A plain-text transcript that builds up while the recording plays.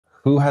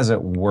who has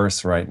it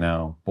worse right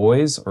now,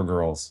 boys or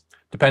girls?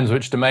 Depends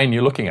which domain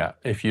you're looking at.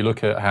 If you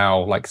look at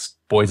how like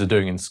boys are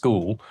doing in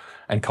school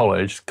and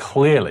college,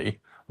 clearly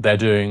they're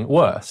doing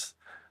worse.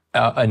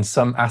 In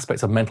some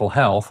aspects of mental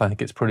health, I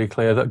think it's pretty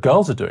clear that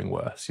girls are doing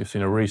worse. You've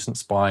seen a recent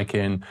spike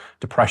in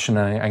depression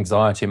and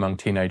anxiety among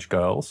teenage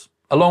girls,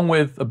 along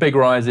with a big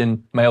rise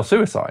in male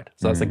suicide.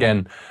 So that's,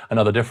 again,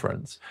 another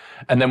difference.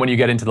 And then when you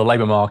get into the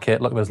labor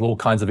market, look, there's all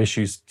kinds of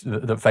issues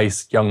that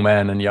face young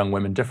men and young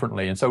women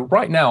differently. And so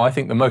right now, I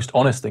think the most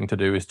honest thing to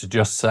do is to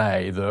just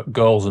say that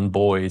girls and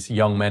boys,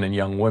 young men and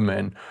young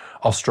women,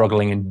 are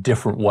struggling in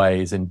different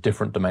ways in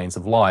different domains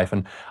of life.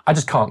 And I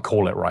just can't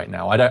call it right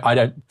now. I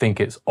don't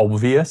think it's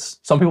obvious.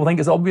 Some people think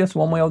it's obvious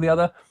one way or the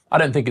other. I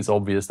don't think it's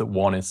obvious that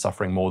one is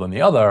suffering more than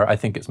the other. I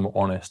think it's more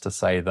honest to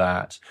say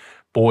that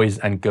boys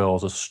and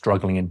girls are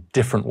struggling in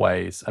different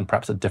ways and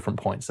perhaps at different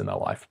points in their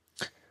life.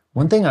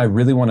 One thing I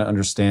really want to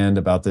understand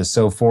about this,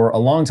 so for a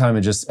long time,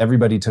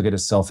 everybody took it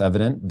as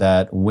self-evident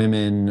that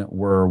women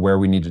were where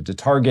we needed to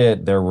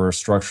target. There were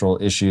structural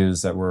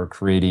issues that were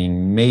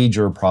creating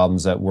major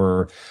problems that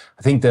were,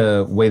 I think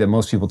the way that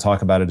most people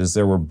talk about it is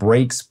there were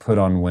brakes put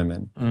on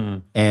women.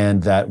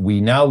 And that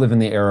we now live in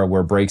the era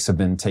where brakes have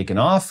been taken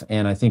off.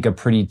 And I think a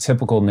pretty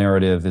typical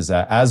narrative is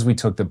that as we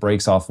took the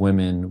brakes off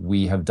women,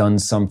 we have done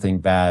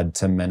something bad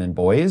to men and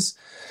boys.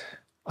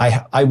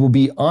 I will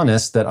be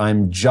honest that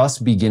I'm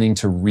just beginning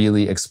to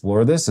really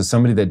explore this as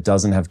somebody that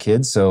doesn't have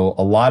kids. So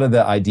a lot of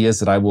the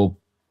ideas that I will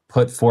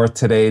put forth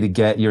today to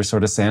get your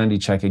sort of sanity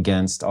check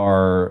against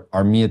are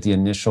me at the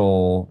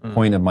initial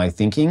point of my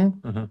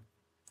thinking.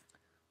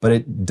 But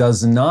it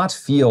does not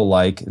feel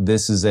like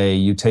this is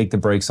you take the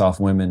brakes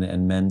off women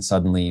and men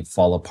suddenly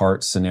fall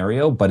apart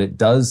scenario, but it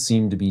does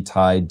seem to be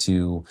tied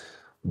to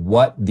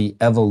what the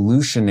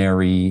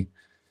evolutionary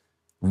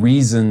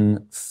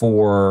reason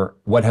for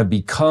what have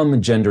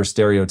become gender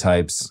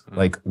stereotypes.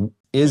 Like,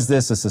 is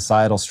this a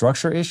societal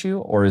structure issue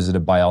or is it a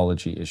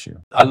biology issue?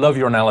 I love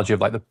your analogy of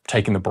like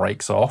taking the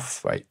brakes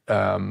off, right?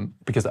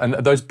 Because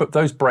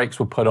those brakes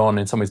were put on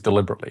in some ways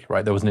deliberately,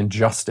 right? There was an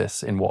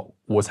injustice in what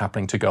was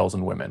happening to girls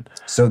and women.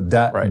 So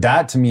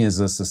that to me is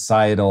a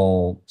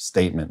societal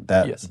statement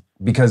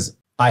because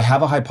I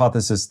have a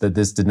hypothesis that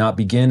this did not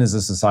begin as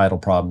a societal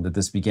problem, that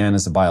this began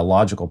as a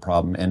biological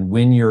problem. And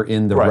when you're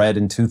in the red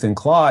and tooth and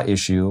claw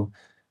issue,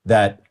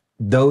 that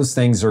those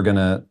things are going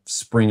to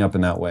spring up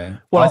in that way.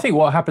 Well, I think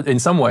what happened in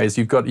some ways,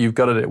 you've got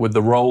it with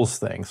the roles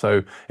thing.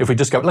 So if we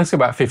just let's go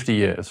back 50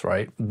 years,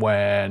 right?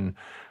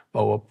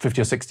 Or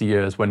 50 or 60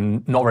 years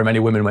when not very many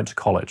women went to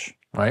college,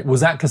 right?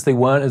 Was that because they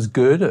weren't as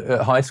good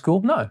at high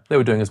school? No, they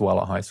were doing as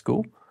well at high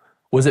school.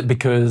 Was it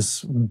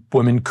because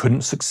women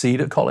couldn't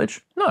succeed at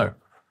college? No.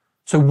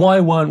 So why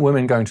weren't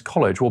women going to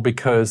college? Well,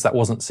 because that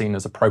wasn't seen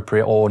as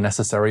appropriate or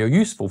necessary or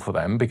useful for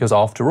them, because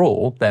after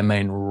all, their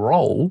main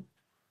role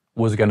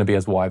was going to be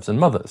as wives and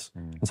mothers.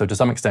 And so to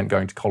some extent,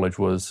 going to college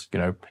was,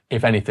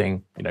 if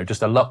anything,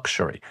 just a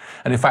luxury.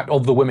 And in fact,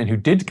 of the women who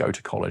did go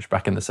to college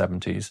back in the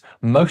 70s,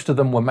 most of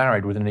them were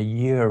married within a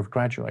year of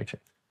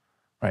graduating.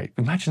 Right?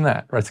 Imagine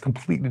that, right? It's a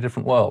completely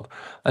different world.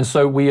 And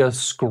so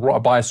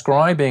by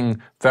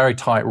ascribing very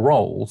tight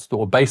roles that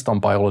were based on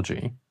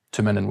biology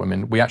to men and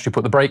women, we actually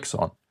put the brakes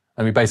on.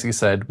 And we basically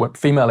said, well,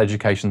 female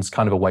education is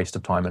kind of a waste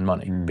of time and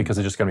money because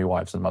they're just going to be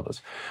wives and mothers.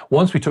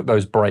 Once we took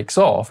those brakes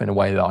off in a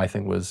way that I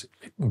think was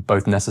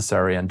both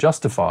necessary and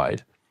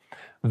justified,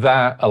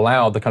 that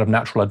allowed the kind of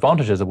natural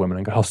advantages of women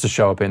and girls to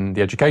show up in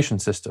the education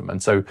system.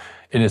 And so,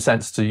 in a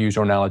sense, to use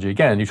your analogy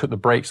again, you took the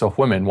brakes off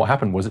women. What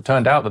happened was it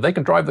turned out that they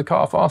can drive the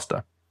car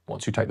faster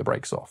once you take the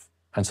brakes off.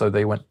 And so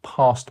they went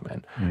past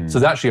men. So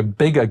there's actually a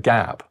bigger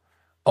gap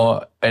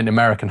in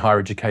American higher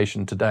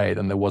education today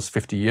than there was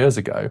 50 years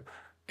ago.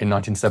 In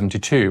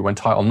 1972, when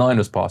Title IX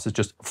was passed, it's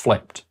just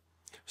flipped.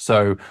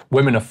 So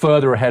women are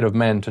further ahead of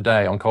men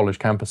today on college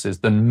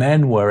campuses than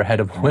men were ahead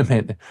of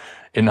women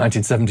in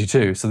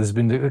 1972. So there's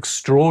been an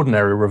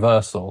extraordinary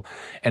reversal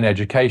in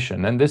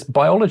education. And this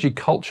biology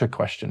culture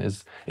question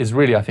is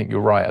really, I think you're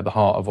right, at the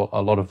heart of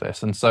a lot of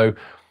this. And so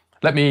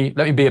let me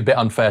be a bit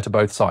unfair to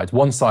both sides.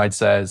 One side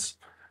says,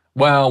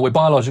 well, we're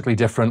biologically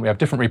different, we have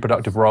different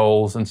reproductive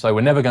roles, and so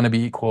we're never going to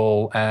be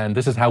equal, and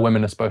this is how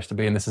women are supposed to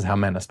be, and this is how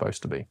men are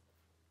supposed to be.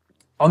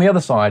 On the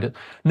other side,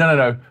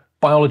 no,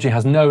 biology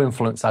has no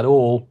influence at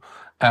all.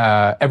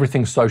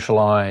 Everything's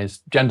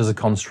socialized, gender's a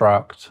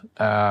construct,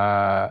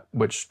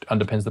 which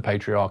underpins the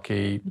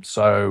patriarchy.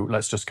 So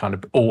let's just kind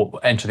of all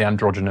enter the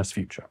androgynous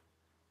future.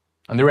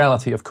 And the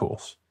reality, of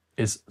course,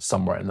 is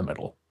somewhere in the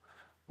middle.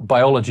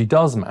 Biology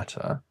does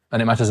matter,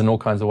 and it matters in all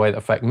kinds of ways that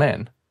affect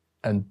men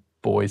and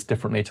boys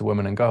differently to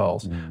women and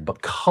girls.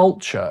 But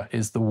culture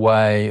is the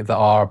way that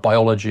our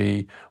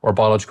biology or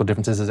biological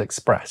differences is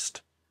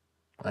expressed,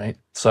 right?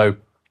 So,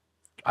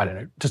 I don't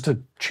know, just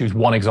to choose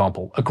one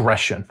example,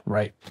 aggression,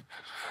 right?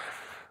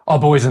 Are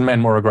boys and men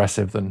more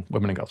aggressive than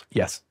women and girls?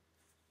 Yes.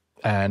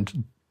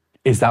 And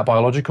is that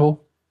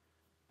biological?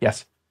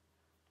 Yes.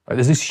 Right,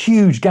 there's this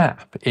huge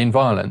gap in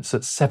violence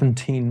at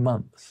 17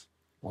 months,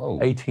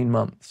 18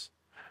 months.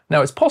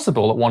 Now, it's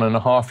possible that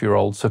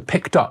 1.5-year-olds have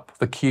picked up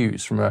the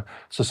cues from a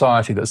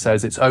society that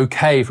says it's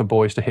okay for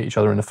boys to hit each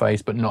other in the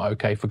face, but not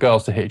okay for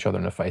girls to hit each other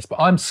in the face. But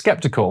I'm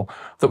skeptical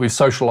that we've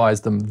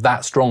socialized them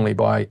that strongly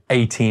by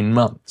 18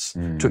 months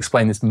to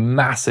explain this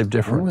massive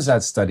difference. When was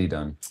that study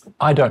done?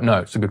 I don't know.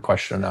 It's a good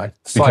question.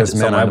 Because,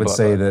 man, I would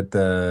say that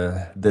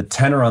the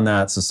tenor on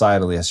that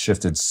societally has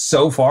shifted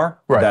so far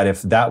that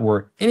if that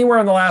were anywhere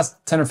in the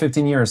last 10 or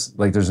 15 years,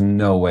 like there's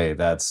no way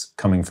that's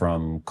coming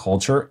from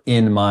culture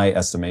in my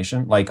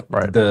estimation. Like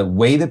the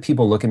way that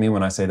people look at me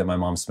when I say that my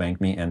mom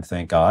spanked me, and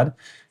thank God,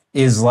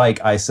 is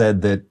like I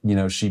said that, you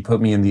know, she put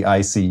me in the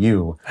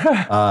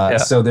ICU.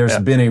 So there's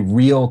been a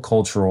real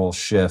cultural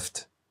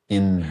shift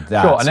in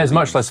that. Sure, and there's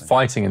much less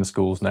fighting in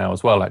schools now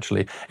as well,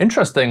 actually.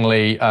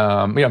 Interestingly,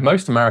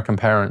 most American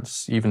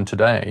parents, even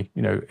today,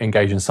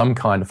 engage in some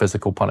kind of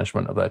physical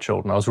punishment of their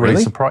children. I was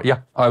really surprised. Yeah,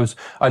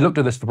 I looked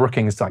at this for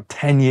Brookings like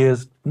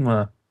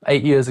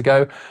 8 years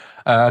ago,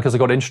 because I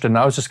got interested, and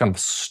I was just kind of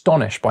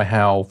astonished by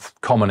how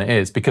common it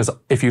is. Because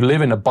if you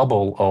live in a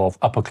bubble of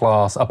upper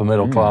class, upper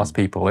middle class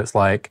people, it's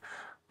like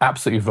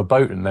absolutely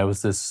verboten. There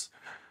was this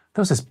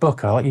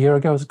book like a year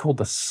ago, was it called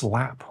The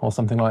Slap or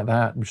something like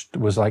that? Which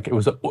was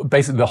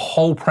basically the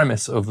whole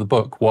premise of the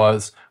book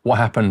was what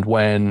happened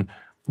when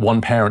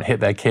one parent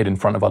hit their kid in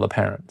front of other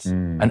parents,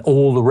 and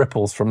all the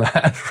ripples from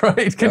that,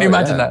 right? Can you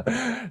imagine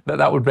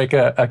that would make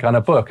a kind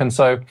of book? And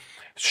so,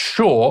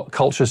 sure,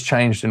 culture's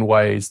changed in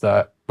ways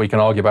that we can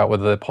argue about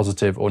whether they're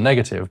positive or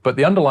negative, but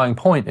the underlying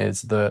point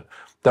is that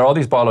there are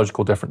these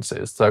biological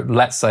differences. So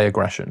let's say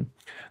aggression.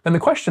 Then the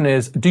question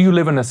is, do you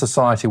live in a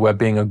society where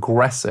being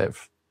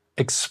aggressive,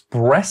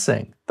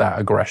 expressing that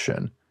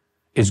aggression,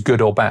 is good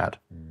or bad?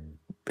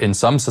 In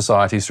some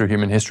societies through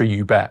human history,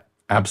 you bet,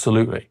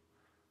 absolutely.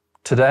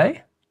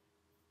 Today,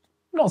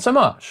 not so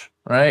much,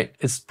 right?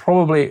 It's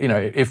probably,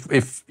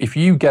 if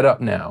you get up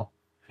now,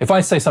 if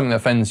I say something that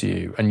offends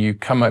you and you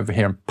come over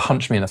here and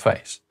punch me in the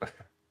face.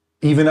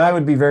 Even I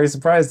would be very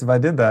surprised if I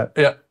did that.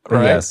 Yeah,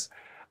 right. Yes.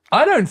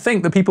 I don't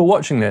think the people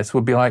watching this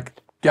would be like,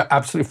 yeah,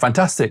 absolutely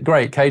fantastic,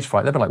 great cage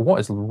fight. They'd be like, what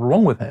is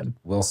wrong with him?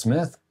 Will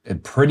Smith,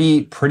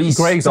 pretty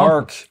great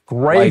stark.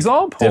 Great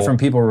example. Different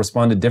people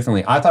responded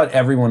differently. I thought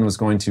everyone was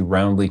going to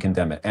roundly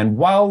condemn it. And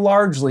while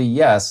largely,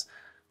 yes,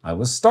 I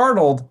was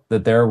startled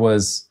that there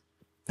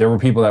were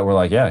people that were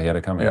like, yeah, he had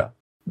it coming. Yeah.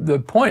 The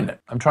point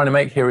I'm trying to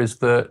make here is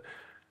that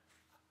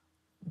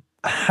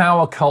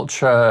how a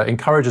culture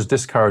encourages,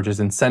 discourages,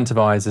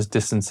 incentivizes,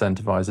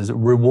 disincentivizes,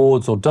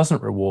 rewards or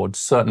doesn't reward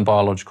certain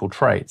biological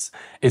traits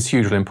is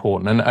hugely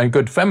important. And a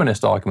good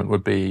feminist argument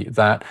would be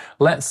that,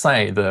 let's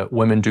say that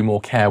women do more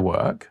care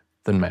work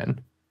than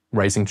men,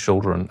 raising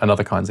children and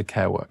other kinds of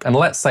care work. And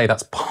let's say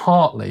that's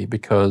partly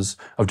because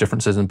of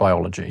differences in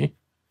biology.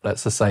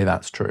 Let's just say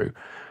that's true.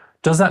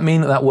 Does that mean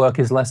that that work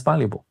is less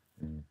valuable?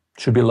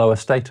 Should be lower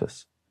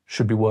status?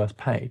 Should be worse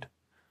paid?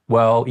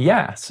 Well,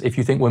 yes, if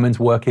you think women's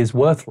work is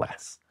worth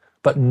less.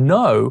 But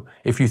no,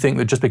 if you think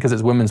that just because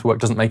it's women's work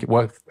doesn't make it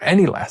worth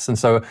any less. And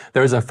so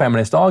there is a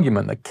feminist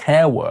argument that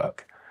care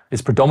work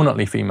is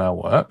predominantly female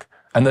work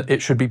and that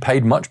it should be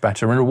paid much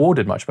better and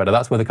rewarded much better.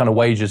 That's where the kind of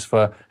wages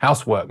for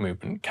housework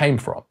movement came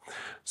from.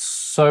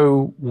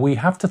 So we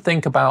have to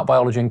think about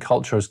biology and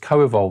culture as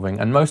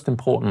co-evolving, and most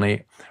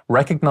importantly,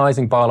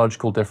 recognizing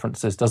biological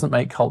differences doesn't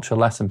make culture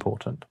less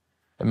important.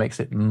 It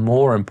makes it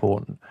more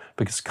important,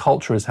 because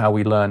culture is how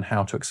we learn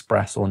how to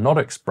express or not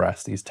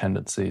express these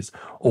tendencies,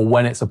 or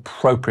when it's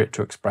appropriate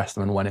to express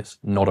them and when it's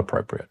not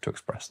appropriate to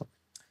express them.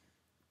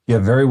 Yeah,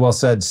 very well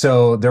said.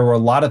 So there were a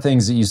lot of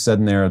things that you said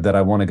in there that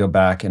I want to go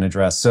back and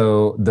address.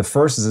 So the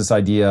first is this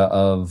idea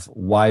of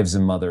wives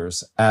and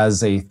mothers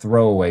as a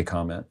throwaway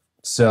comment.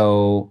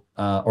 So,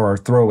 or a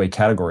throwaway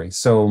category.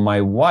 So my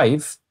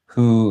wife,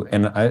 who,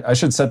 and I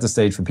should set the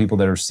stage for people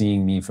that are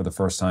seeing me for the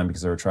first time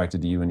because they're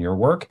attracted to you and your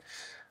work.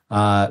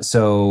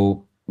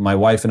 So my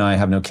wife and I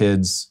have no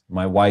kids.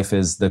 My wife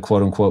is the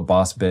quote unquote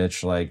boss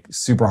bitch, like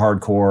super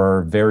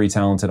hardcore, very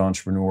talented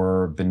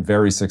entrepreneur, been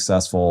very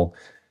successful.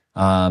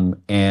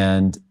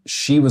 And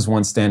she was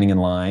once standing in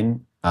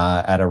line,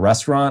 at a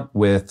restaurant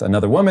with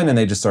another woman, and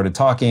they just started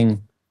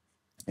talking.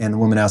 And the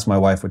woman asked my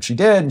wife what she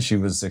did, and she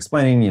was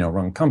explaining,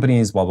 run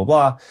companies, blah, blah,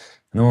 blah.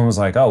 And the woman was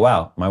like, oh,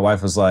 wow. My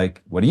wife was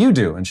like, what do you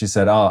do? And she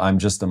said, oh, I'm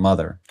just a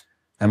mother.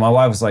 And my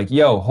wife was like,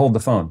 yo, hold the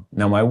phone.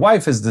 Now, my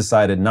wife has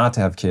decided not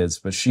to have kids,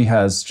 but she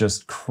has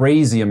just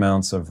crazy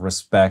amounts of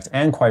respect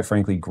and, quite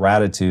frankly,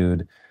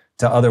 gratitude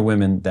to other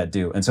women that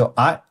do. And so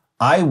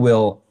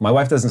my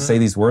wife doesn't say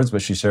these words,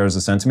 but she shares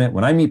a sentiment.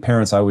 When I meet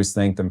parents, I always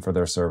thank them for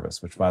their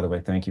service, which, by the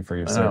way, thank you for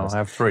your service. I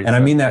have 3. And I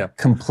mean that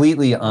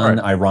completely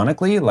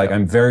unironically. Like,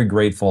 I'm very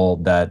grateful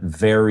that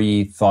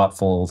very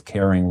thoughtful,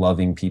 caring,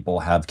 loving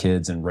people have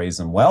kids and raise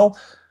them well.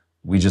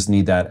 We just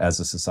need that as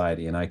a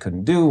society. And I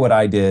couldn't do what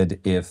I did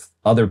if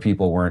other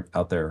people weren't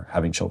out there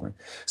having children.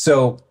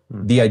 So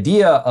the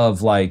idea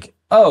of like,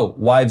 oh,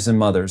 wives and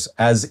mothers,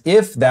 as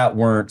if that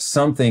weren't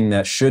something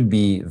that should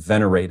be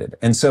venerated.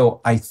 And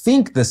so I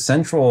think the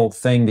central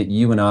thing that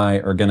you and I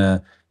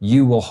are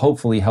you will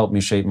hopefully help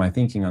me shape my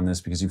thinking on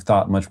this because you've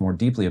thought much more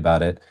deeply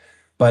about it.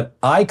 But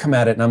I come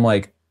at it and I'm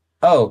like,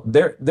 oh,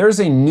 there's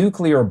a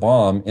nuclear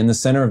bomb in the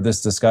center of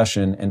this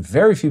discussion, and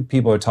very few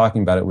people are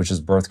talking about it, which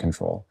is birth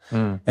control.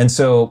 And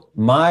so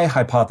my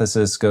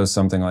hypothesis goes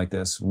something like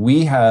this.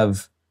 We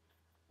have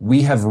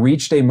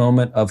reached a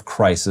moment of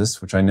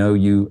crisis, which I know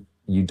you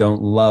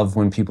don't love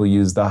when people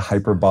use the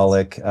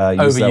hyperbolic use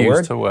that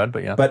word. Overused word,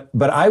 but yeah.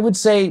 But I would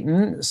say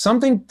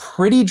something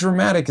pretty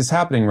dramatic is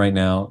happening right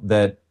now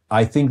that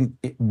I think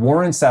it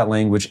warrants that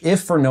language,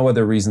 if for no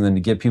other reason than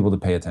to get people to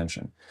pay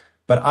attention.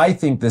 But I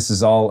think this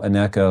is all an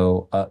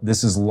echo.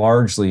 This is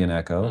largely an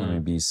echo. Let me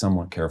be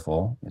somewhat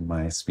careful in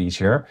my speech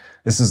here.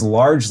 This is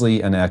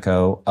largely an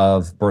echo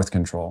of birth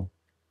control.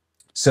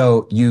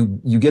 So you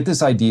get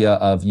this idea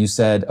of, you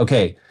said,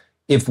 okay,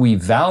 if we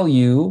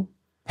value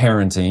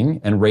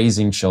parenting and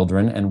raising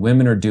children, and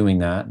women are doing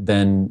that,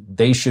 then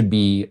they should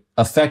be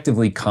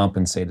effectively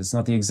compensated. It's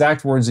not the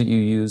exact words that you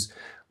use,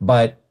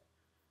 but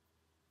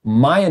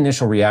my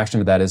initial reaction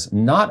to that is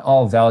not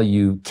all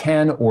value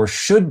can or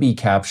should be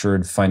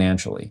captured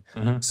financially.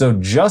 So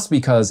just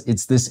because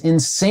it's this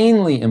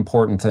insanely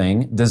important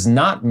thing does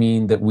not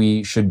mean that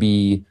we should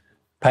be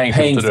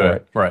paying for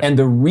it. Right.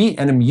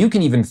 And you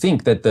can even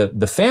think that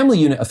the family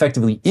unit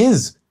effectively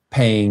is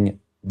paying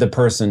the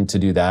person to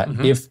do that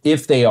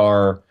if they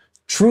are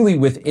truly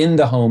within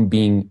the home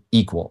being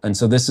equal. And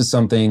so this is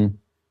something,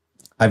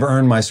 I've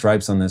earned my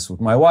stripes on this with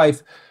my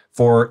wife.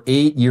 For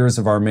 8 years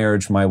of our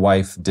marriage, my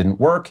wife didn't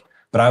work,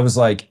 but I was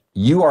like,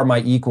 you are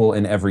my equal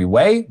in every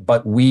way,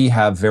 but we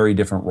have very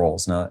different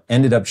roles. Now, it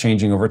ended up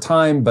changing over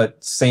time,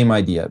 but same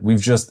idea.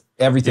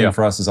 Everything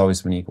for us has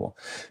always been equal.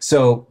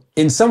 So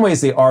in some ways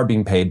they are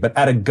being paid, but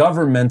at a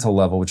governmental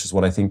level, which is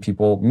what I think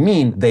people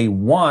mean, they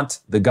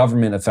want the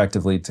government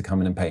effectively to come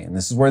in and pay. And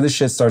this is where this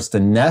shit starts to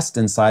nest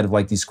inside of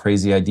like these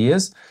crazy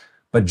ideas.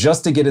 But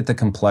just to get at the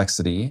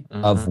complexity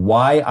of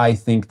why I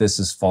think this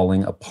is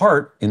falling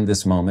apart in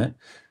this moment.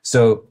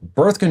 So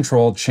birth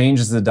control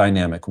changes the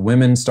dynamic.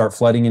 Women start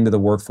flooding into the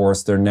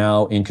workforce. They're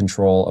now in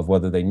control of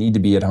whether they need to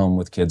be at home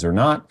with kids or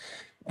not.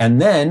 And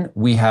then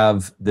we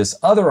have this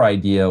other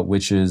idea,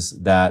 which is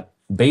that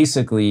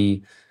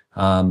basically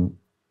the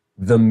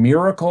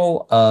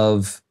miracle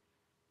of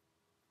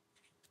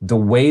the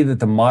way that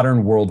the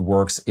modern world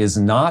works is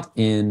not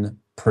in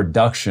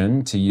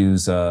production, to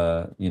use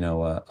a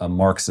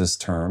Marxist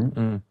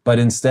term, but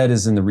instead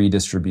is in the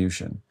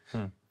redistribution.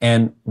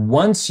 And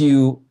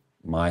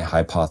my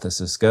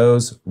hypothesis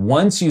goes,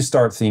 once you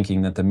start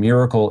thinking that the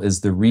miracle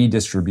is the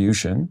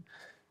redistribution,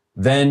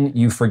 then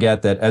you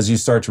forget that as you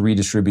start to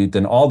redistribute,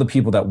 then all the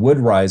people that would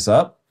rise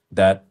up,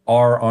 that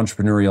are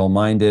entrepreneurial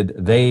minded,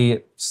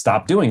 they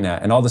stop doing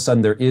that. And all of a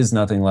sudden there is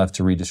nothing left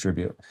to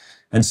redistribute.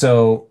 And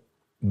so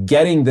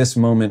getting this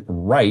moment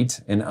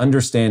right and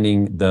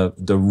understanding the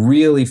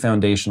really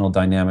foundational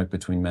dynamic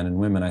between men and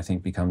women, I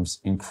think becomes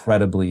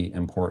incredibly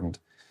important.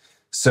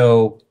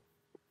 So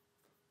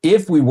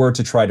if we were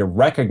to try to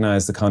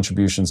recognize the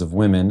contributions of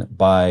women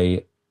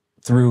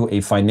through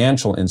a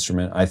financial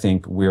instrument, I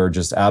think we're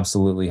just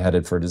absolutely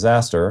headed for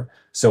disaster.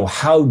 So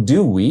how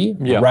do we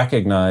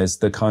recognize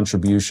the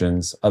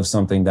contributions of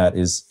something that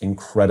is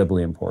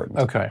incredibly important?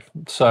 Okay,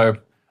 so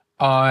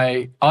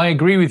I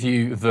agree with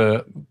you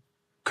that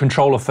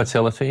control of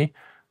fertility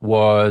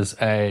was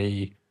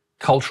a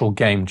cultural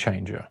game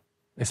changer,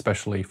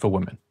 especially for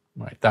women.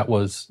 Right,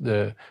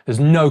 there's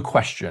no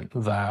question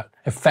that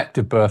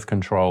effective birth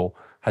control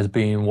has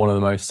been one of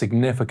the most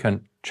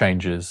significant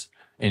changes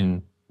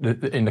in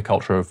the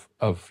culture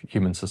of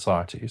human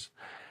societies.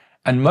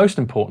 And most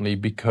importantly,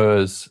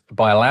 because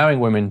by allowing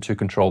women to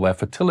control their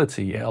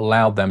fertility, it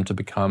allowed them to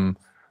become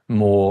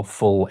more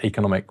full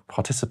economic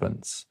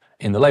participants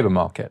in the labor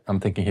market.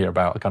 I'm thinking here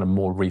about a kind of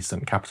more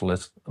recent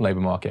capitalist labor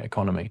market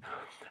economy.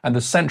 And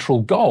the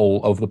central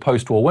goal of the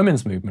post-war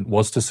women's movement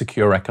was to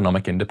secure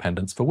economic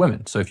independence for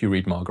women. So if you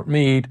read Margaret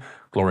Mead,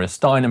 Gloria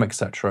Steinem,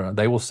 etc.,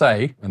 they will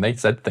say, and they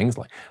said things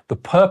like, the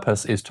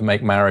purpose is to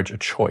make marriage a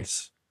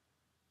choice,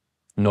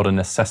 not a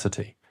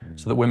necessity,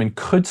 so that women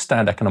could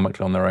stand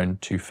economically on their own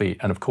 2 feet.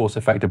 And of course,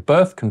 effective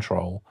birth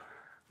control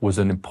was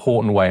an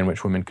important way in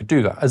which women could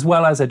do that, as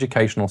well as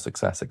educational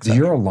success, etc. Do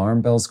your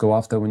alarm bells go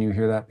off though when you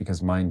hear that?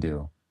 Because mine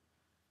do.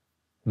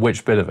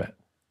 Which bit of it?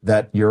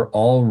 That you're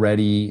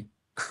already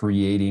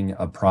creating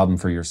a problem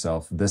for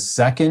yourself. The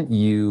second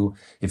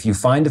if you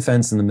find a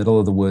fence in the middle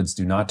of the woods,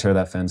 do not tear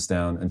that fence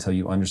down until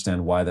you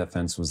understand why that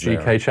fence was there.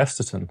 G.K.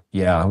 Chesterton.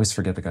 Yeah, I always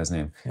forget the guy's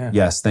name. Yeah.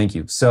 Yes, thank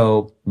you.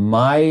 So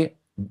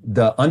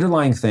the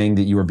underlying thing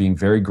that you were being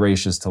very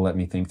gracious to let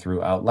me think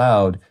through out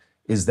loud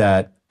is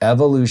that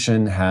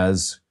evolution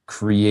has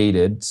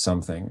created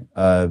something,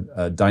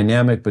 a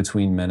dynamic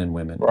between men and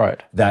women,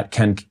 right, that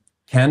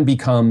can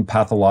become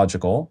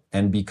pathological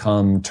and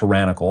become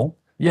tyrannical,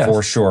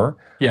 for sure.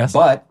 Yes.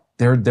 But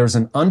there's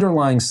an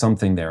underlying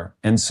something there.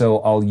 And so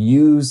I'll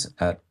use,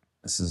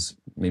 this is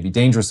maybe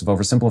dangerous of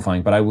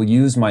oversimplifying, but I will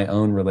use my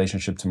own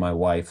relationship to my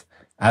wife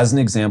as an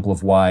example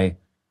of why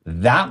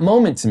that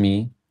moment to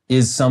me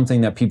is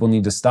something that people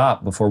need to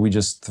stop before we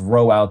just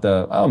throw out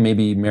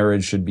maybe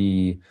marriage should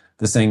be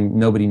this thing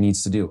nobody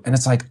needs to do. And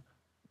it's like,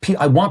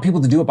 I want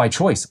people to do it by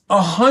choice.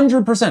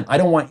 100%. I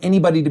don't want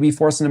anybody to be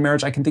forced into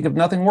marriage. I can think of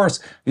nothing worse.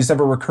 I used to have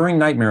a recurring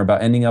nightmare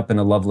about ending up in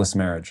a loveless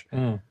marriage.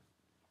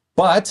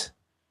 But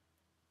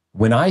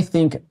when I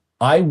think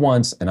I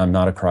once, and I'm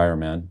not a crier,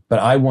 man, but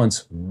I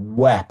once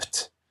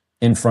wept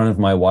in front of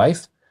my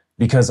wife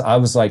because I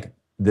was like,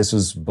 this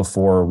was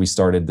before we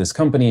started this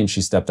company and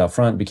she stepped out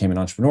front, became an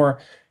entrepreneur.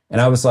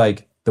 And I was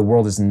like, the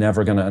world is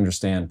never going to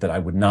understand that I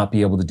would not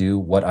be able to do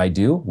what I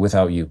do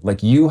without you.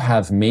 Like, you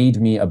have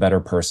made me a better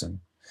person.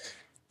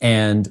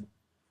 And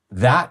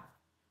that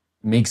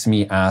makes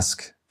me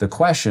ask the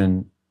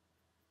question,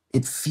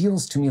 it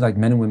feels to me like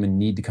men and women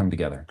need to come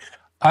together.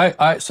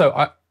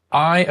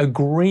 I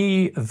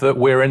agree that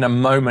we're in a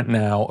moment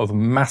now of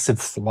massive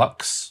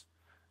flux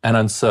and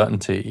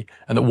uncertainty,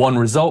 and that one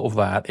result of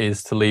that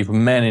is to leave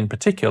men in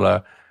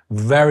particular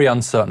very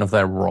uncertain of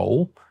their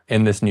role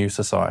in this new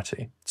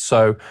society.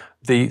 So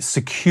the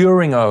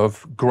securing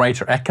of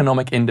greater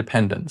economic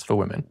independence for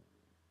women,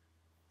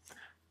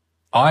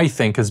 I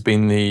think, has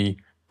been the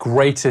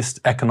greatest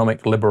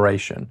economic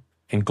liberation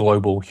in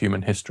global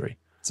human history.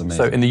 It's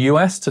amazing. So in the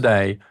US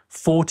today,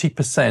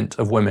 40%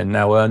 of women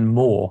now earn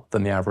more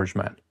than the average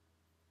man.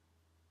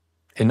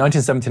 In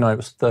 1979, it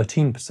was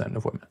 13%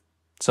 of women.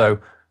 So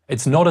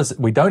it's not as,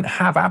 we don't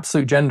have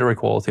absolute gender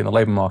equality in the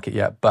labor market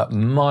yet, but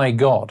my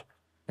God,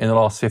 in the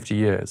last 50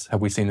 years, have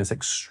we seen this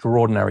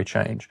extraordinary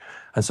change.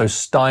 And so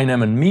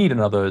Steinem and Mead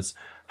and others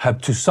have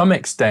to some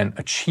extent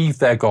achieved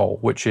their goal,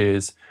 which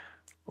is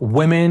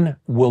women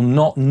will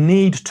not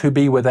need to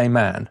be with a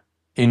man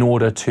in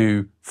order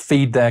to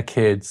feed their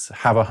kids,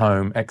 have a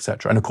home,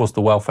 etc. And of course,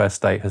 the welfare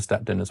state has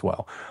stepped in as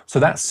well. So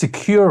that's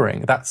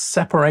securing, that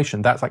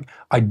separation, that's like,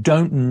 I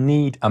don't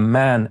need a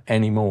man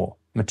anymore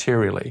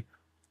materially,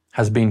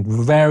 has been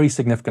very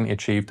significantly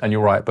achieved. And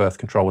you're right, birth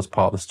control was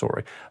part of the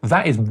story.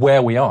 That is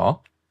where we are.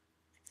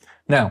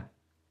 Now,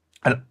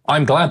 and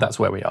I'm glad that's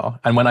where we are.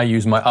 And when I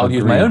use I'll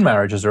use my own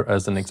marriage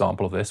as an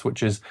example of this,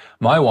 which is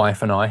my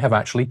wife and I have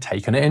actually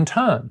taken it in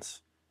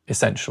turns,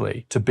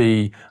 essentially, to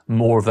be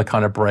more of the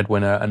kind of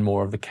breadwinner and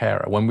more of the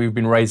carer. When we've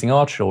been raising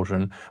our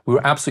children, we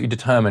were absolutely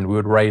determined we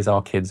would raise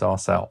our kids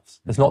ourselves.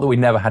 It's not that we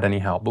never had any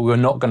help, but we were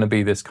not going to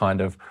be this kind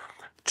of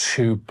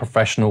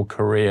professional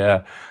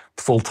career,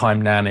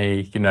 full-time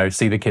nanny,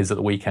 see the kids at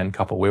the weekend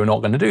couple. We were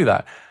not going to do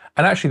that.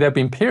 And actually, there have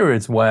been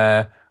periods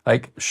where,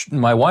 like,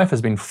 my wife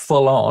has been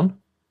full on,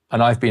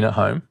 and I've been at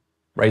home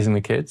raising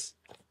the kids,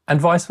 and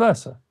vice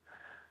versa.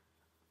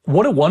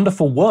 What a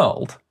wonderful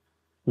world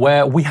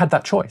where we had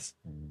that choice.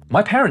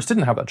 My parents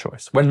didn't have that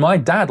choice. When my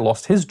dad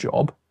lost his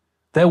job,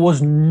 there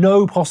was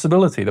no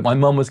possibility that my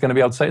mum was going to be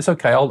able to say, it's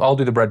okay, I'll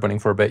do the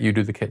breadwinning for a bit, you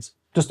do the kids.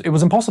 It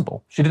was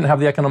impossible. She didn't have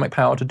the economic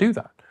power to do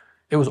that.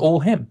 It was all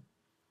him.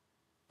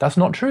 That's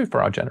not true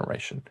for our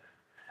generation.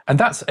 And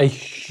that's a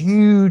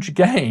huge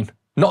gain,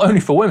 not only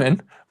for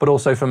women, but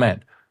also for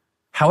men.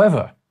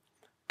 However,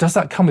 does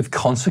that come with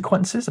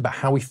consequences about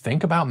how we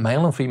think about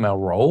male and female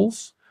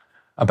roles,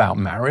 about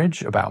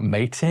marriage, about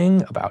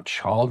mating, about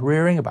child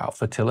rearing, about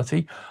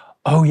fertility?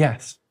 Oh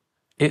yes,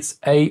 it's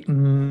a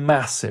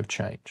massive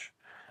change.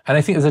 And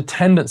I think there's a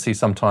tendency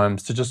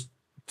sometimes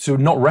to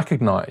not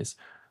recognize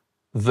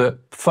that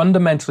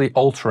fundamentally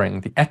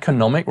altering the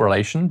economic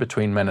relation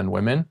between men and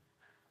women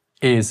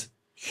is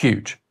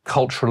huge,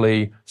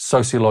 culturally,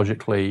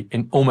 sociologically,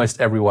 in almost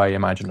every way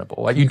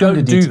imaginable. Like, you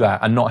don't do that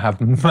and not have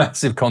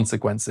massive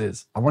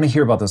consequences. I want to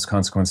hear about those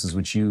consequences,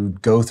 which you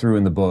go through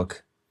in the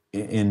book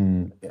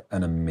in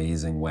an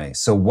amazing way.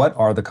 So what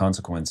are the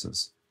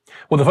consequences?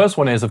 Well, the first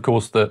one is, of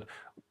course, that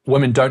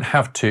women don't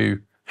have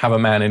to have a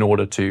man in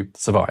order to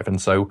survive.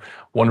 And so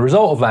one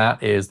result of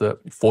that is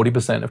that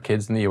 40% of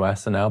kids in the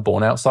US are now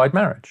born outside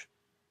marriage.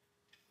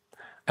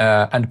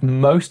 And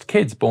most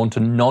kids born to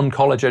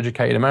non-college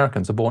educated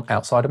Americans are born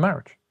outside of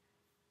marriage.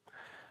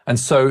 And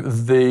so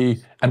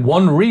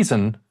one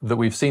reason that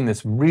we've seen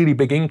this really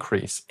big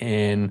increase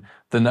in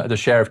the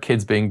share of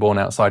kids being born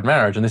outside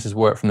marriage, and this is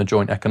work from the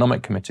Joint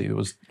Economic Committee that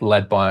was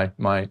led by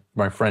my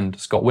friend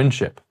Scott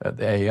Winship at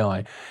the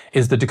AEI,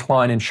 is the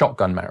decline in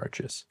shotgun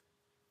marriages.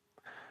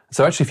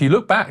 So actually, if you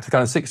look back to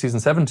kind of 60s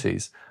and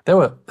 70s,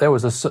 there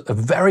was a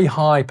very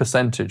high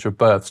percentage of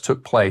births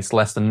took place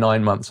less than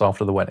 9 months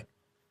after the wedding.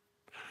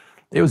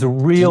 It was a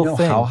real thing.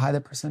 Do you know how high the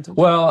percentage?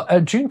 Well,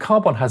 June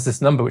Carbon has this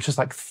number, which is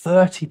like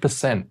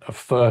 30% of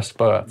first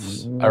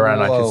births around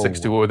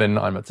 1960 were within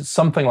 9 months. It's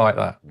something like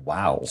that.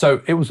 Wow.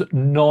 So it was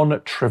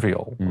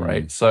non-trivial,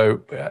 right?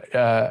 So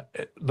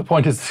the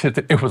point is that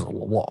it was a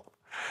lot.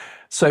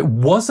 So it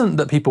wasn't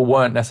that people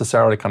weren't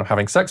necessarily kind of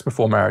having sex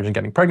before marriage and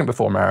getting pregnant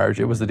before marriage.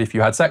 It was that if you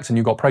had sex and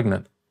you got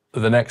pregnant,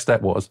 the next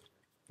step was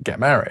get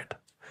married.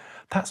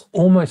 That's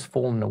almost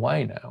fallen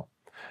away now.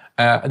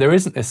 There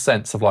isn't this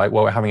sense of like,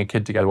 well, we're having a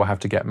kid together, we'll have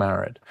to get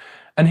married.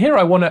 And here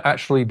I want to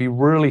actually be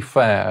really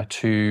fair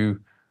to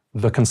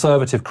the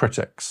conservative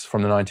critics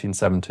from the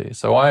 1970s.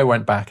 So I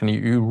went back and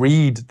you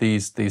read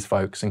these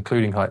folks,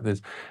 including like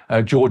this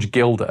George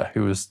Gilder,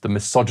 who was the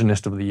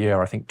misogynist of the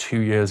year, I think 2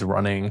 years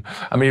running.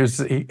 I mean,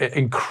 he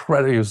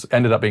incredible. He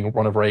ended up being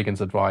one of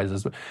Reagan's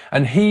advisors.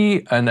 And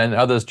he and then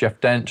others, Jeff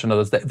Dench and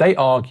others, they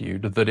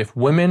argued that if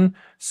women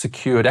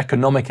secured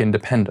economic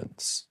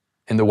independence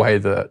in the way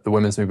that the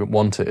women's movement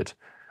wanted,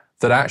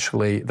 that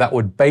actually that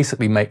would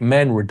basically make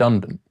men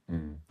redundant,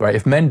 right?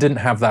 If men didn't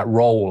have that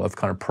role of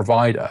kind of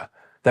provider,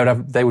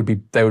 they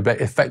would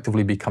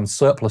effectively become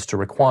surplus to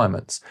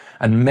requirements.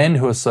 And men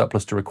who are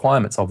surplus to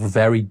requirements are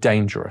very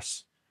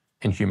dangerous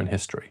in human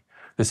history.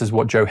 This is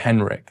what Joe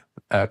Henrich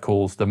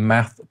calls the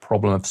math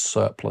problem of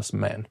surplus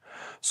men.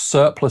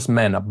 Surplus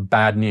men are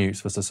bad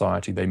news for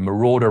society. They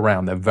maraud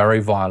around, they're very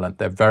violent,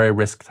 they're very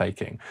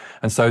risk-taking.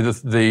 And so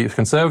the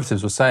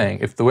conservatives were saying,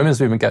 if the women's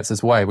movement gets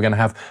its way, we're going to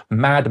have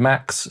Mad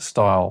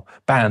Max-style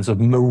bands of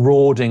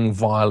marauding,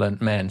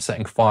 violent men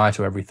setting fire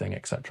to everything,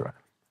 etc.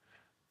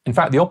 In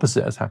fact, the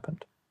opposite has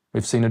happened.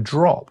 We've seen a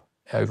drop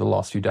over the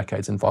last few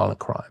decades in violent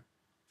crime,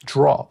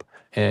 drop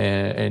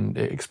in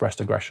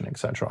expressed aggression,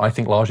 etc. I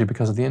think largely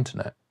because of the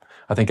internet.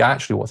 I think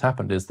actually what's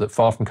happened is that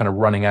far from kind of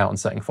running out and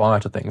setting fire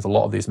to things, a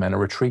lot of these men are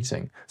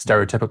retreating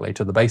stereotypically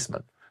to the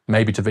basement,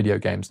 maybe to video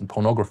games and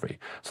pornography.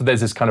 So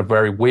there's this kind of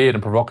very weird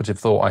and provocative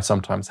thought I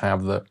sometimes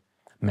have that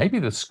maybe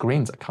the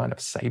screens are kind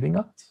of saving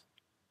us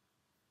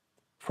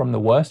from the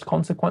worst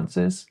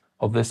consequences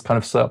of this kind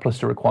of surplus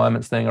to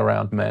requirements thing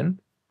around men.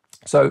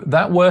 So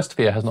that worst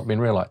fear has not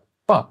been realized.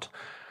 But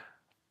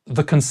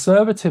the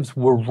conservatives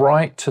were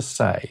right to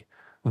say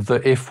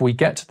that if we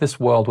get to this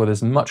world where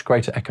there's much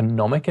greater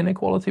economic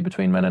inequality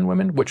between men and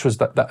women, which was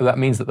that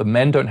means that the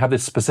men don't have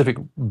this specific,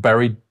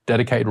 very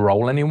dedicated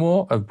role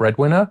anymore of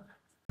breadwinner.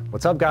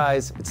 What's up,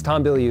 guys? It's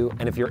Tom Bilyeu,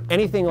 and if you're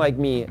anything like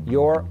me,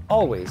 you're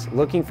always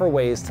looking for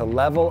ways to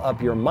level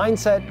up your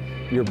mindset,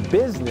 your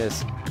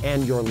business,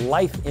 and your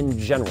life in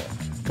general.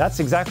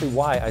 That's exactly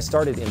why I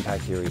started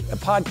Impact Theory, a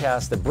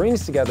podcast that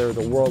brings together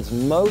the world's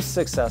most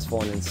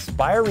successful and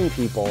inspiring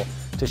people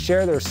to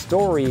share their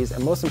stories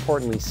and, most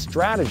importantly,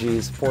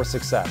 strategies for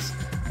success.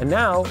 And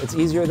now it's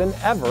easier than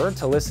ever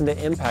to listen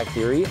to Impact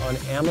Theory on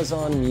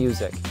Amazon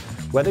Music.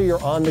 Whether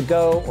you're on the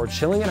go or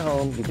chilling at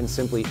home, you can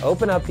simply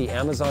open up the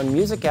Amazon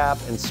Music app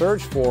and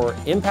search for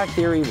Impact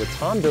Theory with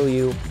Tom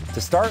Bilyeu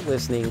to start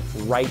listening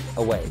right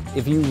away.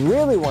 If you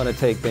really want to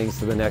take things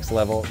to the next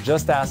level,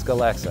 just ask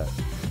Alexa.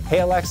 Hey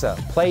Alexa,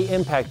 play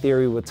Impact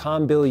Theory with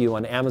Tom Bilyeu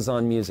on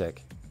Amazon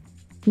Music.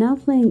 Now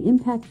playing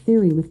Impact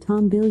Theory with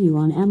Tom Bilyeu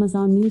on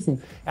Amazon Music.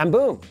 And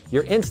boom,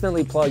 you're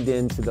instantly plugged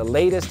into the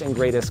latest and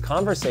greatest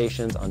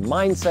conversations on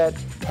mindset,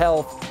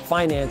 health,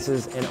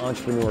 finances, and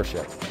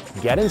entrepreneurship.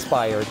 Get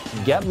inspired,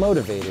 get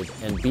motivated,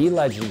 and be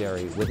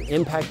legendary with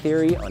Impact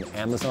Theory on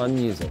Amazon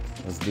Music.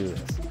 Let's do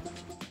this.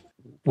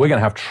 We're going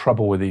to have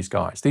trouble with these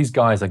guys. These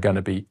guys are going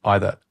to be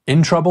either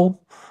in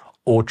trouble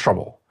or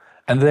trouble.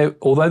 And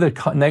although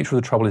the nature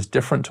of the trouble is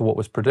different to what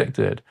was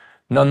predicted,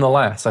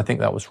 nonetheless, I think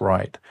that was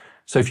right.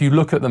 So if you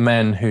look at the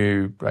men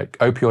who, like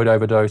opioid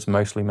overdose,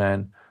 mostly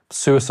men,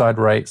 suicide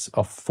rates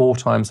are 4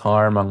 times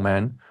higher among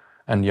men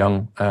and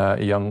young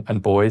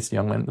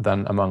men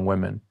than among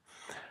women.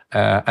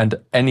 And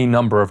any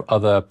number of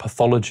other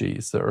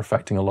pathologies that are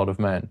affecting a lot of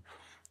men.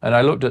 And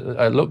I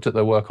looked at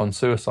the work on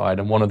suicide,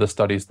 and one of the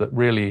studies that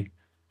really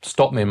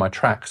stopped me in my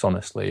tracks,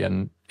 honestly,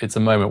 and it's a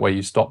moment where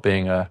you stop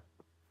being a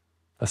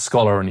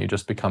scholar and you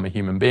just become a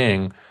human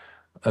being.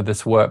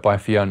 This work by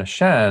Fiona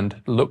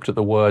Shand looked at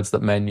the words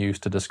that men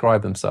used to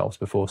describe themselves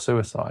before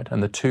suicide.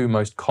 And the 2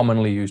 most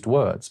commonly used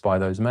words by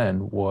those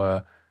men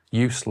were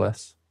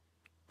useless,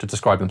 to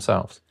describe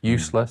themselves,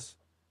 useless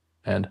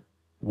and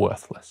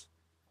worthless.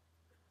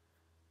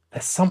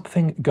 There's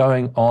something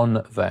going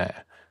on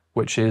there,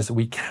 which is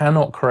we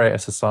cannot create a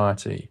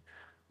society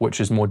which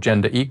is more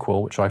gender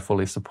equal, which I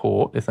fully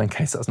support, if in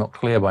case that's not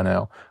clear by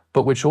now,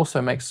 but which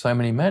also makes so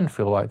many men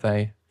feel like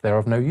they're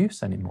of no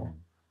use anymore.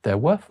 They're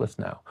worthless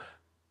now.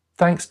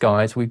 Thanks,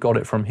 guys, we got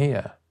it from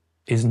here,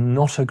 is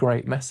not a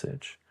great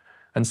message.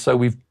 And so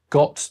we've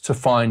got to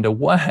find a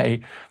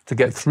way to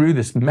get through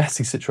this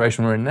messy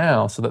situation we're in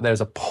now so that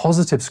there's a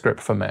positive script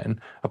for men,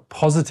 a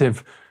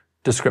positive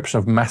description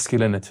of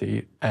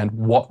masculinity and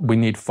what we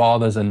need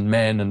fathers and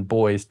men and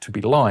boys to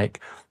be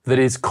like that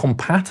is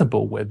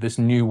compatible with this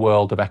new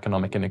world of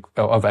economic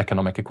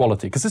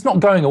equality. Because it's not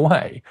going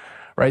away,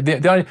 right?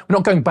 We're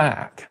not going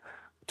back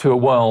to a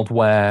world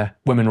where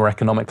women were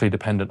economically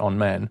dependent on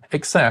men,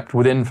 except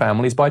within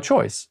families by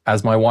choice,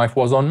 as my wife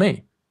was on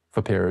me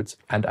for periods,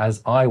 and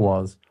as I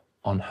was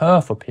on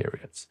her for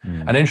periods.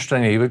 And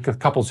interestingly, the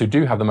couples who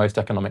do have the most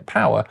economic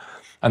power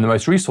and the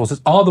most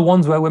resources are the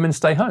ones where women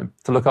stay home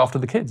to look after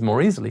the kids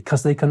more easily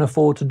because they can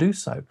afford to do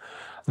so.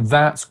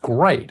 That's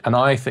great. And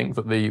I think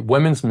that the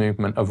women's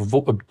movement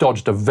have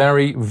dodged a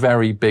very,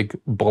 very big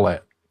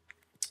bullet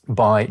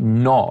by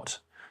not,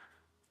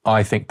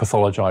 I think,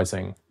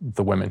 pathologizing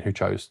the women who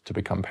chose to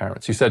become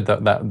parents. You said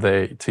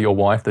that to your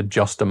wife, the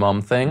just a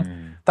mum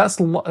thing. That's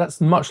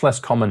much less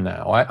common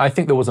now. I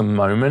think there was a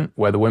moment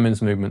where the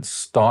women's movement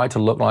started to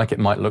look like it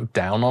might look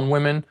down on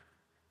women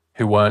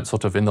who weren't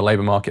sort of in the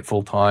labor market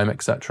full time,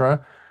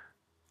 etc.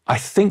 I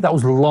think that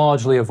was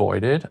largely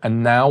avoided,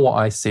 and now what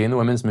I see in the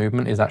women's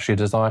movement is actually a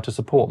desire to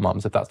support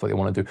mums if that's what they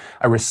want to do,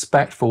 a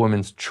respect for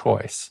women's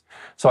choice.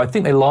 So I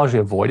think they largely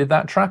avoided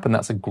that trap, and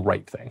that's a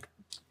great thing.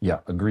 Yeah,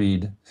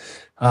 agreed.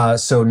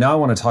 So now I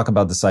want to talk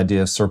about this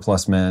idea of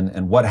surplus men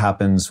and what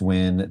happens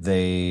when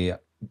they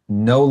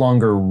no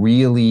longer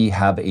really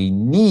have a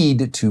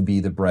need to be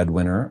the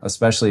breadwinner,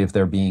 especially if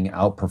they're being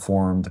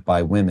outperformed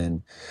by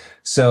women.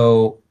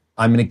 So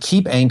I'm going to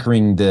keep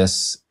anchoring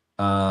this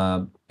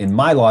in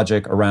my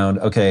logic around,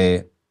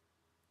 okay,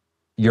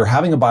 you're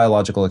having a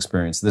biological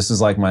experience. This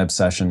is like my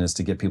obsession, is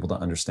to get people to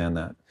understand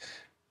that.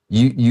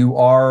 You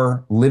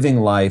are living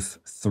life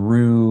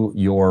through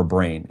your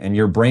brain, and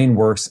your brain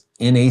works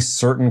in a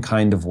certain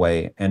kind of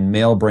way, and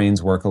male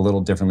brains work a little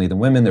differently than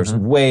women. There's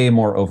way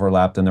more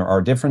overlap than there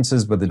are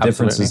differences, but the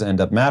differences end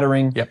up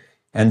mattering. Yep.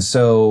 And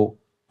so...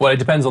 Well, it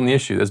depends on the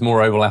issue. There's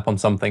more overlap on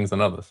some things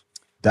than others.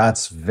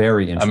 That's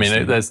very interesting. I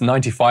mean, there's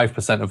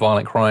 95% of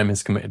violent crime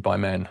is committed by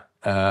men.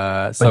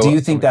 But do you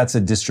think that's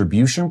a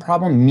distribution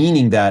problem?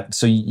 Meaning that,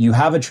 so you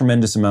have a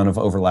tremendous amount of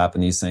overlap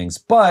in these things,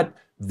 but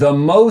the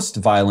most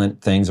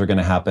violent things are going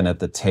to happen at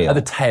the tail. At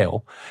the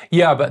tail.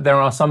 Yeah, but there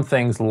are some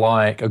things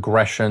like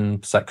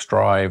aggression, sex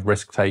drive,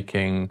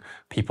 risk-taking,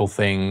 people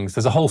things.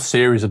 There's a whole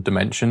series of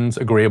dimensions,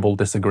 agreeable,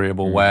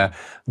 disagreeable, where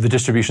the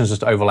distributions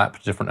just overlap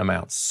to different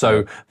amounts.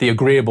 So the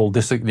agreeable,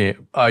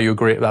 you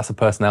agree, that's a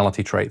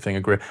personality trait thing,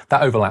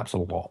 that overlaps a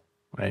lot.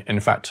 Right?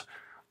 In fact,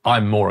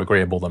 I'm more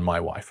agreeable than my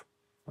wife.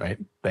 Right,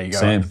 there you go.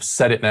 Same. I've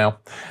said it now.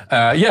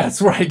 Yeah,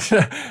 that's right.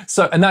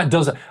 So, and that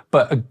does,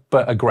 but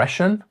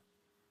aggression,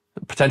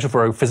 potential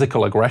for a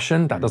physical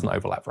aggression, that doesn't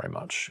overlap very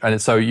much. And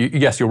so,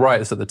 yes, you're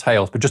right, it's at the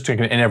tails, but just in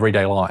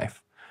everyday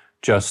life,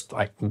 just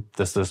like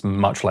there's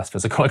much less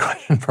physical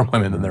aggression from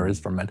women than there is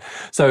from men.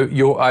 So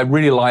I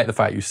really like the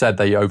fact you said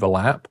they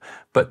overlap,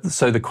 but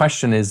so the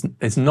question is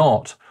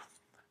not,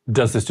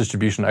 does this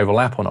distribution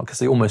overlap or not? Because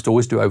they almost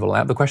always do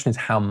overlap. The question is,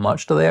 how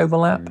much do they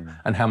overlap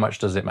and how much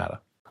does it matter?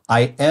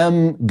 I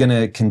am going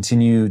to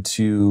continue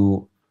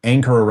to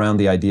anchor around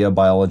the idea of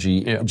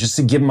biology, just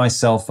to give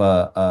myself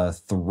a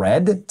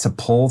thread to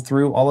pull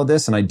through all of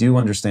this. And I do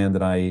understand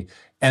that I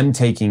am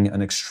taking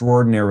an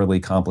extraordinarily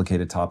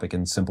complicated topic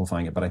and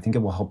simplifying it, but I think it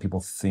will help people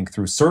think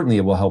through. Certainly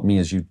it will help me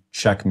as you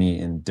check me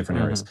in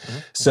different areas.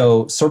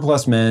 So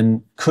surplus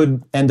men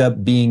could end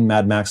up being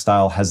Mad Max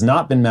style, has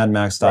not been Mad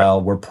Max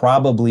style. We're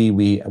probably,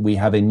 we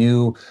have a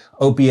new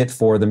opiate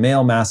for the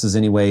male masses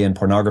anyway in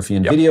pornography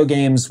and video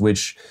games,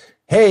 which,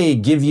 hey,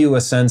 give you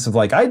a sense of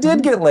like, I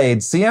did get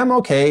laid. See, I'm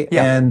okay.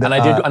 Yeah. And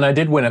I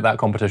did win at that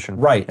competition.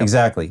 Right,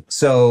 exactly.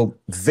 So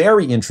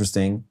very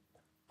interesting.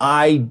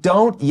 I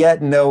don't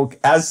yet know,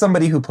 as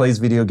somebody who plays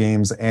video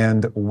games,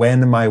 and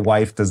when my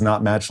wife does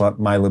not match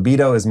my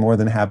libido, is more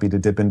than happy to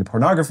dip into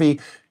pornography.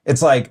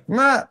 It's like,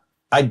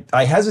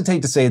 I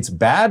hesitate to say it's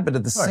bad, but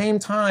at the same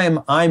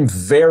time, I'm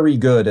very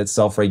good at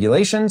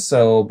self-regulation,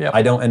 so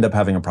I don't end up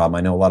having a problem.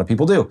 I know a lot of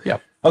people do.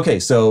 Yep. Okay,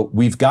 so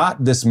we've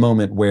got this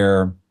moment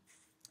where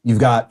you've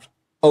got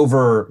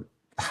over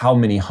how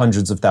many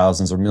hundreds of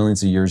thousands or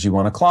millions of years you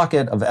want to clock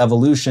it of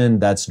evolution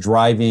that's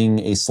driving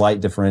a slight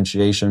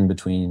differentiation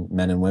between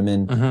men and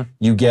women.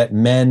 You get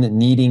men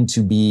needing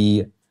to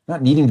be,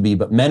 not needing to be,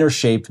 but men are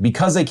shaped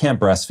because they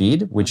can't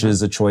breastfeed, which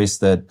is a choice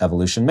that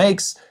evolution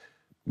makes.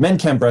 Men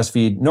can't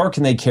breastfeed, nor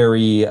can they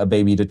carry a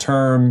baby to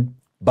term,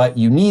 but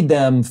you need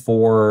them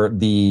for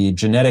the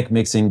genetic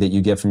mixing that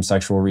you get from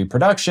sexual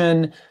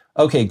reproduction.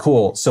 Okay,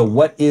 cool. So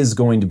what is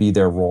going to be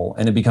their role?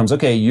 And it becomes,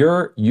 okay,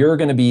 you're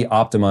going to be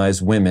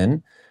optimized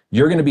women.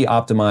 You're going to be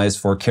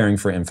optimized for caring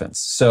for infants.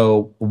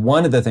 So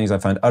one of the things I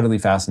find utterly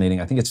fascinating,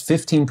 I think it's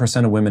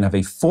 15% of women have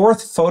a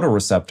fourth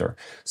photoreceptor.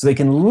 So they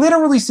can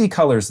literally see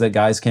colors that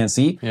guys can't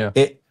see.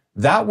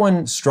 That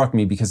one struck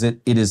me because it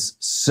is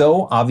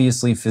so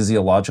obviously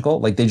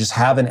physiological. Like they just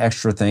have an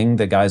extra thing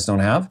that guys don't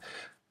have.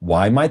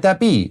 Why might that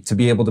be? To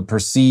be able to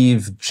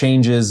perceive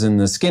changes in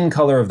the skin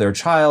color of their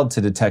child,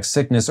 to detect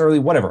sickness early,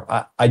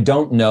 whatever. I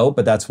don't know,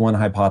 but that's one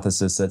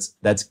hypothesis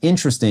that's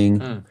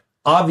interesting.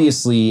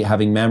 Obviously,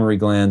 having mammary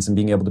glands and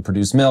being able to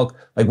produce milk,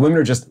 like women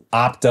are just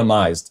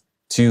optimized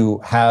to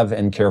have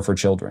and care for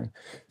children.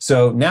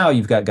 So now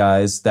you've got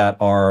guys that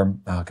are,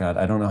 oh God,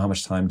 I don't know how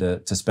much time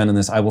to spend on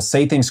this. I will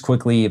say things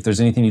quickly. If there's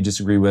anything you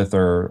disagree with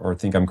or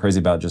think I'm crazy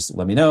about, just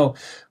let me know.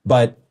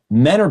 But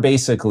men are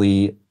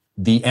basically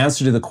the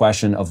answer to the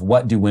question of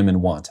what do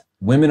women want?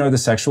 Women are the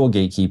sexual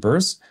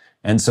gatekeepers.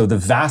 And so the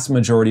vast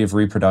majority of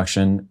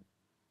reproduction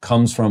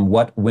comes from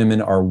what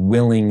women are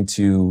willing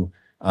to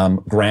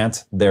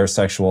grant their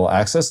sexual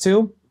access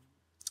to.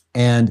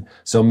 And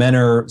so men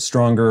are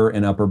stronger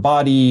in upper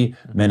body,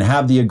 men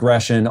have the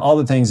aggression, all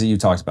the things that you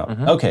talked about.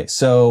 Okay,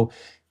 so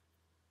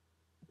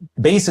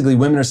basically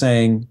women are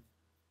saying,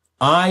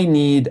 I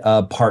need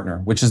a partner,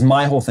 which is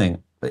my whole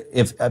thing.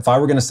 if I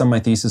were going to sum my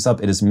thesis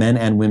up, it is men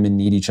and women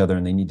need each other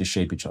and they need to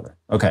shape each other.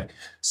 Okay.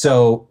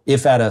 So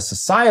if at a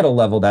societal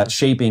level, that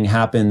shaping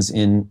happens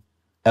in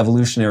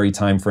evolutionary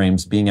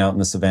timeframes, being out in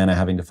the savannah,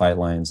 having to fight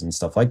lions and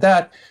stuff like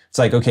that, it's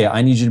like, okay,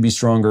 I need you to be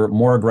stronger,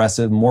 more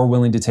aggressive, more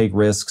willing to take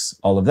risks,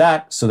 all of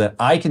that, so that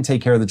I can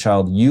take care of the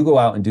child. You go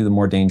out and do the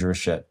more dangerous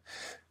shit.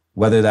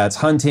 Whether that's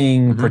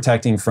hunting,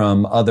 protecting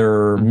from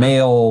other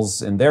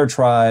males in their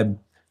tribe,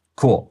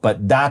 cool.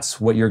 But that's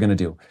what you're going to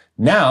do.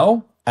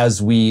 Now,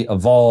 as we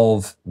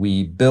evolve,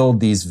 we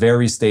build these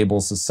very stable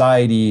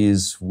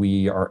societies.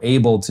 We are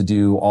able to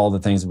do all the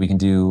things that we can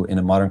do in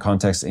a modern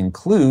context,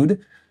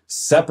 include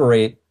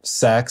separate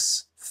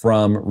sex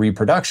from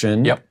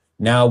reproduction. Yep.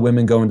 Now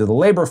women go into the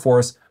labor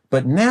force,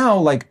 but now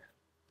like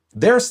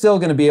they're still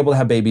going to be able to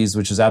have babies,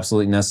 which is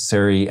absolutely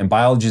necessary. And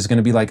biology is going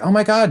to be like, oh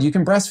my God, you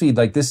can breastfeed.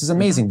 Like, this is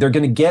amazing. They're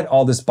going to get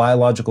all this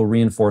biological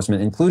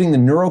reinforcement, including the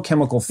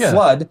neurochemical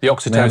flood. The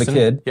oxytocin. Have a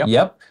kid.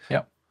 Yep.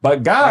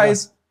 But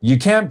guys, you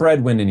can't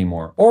breadwin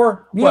anymore,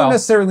 or you don't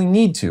necessarily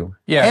need to.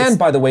 Yeah. And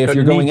by the way, if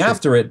you're going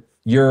after it,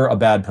 you're a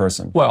bad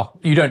person. Well,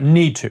 you don't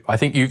need to. I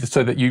think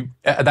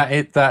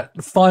that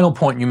final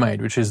point you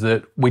made, which is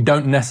that we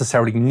don't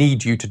necessarily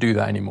need you to do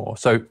that anymore.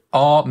 So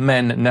are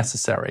men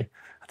necessary?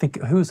 I think,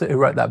 who was it who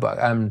wrote that book?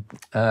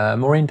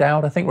 Maureen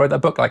Dowd, I think, wrote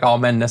that book, like, Are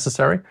Men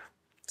Necessary?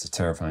 It's a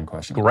terrifying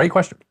question. Great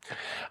question.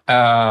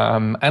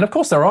 And of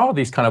course, there are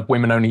these kind of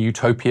women-only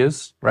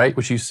utopias, right,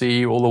 which you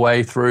see all the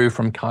way through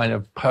from kind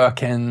of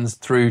Perkins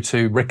through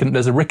to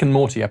there's a Rick and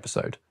Morty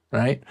episode,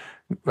 right?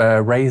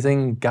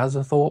 Raising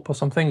Gazethorpe or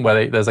something,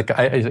 where there's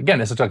again,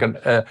 it's like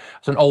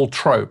it's an old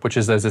trope, which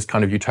is there's this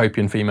kind of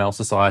utopian female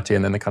society,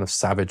 and then the kind of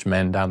savage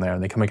men down there,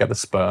 and they come and get the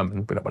sperm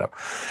and whatever.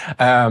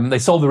 They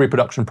solve the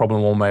reproduction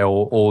problem one way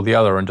or the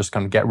other, and just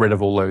kind of get rid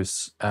of all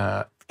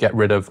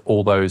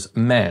those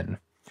men.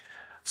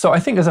 So I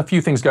think there's a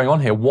few things going on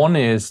here. One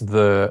is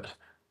the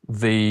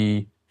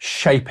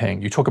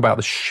shaping. You talk about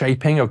the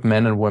shaping of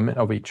men and women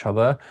of each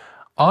other.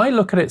 I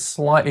look at it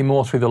slightly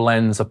more through the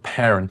lens of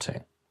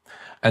parenting.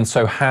 And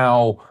so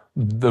how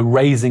the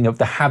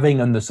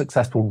having and the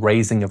successful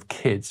raising of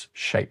kids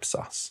shapes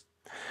us.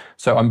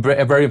 So I'm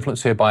very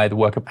influenced here by the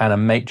work of Anna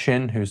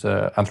Machin, who's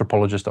an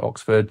anthropologist at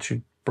Oxford.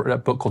 She wrote a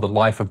book called The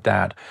Life of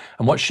Dad.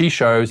 And what she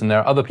shows, and there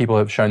are other people who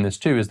have shown this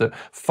too, is that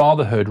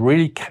fatherhood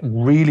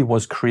really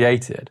was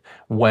created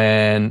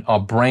when our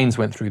brains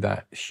went through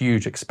that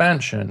huge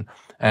expansion,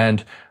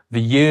 and the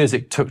years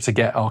it took to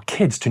get our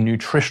kids to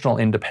nutritional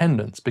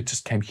independence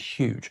just became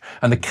huge.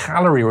 And the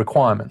calorie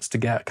requirements to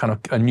get kind of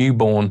a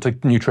newborn to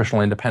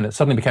nutritional independence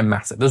suddenly became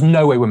massive. There's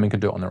no way women could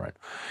do it on their own.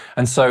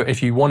 And so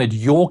if you wanted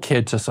your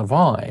kid to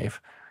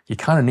survive, you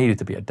kind of needed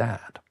to be a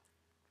dad.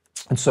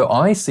 And so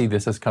I see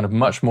this as kind of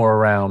much more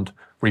around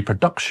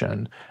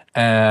reproduction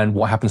and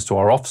what happens to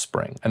our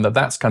offspring. And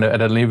that's kind of at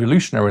an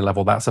evolutionary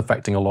level, that's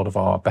affecting a lot of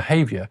our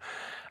behavior.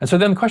 And so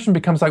then the question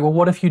becomes like, well,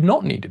 what if you're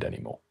not needed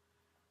anymore?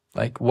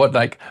 Why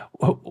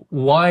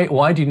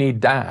do you need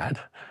dad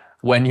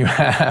when you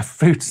have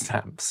food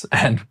stamps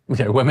and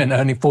women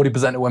earning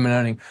 40% of women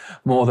earning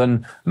more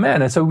than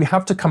men? And so we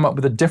have to come up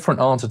with a different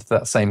answer to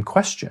that same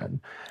question.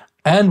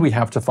 And we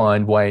have to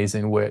find ways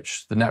in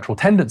which the natural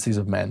tendencies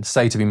of men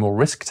say to be more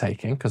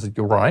risk-taking, because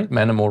you're right,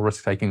 men are more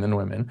risk-taking than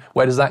women.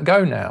 Where does that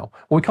go now?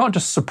 Well, we can't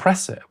just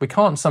suppress it. We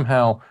can't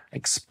somehow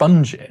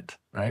expunge it,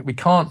 right? We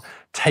can't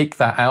take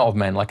that out of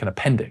men like an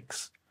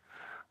appendix.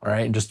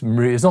 Right, and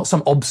it's not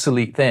some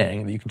obsolete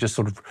thing that you can just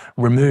sort of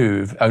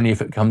remove only if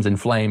it comes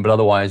inflamed, but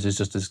otherwise it's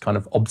just this kind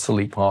of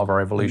obsolete part of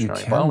our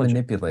evolutionary biology. You can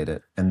manipulate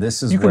it, and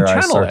this is where I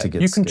start to get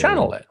scared. You can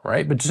channel it,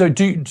 right? But so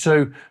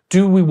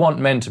do we want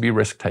men to be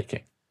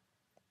risk-taking?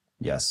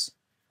 Yes.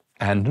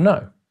 And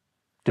no.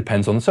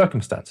 Depends on the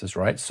circumstances,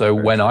 right? So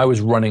when I was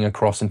running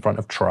across in front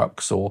of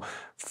trucks or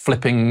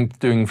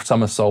doing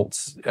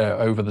somersaults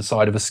over the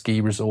side of a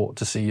ski resort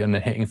to see and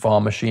hitting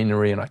farm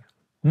machinery, and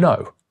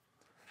no.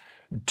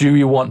 Do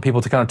you want people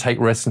to kind of take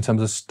risks in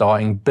terms of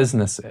starting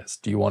businesses?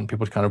 Do you want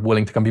people to kind of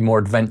willing to kind of be more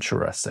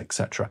adventurous,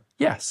 etc.?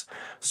 Yes.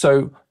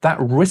 So that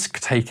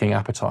risk-taking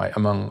appetite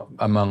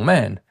among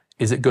men,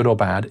 is it good or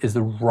bad, is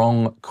the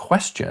wrong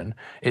question.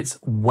 It's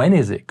when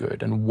is it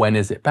good and when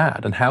is it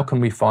bad? And how can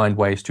we find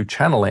ways to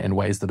channel it in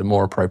ways that are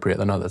more appropriate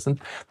than others? And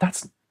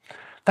that's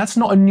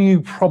not a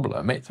new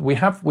problem. We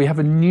have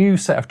a new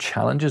set of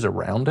challenges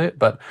around it,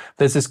 but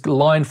there's this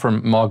line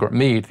from Margaret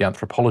Mead, the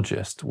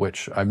anthropologist,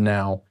 which I've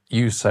now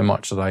used so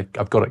much that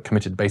I've got it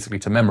committed basically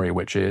to memory,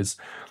 which is,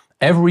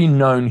 every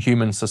known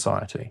human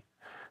society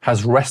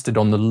has rested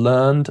on the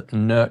learned,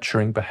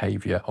 nurturing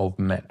behavior of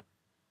men.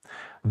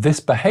 This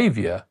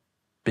behavior,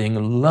 being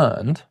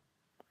learned,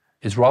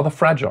 is rather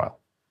fragile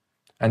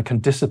and can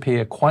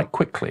disappear quite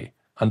quickly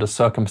under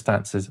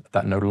circumstances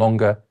that no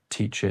longer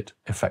teach it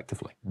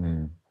effectively.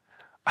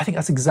 I think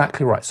that's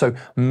exactly right. So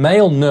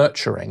male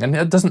nurturing, and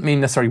it doesn't mean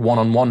necessarily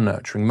one-on-one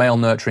nurturing. Male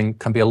nurturing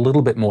can be a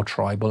little bit more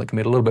tribal. It can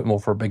be a little bit more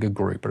for a bigger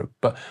group.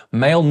 But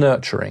male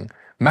nurturing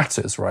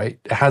matters,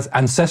 right?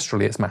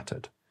 Ancestrally, it's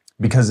mattered.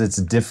 Because it's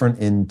different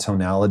in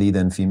tonality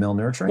than female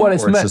nurturing? Well,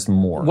 it's just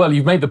more? Well,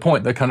 you've made the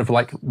point that kind of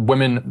like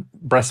women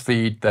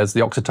breastfeed, there's the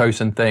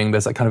oxytocin thing,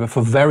 there's that kind of,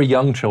 for very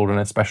young children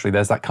especially,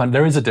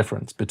 there is a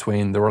difference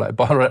between the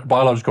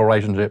biological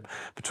relationship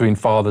between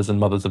fathers and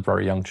mothers of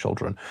very young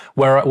children.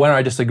 Where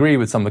I disagree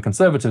with some of the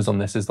conservatives on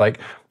this is like,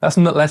 that's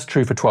not less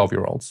true for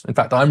 12-year-olds. In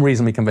fact, I'm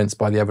reasonably convinced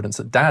by the evidence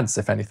that dads,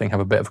 if anything, have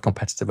a bit of a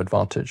competitive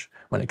advantage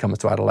when it comes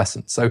to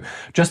adolescence. So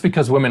just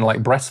because women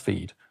like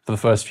breastfeed for the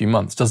first few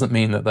months doesn't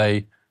mean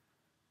that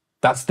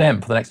that's them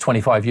for the next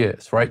 25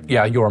 years, right?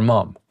 Yeah, you're a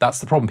mum. That's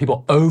the problem.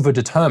 People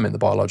over-determine the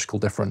biological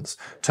difference,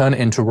 turn it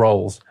into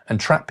roles, and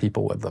trap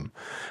people with them.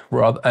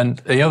 And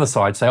the other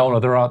side say, oh no,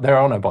 there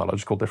are no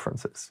biological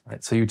differences,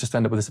 right? So you just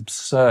end up with this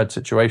absurd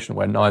situation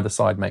where neither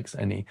side makes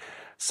any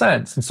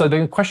sense. And so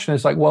the question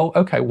is like, well,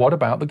 okay, what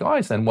about the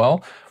guys then?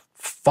 Well,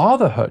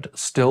 fatherhood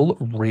still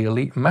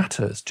really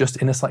matters, just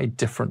in a slightly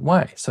different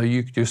way. So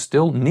you're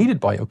still needed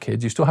by your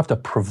kids. You still have to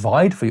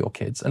provide for your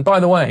kids. And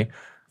by the way,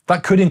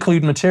 that could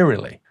include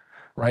materially.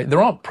 Right?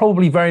 There aren't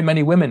probably very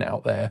many women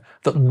out there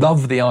that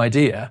love the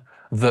idea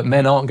that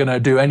men aren't going to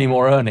do any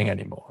more earning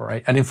anymore,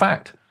 right? And in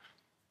fact,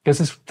 there's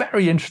this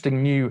very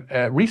interesting new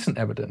recent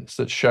evidence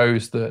that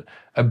shows that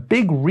a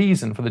big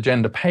reason for the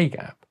gender pay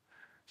gap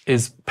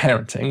is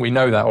parenting. We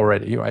know that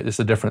already, right? There's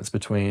a difference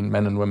between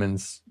men and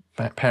women's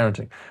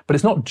parenting. But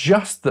it's not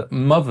just that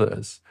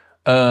mothers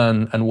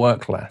earn and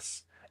work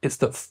less. It's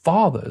that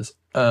fathers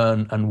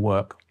earn and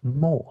work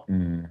more.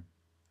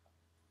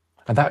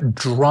 And that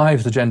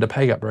drives the gender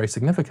pay gap very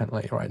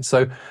significantly, right?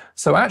 So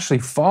actually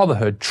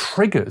fatherhood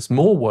triggers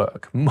more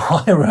work,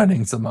 higher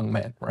earnings among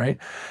men, right?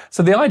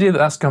 So the idea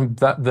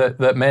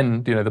that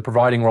men, the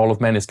providing role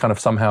of men is kind of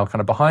somehow kind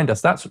of behind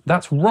us,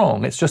 that's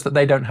wrong. It's just that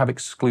they don't have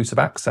exclusive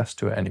access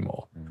to it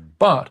anymore.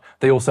 But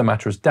they also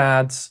matter as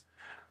dads.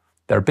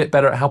 They're a bit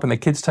better at helping their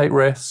kids take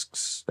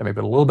risks. They're maybe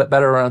a little bit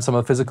better around some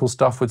of the physical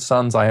stuff with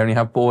sons. I only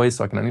have boys,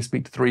 so I can only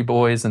speak to 3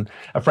 boys. And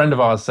a friend of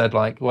ours said,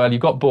 like, well,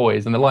 you've got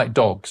boys and they're like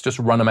dogs. Just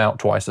run them out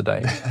twice a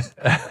day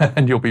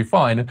and you'll be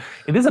fine. And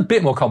it is a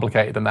bit more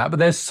complicated than that, but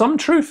there's some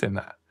truth in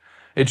that.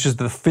 It's just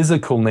the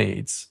physical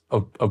needs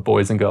of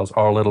boys and girls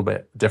are a little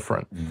bit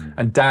different.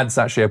 And dads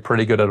actually are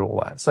pretty good at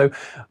all that. So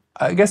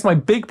I guess my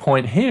big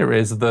point here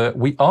is that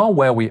we are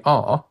where we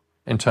are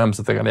in terms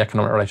of the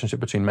economic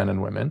relationship between men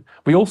and women.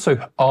 We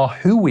also are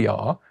who we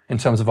are in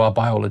terms of our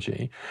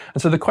biology.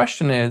 And so the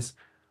question is,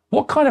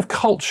 what kind of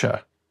culture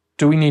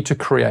do we need to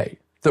create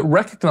that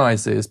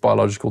recognizes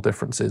biological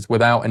differences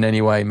without in any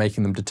way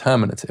making them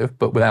determinative,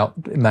 but without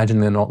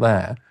imagining they're not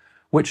there,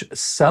 which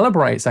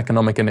celebrates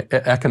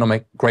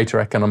greater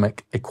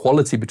economic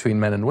equality between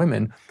men and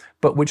women,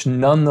 but which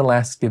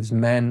nonetheless gives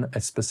men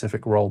a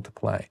specific role to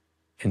play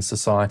in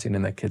society and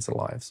in their kids'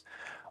 lives?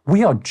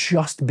 We are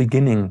just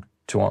beginning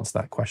to answer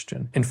that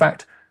question. In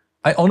fact,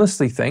 I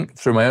honestly think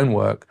through my own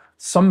work,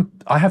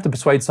 I have to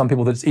persuade some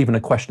people that it's even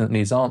a question that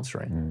needs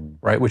answering,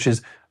 right? Which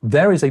is,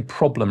 there is a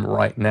problem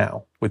right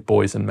now with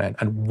boys and men.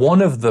 And one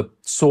of the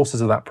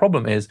sources of that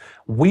problem is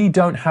we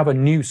don't have a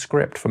new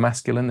script for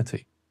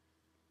masculinity.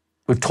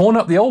 We've torn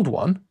up the old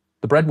one,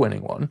 the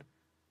breadwinning one.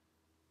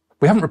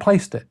 We haven't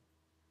replaced it.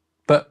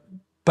 But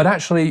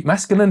actually,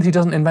 masculinity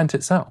doesn't invent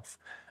itself.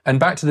 And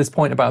back to this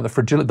point about the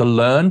fragility, the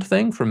learned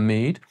thing from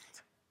Mead,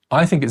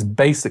 I think it's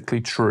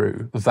basically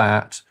true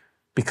that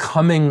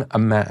becoming a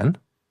man,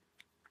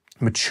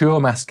 mature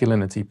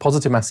masculinity,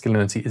 positive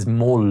masculinity is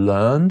more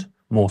learned,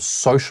 more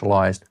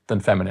socialized than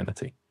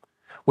femininity.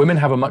 Women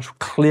have a much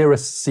clearer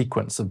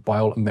sequence of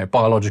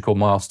biological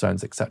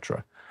milestones,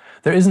 etc.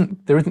 There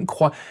isn't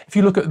quite, if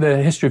you look at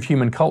the history of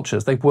human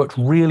cultures, they've worked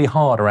really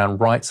hard around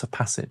rites of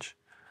passage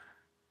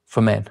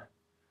for men.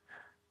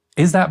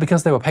 Is that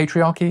because they were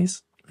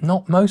patriarchies?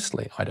 Not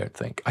mostly, I don't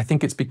think. I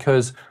think it's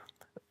because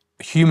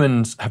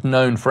humans have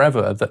known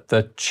forever that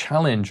the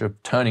challenge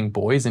of turning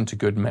boys into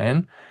good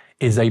men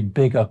is a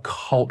bigger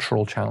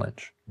cultural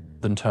challenge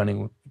than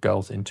turning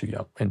girls into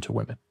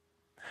women,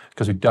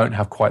 because we don't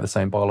have quite the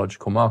same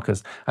biological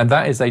markers. And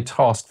that is a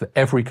task that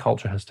every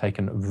culture has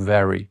taken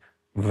very,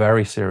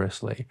 very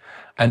seriously.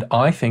 And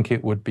I think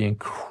it would be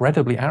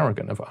incredibly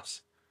arrogant of us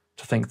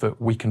to think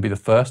that we can be the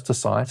first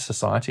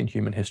society in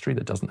human history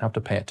that doesn't have to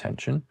pay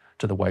attention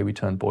to the way we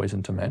turn boys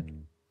into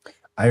men.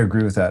 I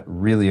agree with that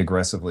really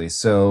aggressively.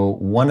 So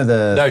one of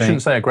the I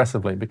shouldn't say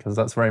aggressively because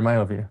that's very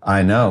male of you.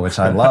 I know, which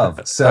I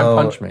love. So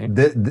don't punch me.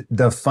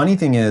 The funny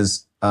thing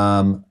is,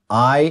 I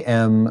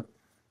don't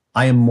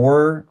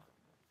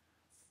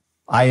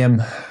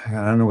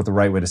know what the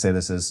right way to say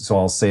this is, so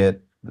I'll say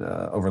it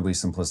overly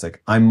simplistic.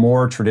 I'm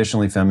more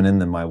traditionally feminine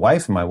than my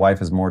wife, and my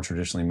wife is more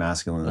traditionally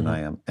masculine than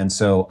I am. And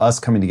so us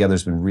coming together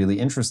has been really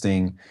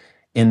interesting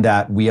in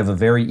that we have a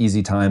very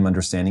easy time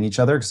understanding each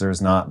other because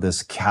there's not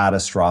this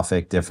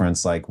catastrophic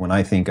difference. Like when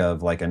I think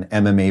of like an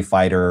MMA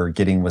fighter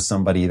getting with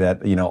somebody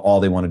that, all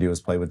they want to do is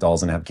play with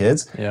dolls and have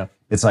kids. Yeah.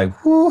 It's like,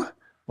 whew,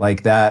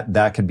 like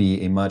that could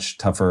be a much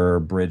tougher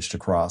bridge to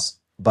cross.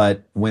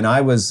 But when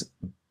I was,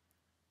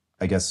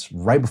 I guess,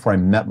 right before I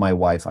met my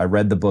wife, I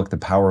read the book, The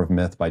Power of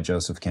Myth by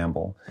Joseph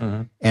Campbell.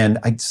 And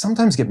I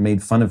sometimes get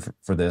made fun of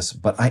for this,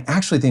 but I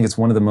actually think it's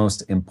one of the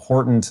most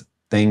important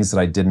things that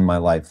I did in my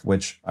life,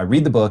 which I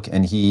read the book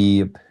and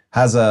he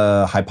has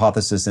a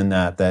hypothesis in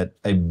that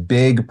a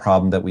big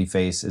problem that we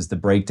face is the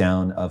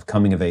breakdown of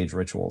coming of age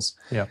rituals.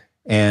 Yeah.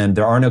 And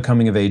there are no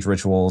coming of age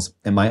rituals.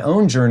 And my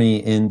own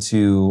journey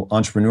into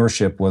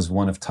entrepreneurship was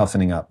one of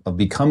toughening up, of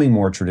becoming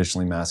more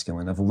traditionally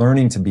masculine, of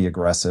learning to be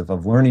aggressive,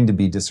 of learning to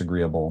be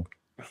disagreeable.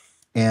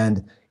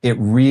 And it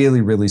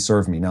really, really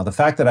served me. Now, the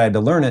fact that I had to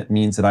learn it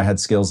means that I had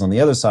skills on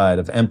the other side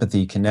of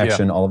empathy,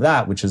 connection, all of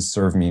that, which has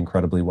served me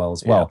incredibly well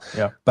as well.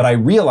 But I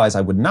realized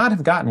I would not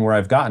have gotten where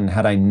I've gotten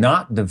had I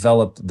not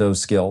developed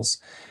those skills.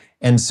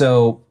 And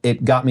so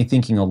it got me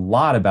thinking a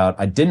lot about,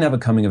 I didn't have a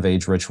coming of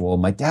age ritual.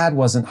 My dad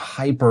wasn't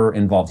hyper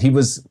involved. He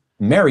was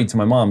married to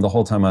my mom the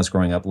whole time I was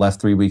growing up,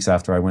 left 3 weeks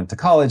after I went to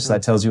college. So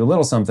that tells you a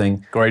little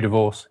something. Grey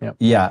divorce.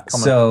 Yeah.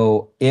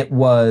 So it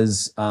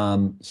was,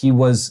 he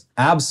was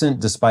absent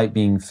despite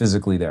being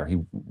physically there. He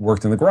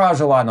worked in the garage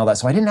a lot and all that.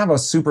 So I didn't have a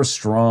super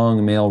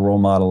strong male role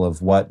model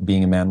of what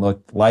being a man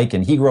looked like.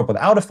 And he grew up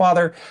without a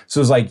father. So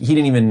it was like, he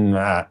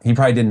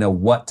probably didn't know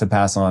what to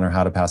pass on or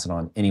how to pass it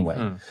on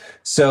anyway.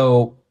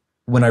 So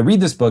when I read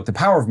this book, The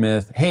Power of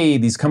Myth, hey,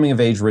 these coming of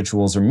age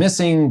rituals are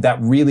missing.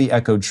 That really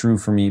echoed true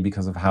for me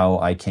because of how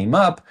I came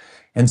up.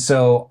 And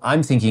so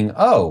I'm thinking,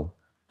 oh,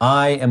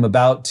 I am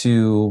about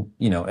to,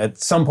 at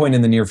some point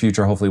in the near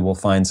future, hopefully we'll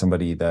find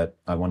somebody that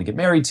I want to get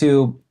married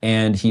to.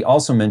 And he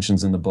also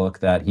mentions in the book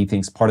that he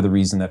thinks part of the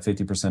reason that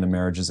 50% of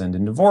marriages end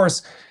in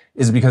divorce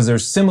is because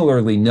there's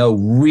similarly no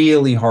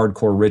really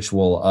hardcore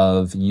ritual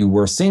of you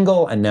were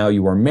single and now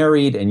you are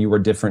married and you are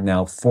different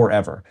now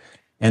forever.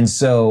 And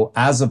so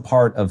as a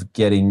part of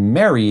getting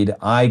married,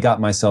 I got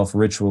myself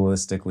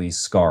ritualistically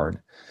scarred.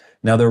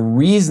 Now, the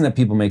reason that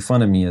people make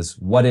fun of me is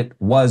what it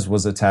was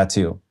a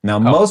tattoo. Now,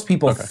 most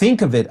people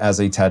think of it as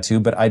a tattoo,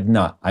 but I'd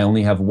not. I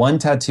only have one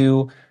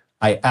tattoo.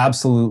 I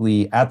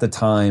absolutely, at the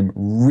time,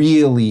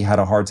 really had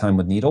a hard time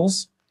with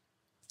needles.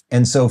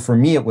 And so for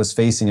me, it was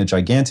facing a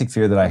gigantic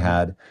fear that I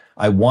had.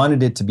 I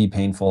wanted it to be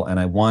painful and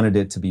I wanted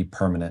it to be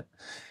permanent.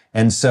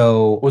 And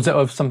so... Was it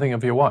of something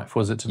of your wife?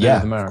 Was it to do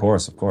with the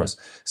marriage? Of course.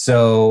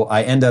 So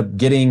I end up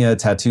getting a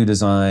tattoo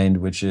designed,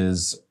 which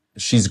is,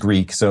 she's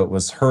Greek. So it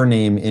was her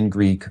name in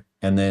Greek.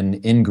 And then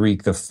in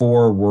Greek, the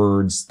 4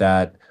 words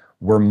that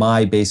were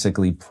my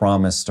basically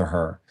promise to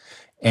her.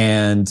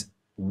 And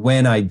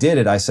when I did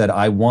it, I said,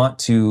 I want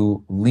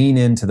to lean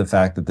into the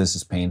fact that this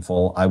is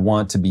painful. I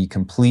want to be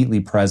completely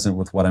present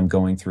with what I'm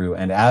going through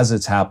and as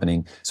it's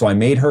happening. So I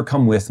made her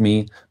come with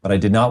me, but I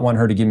did not want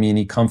her to give me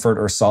any comfort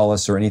or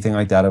solace or anything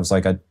like that. I was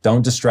like,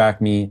 don't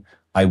distract me.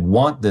 I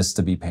want this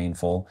to be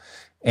painful.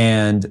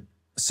 And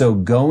so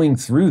going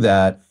through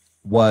that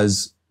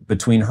was,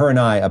 between her and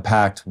I, a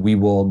pact. We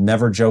will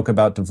never joke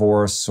about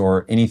divorce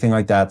or anything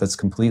like that. That's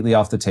completely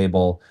off the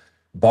table.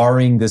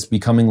 Barring this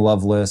becoming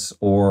loveless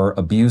or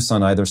abuse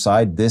on either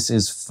side, this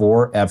is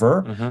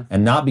forever.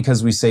 And not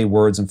because we say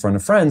words in front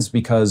of friends,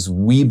 because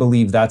we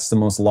believe that's the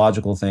most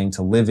logical thing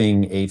to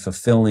living a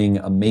fulfilling,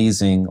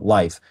 amazing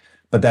life.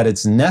 But that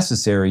it's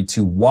necessary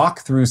to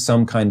walk through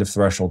some kind of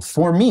threshold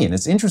for me. And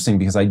it's interesting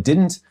because I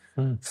didn't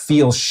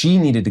feel she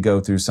needed to go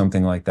through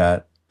something like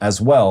that as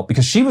well.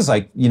 Because she was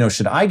like,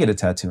 should I get a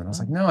tattoo? And I was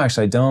like, no,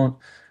 actually I don't.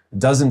 It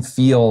doesn't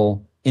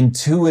feel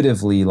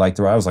intuitively like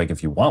I was like,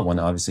 if you want one,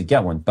 obviously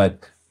get one,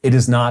 but it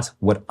is not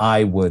what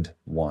I would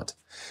want.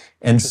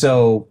 And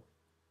so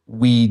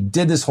we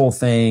did this whole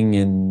thing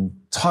and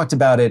talked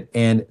about it,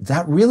 and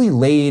that really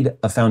laid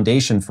a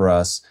foundation for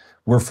us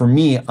where for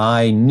me,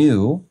 I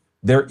knew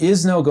there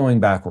is no going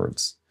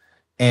backwards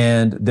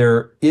and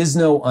there is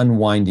no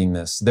unwinding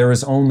this. There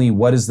is only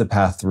what is the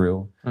path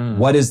through?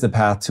 What is the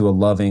path to a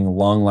loving,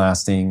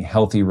 long-lasting,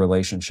 healthy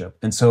relationship?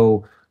 And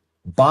so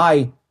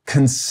by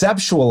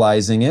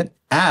conceptualizing it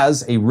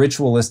as a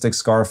ritualistic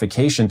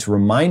scarification to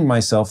remind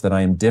myself that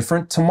I am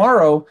different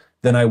tomorrow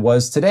than I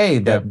was today,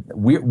 that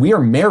we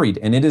are married,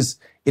 and it is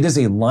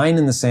a line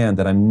in the sand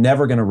that I'm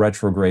never going to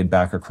retrograde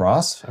back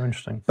across. So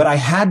interesting. But I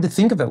had to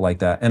think of it like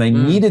that, and I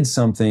needed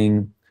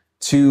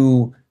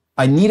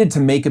I needed to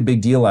make a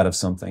big deal out of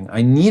something.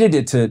 I needed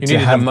it to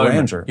have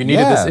grandeur. You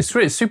needed this.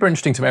 It's super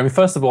interesting to me. I mean,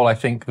 first of all, I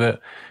think that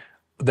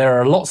there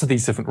are lots of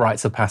these different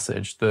rites of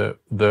passage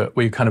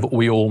that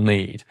we all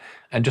need.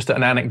 And just at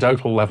an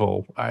anecdotal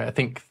level, I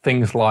think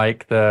things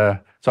like so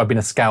I've been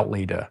a scout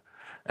leader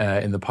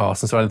in the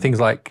past. And so things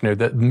like,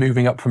 that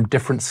moving up from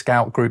different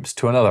scout groups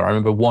to another. I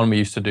remember one we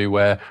used to do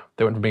where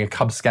they went from being a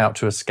Cub Scout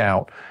to a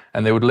Scout,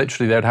 and they would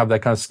have their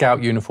kind of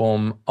Scout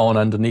uniform on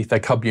underneath their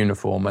Cub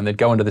uniform, and they'd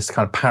go into this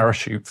kind of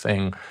parachute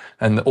thing,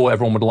 and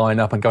everyone would line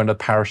up and go into the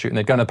parachute, and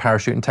they'd go into the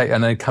parachute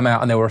and they'd come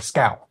out and they were a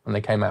Scout, and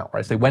they came out,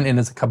 right? So they went in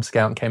as a Cub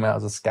Scout and came out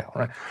as a Scout,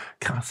 right?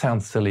 Kind of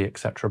sounds silly,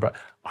 etc. But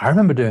I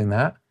remember doing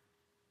that.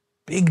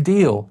 Big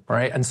deal,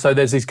 right? And so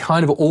there's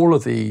all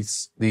of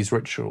these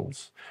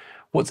rituals.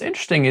 What's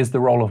interesting is the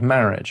role of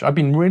marriage. I've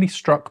been really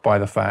struck by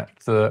the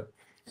fact that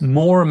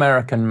more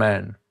American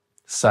men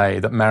say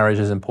that marriage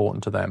is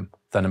important to them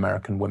than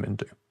American women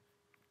do.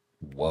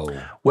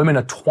 Whoa. Women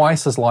are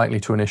twice as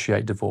likely to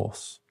initiate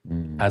divorce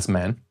as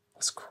men.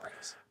 That's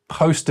crazy.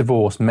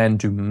 Post-divorce, men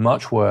do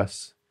much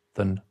worse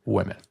than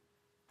women.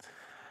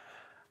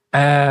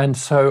 And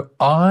so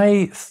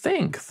I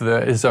think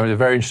that, is I'm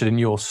very interested in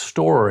your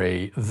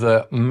story,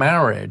 that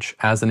marriage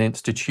as an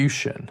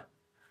institution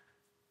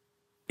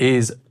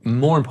is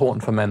more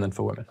important for men than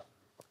for women.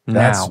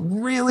 That's Now,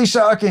 really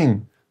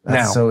shocking.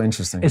 That's so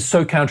interesting. it's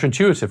so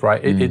counterintuitive,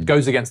 right? It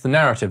goes against the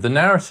narrative. The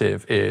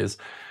narrative is,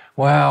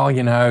 well,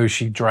 you know,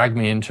 she dragged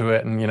me into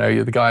it, and you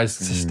know, the guy's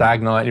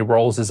stagnant. He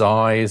rolls his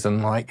eyes,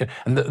 and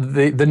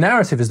the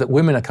narrative is that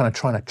women are kind of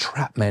trying to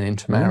trap men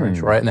into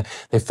marriage, right? And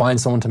they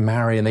find someone to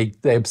marry, and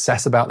they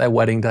obsess about their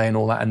wedding day and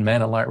all that, and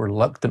men are like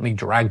reluctantly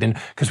dragged in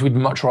because we'd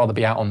much rather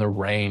be out on the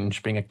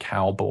range, being a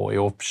cowboy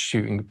or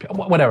shooting,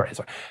 whatever it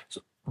is. It's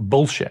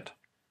bullshit.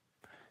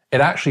 It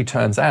actually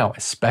turns out,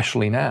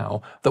 especially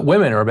now, that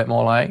women are a bit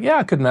more like, yeah,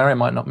 I could marry, I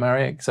might not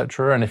marry,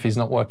 etc. And if he's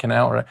not working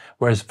out,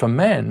 whereas for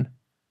men,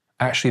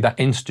 actually that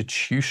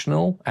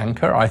institutional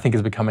anchor, I think,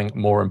 is becoming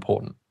more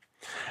important.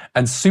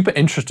 And super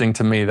interesting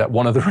to me that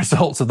one of the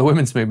results of the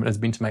women's movement has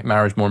been to make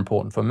marriage more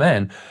important for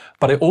men.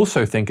 But I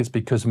also think it's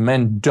because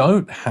men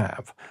don't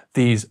have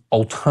these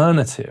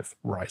alternative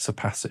rites of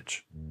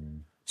passage.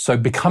 So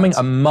becoming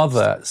a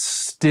mother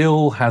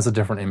still has a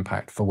different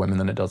impact for women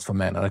than it does for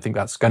men. And I think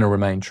that's going to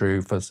remain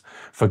true for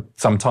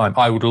some time.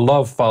 I would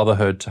love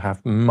fatherhood to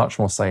have much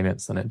more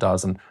salience than it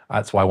does. And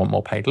that's why I want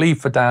more paid leave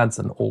for dads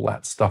and all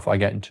that stuff I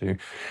get into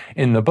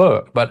in the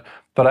book. But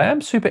I am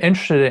super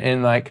interested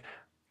in like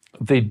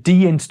the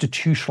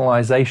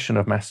deinstitutionalization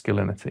of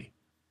masculinity.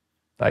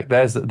 Like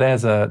there's a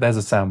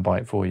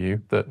soundbite for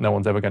you that no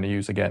one's ever going to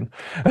use again.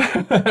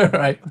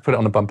 Right? Put it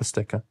on a bumper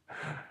sticker.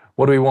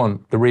 What do we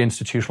want? The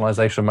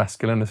reinstitutionalization of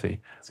masculinity.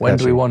 When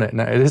do we want it?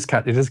 No, it is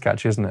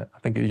catchy, isn't it? I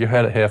think you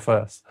heard it here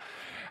first.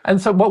 And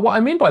so what I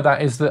mean by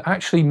that is that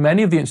actually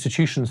many of the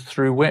institutions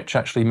through which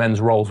actually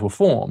men's roles were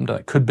formed,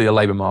 it could be a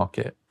labor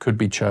market, could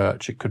be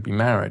church, it could be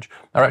marriage,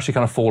 are actually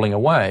kind of falling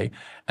away.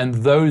 And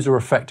those are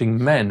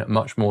affecting men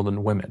much more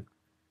than women,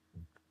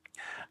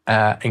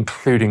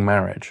 including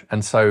marriage.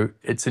 And so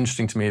it's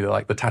interesting to me that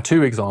like the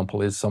tattoo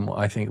example is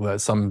I think that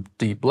at some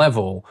deep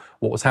level,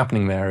 what was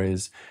happening there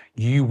is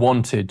you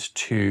wanted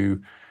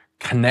to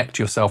connect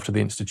yourself to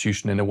the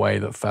institution in a way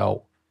that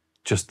felt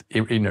just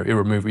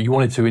irremovable. You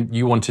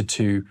wanted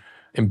to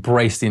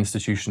embrace the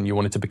institution. You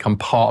wanted to become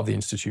part of the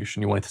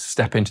institution. You wanted to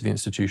step into the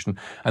institution,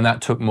 and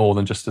that took more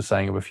than just the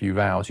saying of a few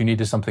vows. You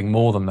needed something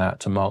more than that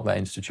to mark that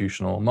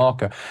institutional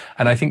marker.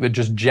 And I think that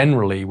just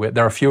generally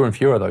there are fewer and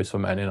fewer of those for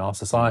men in our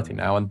society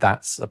now, and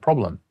that's a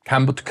problem.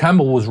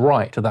 Campbell was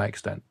right to that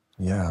extent.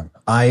 Yeah,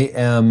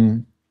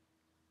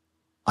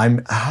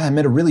 I'm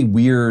at a really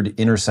weird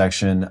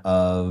intersection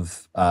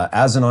of,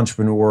 as an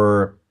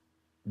entrepreneur,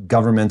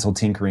 governmental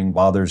tinkering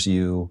bothers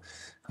you.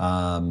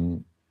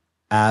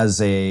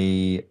 As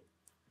a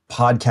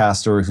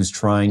podcaster who's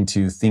trying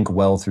to think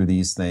well through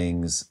these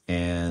things,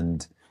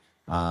 and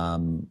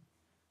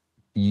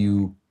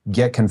you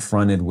get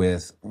confronted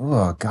with,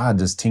 oh God,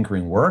 does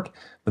tinkering work?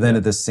 But then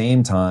at the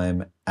same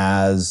time,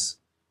 as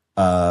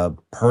a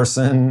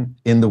person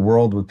in the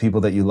world with people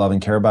that you love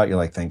and care about, you're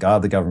like, thank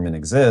God the government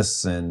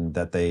exists and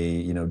that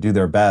they, do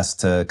their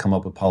best to come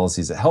up with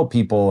policies that help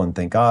people. And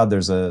thank God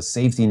there's a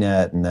safety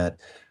net and that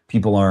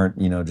people aren't,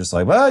 just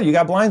like, well, you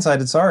got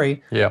blindsided,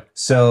 sorry. Yeah.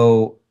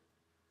 So,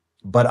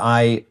 but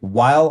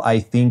while I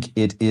think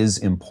it is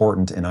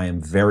important, and I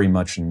am very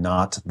much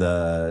not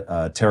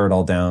the tear it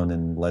all down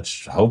and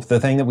let's hope the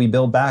thing that we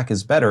build back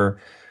is better,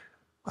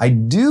 I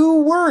do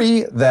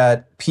worry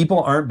that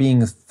people aren't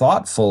being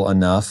thoughtful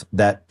enough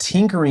that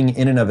tinkering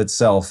in and of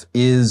itself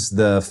is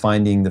the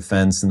finding the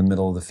fence in the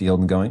middle of the field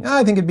and going,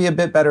 I think it'd be a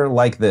bit better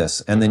like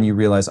this. And then you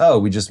realize,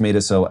 we just made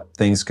it so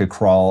things could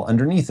crawl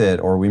underneath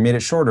it, or we made it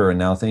shorter and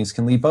now things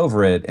can leap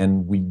over it.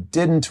 And we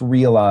didn't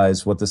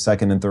realize what the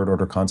second and third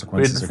order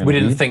consequences are going to be. We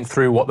didn't think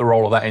through what the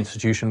role of that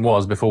institution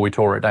was before we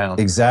tore it down.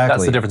 Exactly.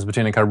 That's the difference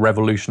between a kind of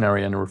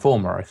revolutionary and a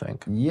reformer, I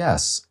think.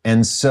 Yes.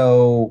 And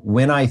so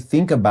when I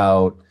think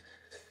about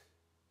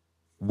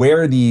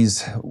where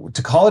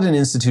to call it an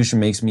institution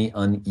makes me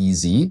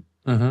uneasy,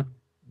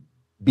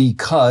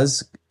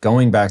 because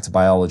going back to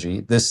biology,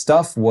 this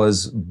stuff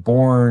was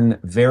born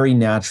very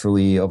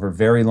naturally over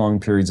very long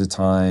periods of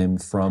time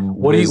from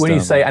wisdom. When you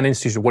say an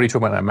institution, what are you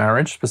talking about?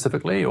 Marriage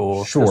specifically,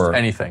 or just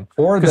anything?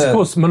 Because of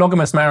course,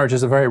 monogamous marriage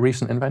is a very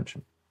recent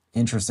invention.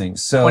 Interesting.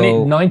 So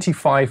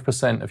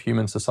 95% of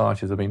human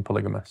societies have been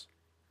polygamous.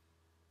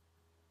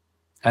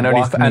 And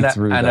only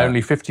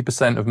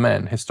 50% of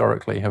men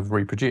historically have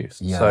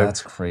reproduced. Yeah, so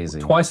that's crazy.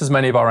 Twice as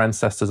many of our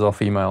ancestors are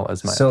female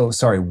as men. So,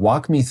 sorry,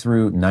 walk me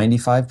through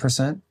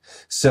 95%.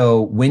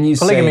 So when you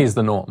polygamy is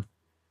the norm.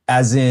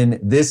 As in,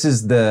 this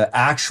is the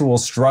actual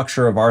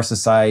structure of our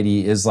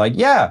society is like,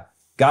 yeah,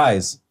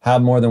 guys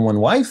have more than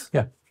one wife.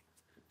 Yeah.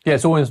 Yeah,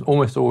 it's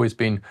almost always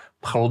been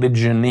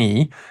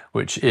polygyny,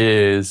 which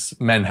is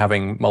men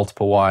having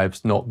multiple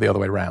wives, not the other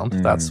way around.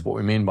 That's what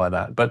we mean by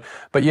that. But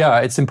yeah,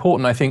 it's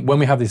important, I think, when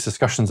we have these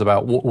discussions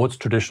about what's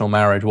traditional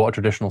marriage, what are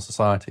traditional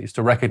societies,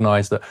 to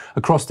recognize that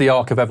across the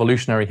arc of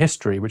evolutionary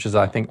history, which is,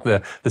 I think,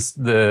 the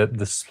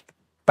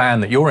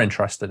span that you're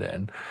interested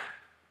in,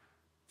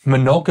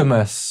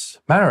 monogamous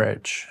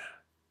marriage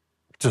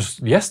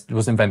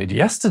was invented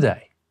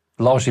yesterday,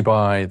 largely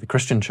by the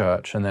Christian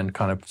church, and then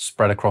kind of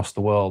spread across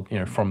the world,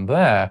 from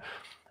there.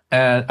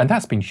 And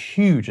that's been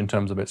huge in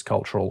terms of its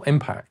cultural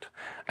impact.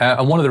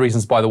 And one of the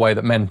reasons, by the way,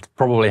 that men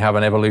probably have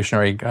an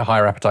evolutionary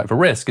higher appetite for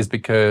risk is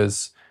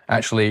because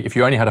actually, if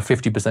you only had a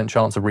 50%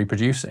 chance of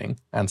reproducing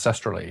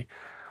ancestrally,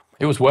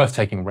 it was worth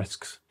taking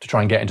risks to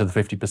try and get into the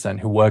 50%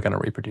 who were going to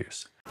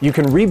reproduce. You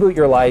can reboot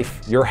your life,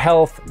 your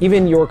health,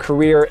 even your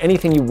career,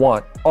 anything you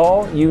want.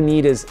 All you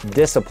need is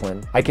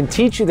discipline. I can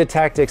teach you the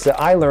tactics that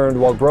I learned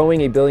while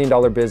growing a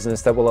billion-dollar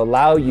business that will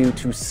allow you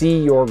to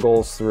see your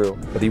goals through.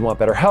 Whether you want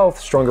better health,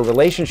 stronger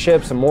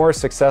relationships, a more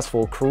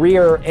successful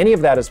career, any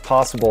of that is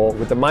possible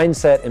with the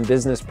mindset and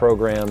business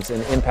programs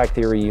in Impact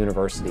Theory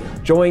University.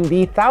 Join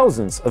the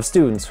thousands of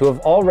students who have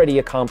already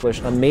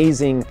accomplished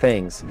amazing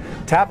things.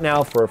 Tap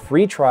now for a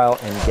free trial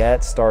and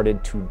get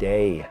started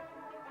today.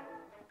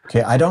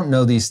 Okay, I don't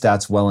know these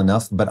stats well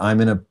enough, but I'm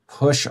going to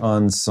push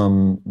on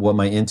what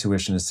my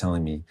intuition is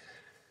telling me.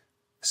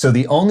 So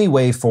the only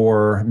way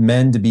for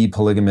men to be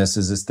polygamous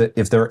is that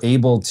if they're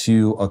able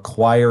to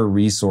acquire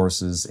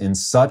resources in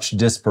such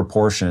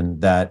disproportion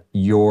that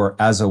you're,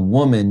 as a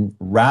woman,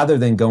 rather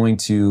than going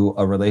to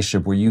a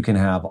relationship where you can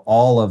have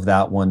all of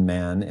that one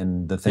man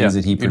and the things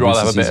that he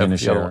produces he's going to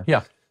share,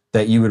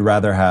 that you would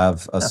rather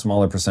have a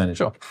smaller percentage.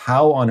 Sure.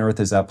 How on earth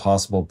is that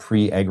possible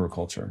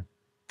pre-agriculture?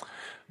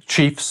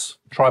 Chiefs,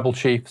 tribal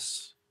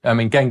chiefs. I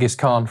mean, Genghis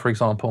Khan, for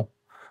example.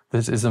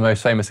 This is the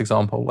most famous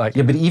example. But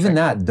even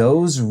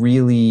those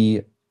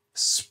really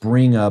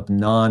spring up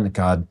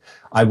God,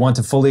 I want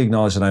to fully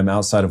acknowledge that I'm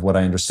outside of what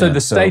I understand.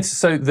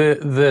 So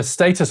the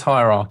status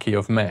hierarchy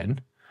of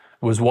men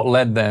was what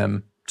led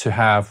them to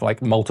have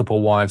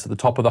multiple wives at the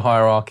top of the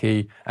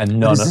hierarchy and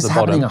none at the bottom. Is this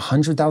happening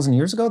 100,000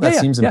 years ago? That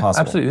seems impossible.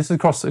 Absolutely. This is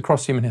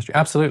across human history.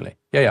 Absolutely.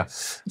 Yeah.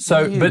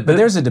 So, but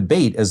there's a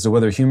debate as to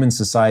whether human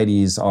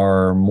societies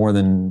are more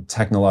than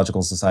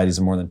technological societies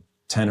and more than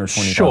 10 or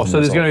 20,000 Sure. So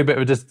there's years going to be a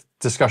bit of a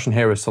discussion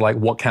here as to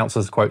what counts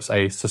as, quotes,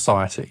 a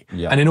society.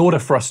 Yeah. And in order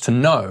for us to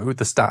know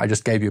the stat I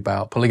just gave you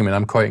about polygamy, and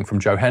I'm quoting from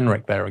Joe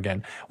Henrich there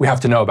again, we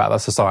have to know about that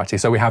society.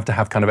 So we have to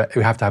have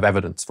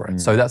evidence for it.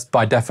 So that's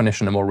by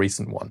definition a more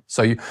recent one.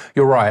 So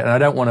you're right, and I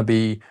don't want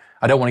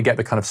to get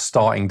the kind of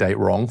starting date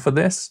wrong for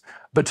this,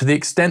 but to the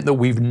extent that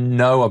we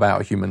know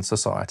about human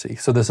society,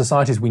 so the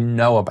societies we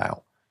know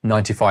about,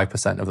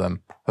 95% of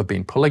them have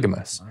been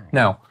polygamous. Wow.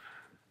 Now,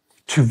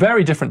 to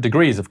very different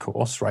degrees, of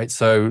course, right?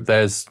 So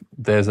there's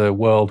a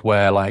world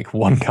where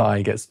one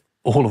guy gets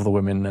all of the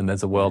women, and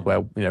there's a world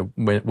where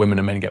women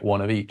and men get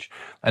one of each,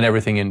 and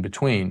everything in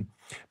between.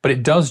 But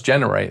it does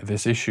generate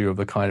this issue of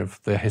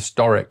the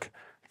historic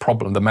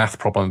problem, the math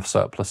problem of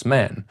surplus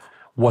men,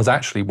 was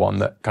actually one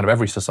that kind of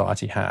every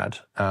society had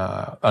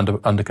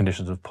under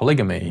conditions of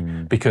polygamy,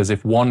 because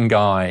if one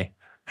guy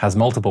has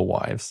multiple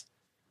wives,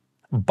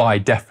 by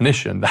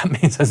definition, that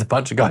means there's a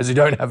bunch of guys who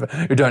don't have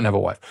a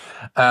wife,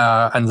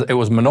 and it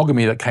was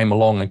monogamy that came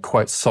along and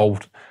quite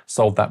solved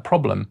that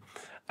problem.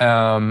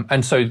 And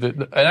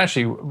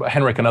actually,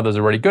 Henrik and others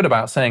are really good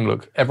about saying,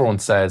 look, everyone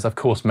says, of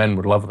course, men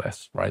would love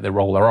this, right? They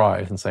roll their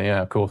eyes and say,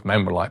 yeah, of course,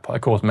 men would of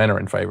course, men are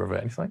in favor of it.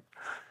 And it's like,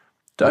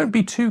 don't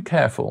be too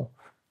careful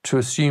to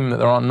assume that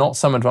there are not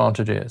some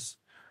advantages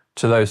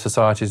to those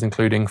societies,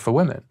 including for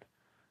women.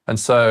 And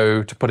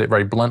so, to put it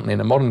very bluntly in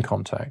a modern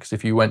context,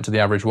 if you went to the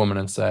average woman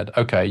and said,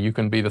 okay, you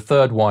can be the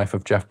third wife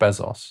of Jeff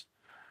Bezos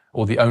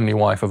or the only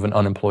wife of an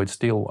unemployed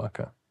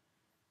steelworker.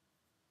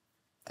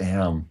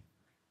 Damn.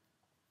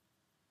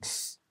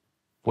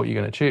 What are you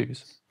going to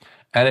choose?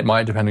 And it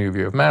might depend on your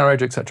view of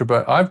marriage, etc.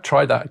 But I've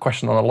tried that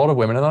question on a lot of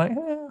women and they're like,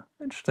 yeah,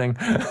 interesting,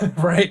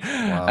 right?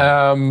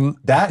 Wow.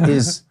 That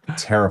is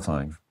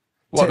terrifying.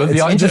 Well,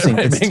 it's interesting.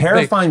 It's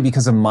terrifying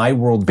because of my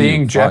worldview.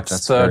 Being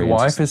Jeff's third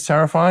wife is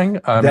terrifying.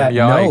 When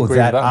I look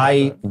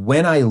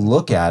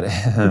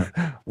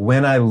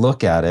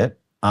at it,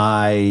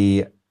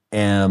 I'm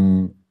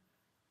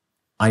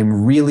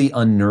really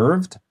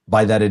unnerved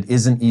by that. It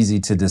isn't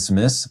easy to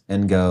dismiss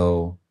and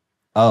go,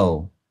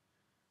 oh,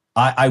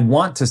 I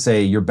want to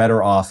say you're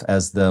better off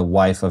as the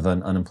wife of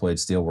an unemployed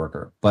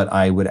steelworker, but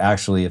I would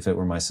actually, if it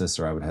were my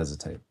sister, I would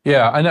hesitate.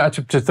 Yeah, I know.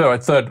 To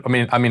third. I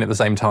mean, at the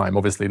same time,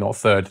 obviously not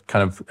third,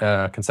 kind of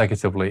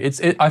consecutively.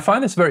 I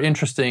find this very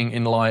interesting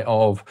in light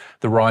of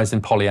the rise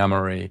in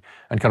polyamory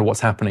and kind of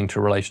what's happening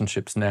to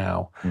relationships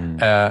now,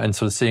 and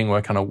sort of seeing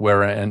where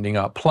we're ending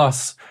up.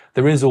 Plus,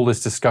 there is all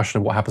this discussion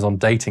of what happens on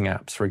dating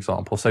apps, for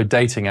example. So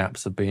dating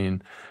apps have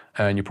been,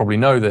 and you probably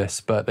know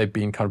this, but they've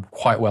been kind of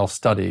quite well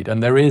studied.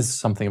 And there is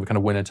something of a kind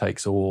of winner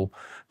takes all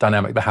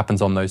dynamic that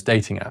happens on those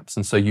dating apps.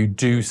 And so you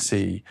do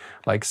see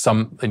a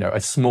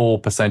small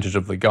percentage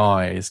of the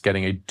guys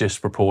getting a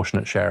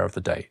disproportionate share of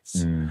the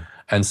dates.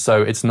 And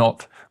so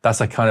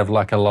that's a kind of a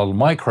little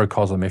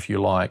microcosm, if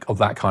you like, of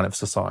that kind of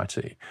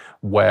society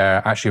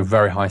where actually a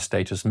very high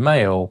status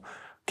male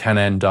can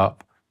end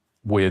up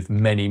with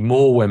many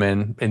more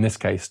women, in this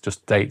case,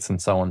 just dates and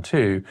so on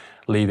too,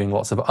 leaving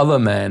lots of other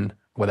men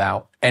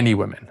without any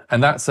women.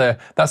 And that's a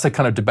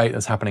kind of debate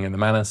that's happening in the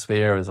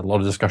manosphere. There's a lot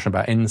of discussion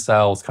about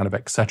incels, kind of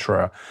et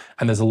cetera.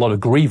 And there's a lot of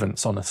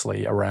grievance,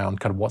 honestly, around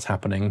kind of what's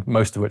happening,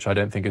 most of which I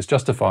don't think is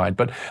justified.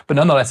 But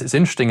nonetheless, it's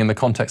interesting in the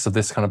context of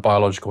this kind of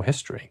biological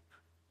history.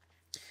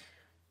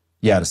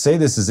 Yeah, to say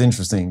this is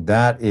interesting,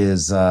 that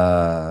is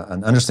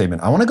an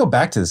understatement. I want to go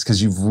back to this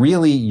because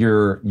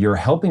you're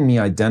helping me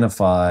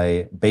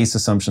identify base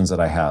assumptions that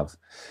I have.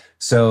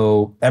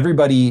 So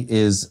everybody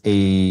is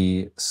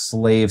a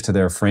slave to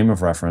their frame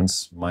of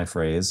reference, my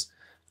phrase.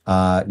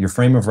 Your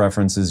frame of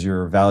reference is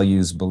your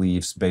values,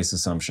 beliefs, base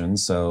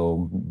assumptions.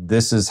 So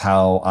this is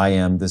how I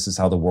am, this is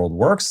how the world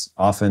works.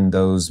 Often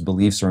those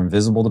beliefs are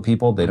invisible to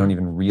people. They don't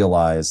even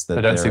realize that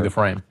they don't see the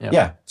frame.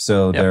 Yeah.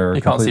 So they're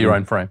you can't see your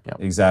own frame. Yeah.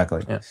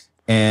 Exactly. Yeah.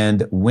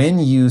 And when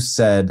you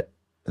said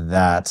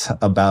that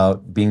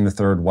about being the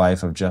third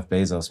wife of Jeff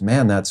Bezos,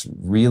 man, that's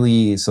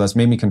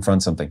made me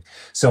confront something.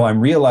 So I'm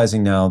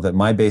realizing now that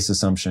my base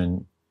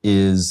assumption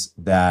is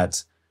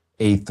that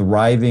a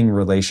thriving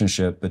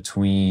relationship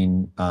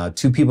between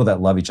two people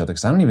that love each other,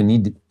 because I don't even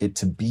need it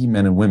to be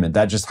men and women.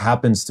 That just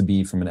happens to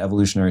be, from an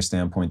evolutionary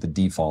standpoint, the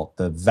default.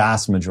 The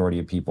vast majority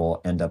of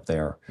people end up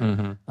there.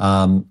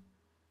 Mm-hmm.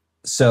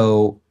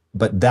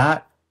 But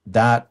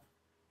that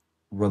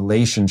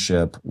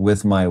relationship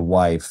with my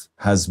wife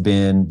has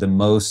been the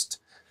most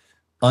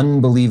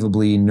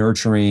unbelievably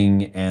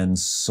nurturing and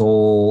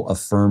soul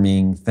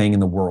affirming thing in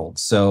the world.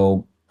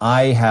 So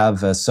I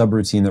have a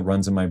subroutine that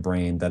runs in my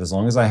brain that as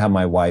long as I have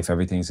my wife,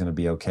 everything's going to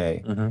be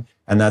okay. Mm-hmm.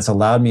 And that's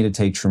allowed me to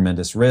take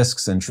tremendous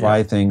risks and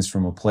try things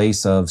from a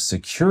place of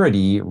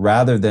security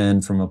rather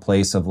than from a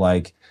place of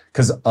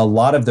because a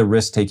lot of the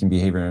risk-taking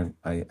behavior, and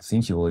I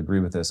think you will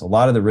agree with this, a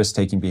lot of the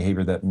risk-taking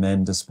behavior that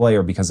men display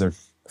are because they're,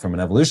 from an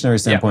evolutionary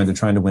standpoint, they're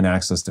trying to win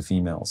access to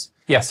females.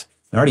 Yes.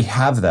 I already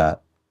have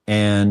that.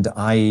 And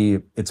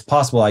it's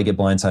possible I get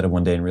blindsided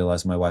one day and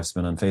realize my wife's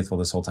been unfaithful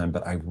this whole time,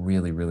 but I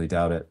really, really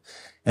doubt it.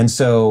 And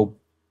so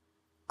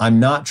I'm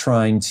not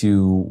trying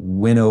to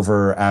win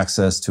over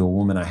access to a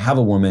woman. I have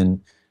a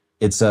woman.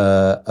 It's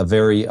a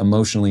very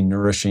emotionally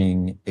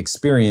nourishing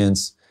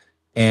experience.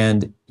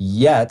 And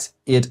yet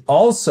it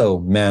also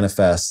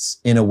manifests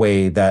in a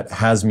way that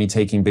has me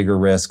taking bigger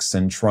risks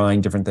and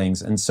trying different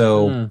things. And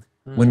so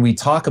when we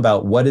talk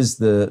about what is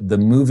the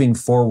moving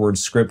forward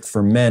script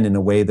for men in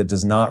a way that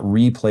does not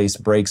replace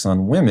brakes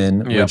on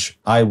women, which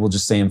I will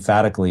just say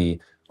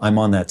emphatically, I'm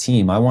on that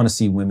team. I want to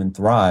see women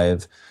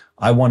thrive.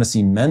 I want to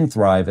see men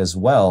thrive as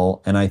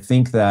well. And I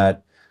think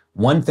that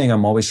one thing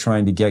I'm always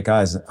trying to get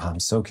guys, I'm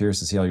so curious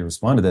to see how you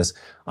respond to this.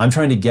 I'm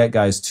trying to get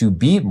guys to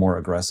be more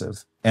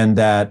aggressive, and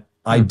that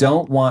I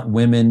don't want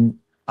women,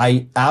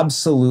 I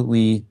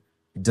absolutely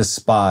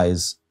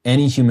despise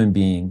any human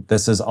being that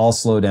says, I'll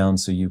slow down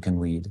so you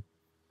can lead.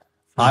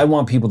 I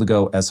want people to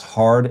go as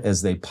hard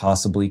as they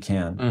possibly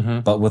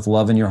can, but with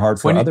love in your heart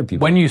for other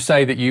people. When you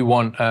say that you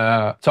want,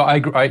 so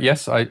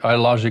I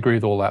largely agree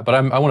with all that,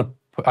 but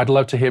I'd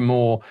love to hear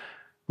more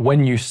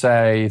when you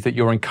say that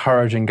you're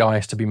encouraging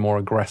guys to be more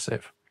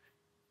aggressive.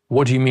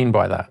 What do you mean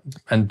by that?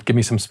 And give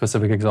me some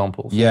specific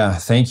examples. Yeah,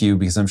 thank you,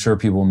 because I'm sure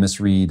people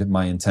misread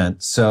my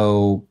intent.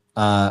 So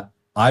I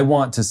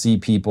want to see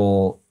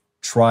people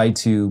try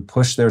to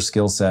push their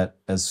skill set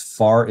as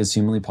far as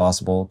humanly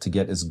possible, to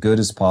get as good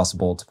as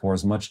possible, to pour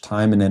as much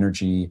time and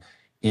energy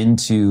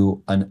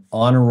into an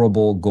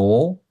honorable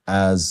goal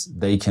as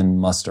they can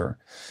muster.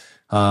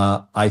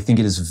 I think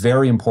it is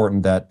very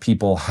important that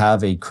people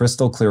have a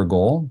crystal clear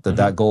goal,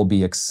 that goal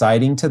be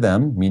exciting to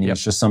them, meaning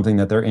it's just something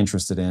that they're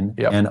interested in,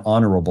 and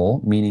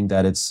honorable, meaning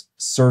that it's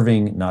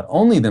serving not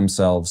only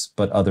themselves,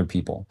 but other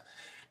people.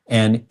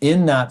 And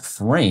in that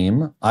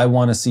frame, I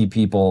want to see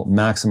people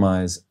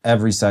maximize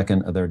every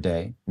second of their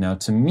day. Now,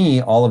 to me,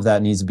 all of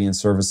that needs to be in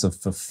service of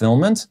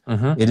fulfillment.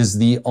 It is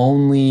the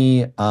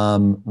only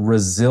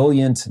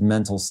resilient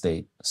mental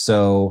state.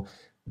 So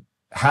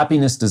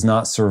happiness does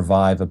not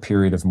survive a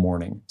period of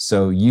mourning.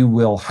 So you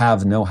will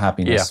have no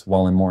happiness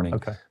while in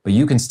mourning, but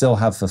you can still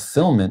have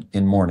fulfillment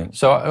in mourning.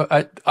 So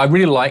I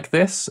really like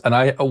this.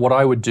 And what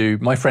I would do,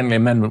 my friendly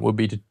amendment would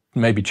be to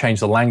maybe change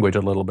the language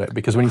a little bit,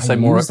 because when you say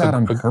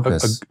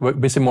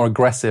more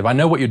aggressive, I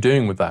know what you're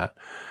doing with that,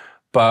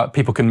 but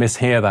people can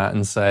mishear that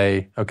and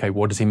say, okay,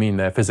 what does he mean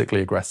there?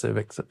 Physically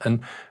aggressive.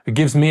 And it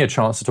gives me a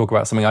chance to talk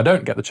about something I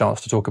don't get the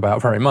chance to talk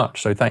about very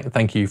much. So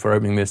thank you for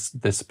opening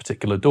this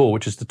particular door,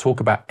 which is to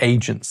talk about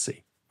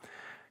agency,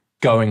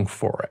 going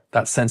for it,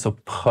 that sense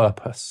of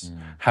purpose,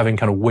 having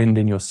kind of wind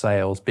in your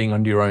sails, being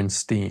under your own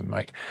steam.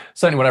 Like,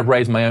 certainly when I've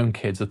raised my own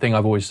kids, the thing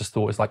I've always just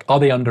thought is like, are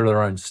they under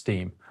their own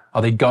steam?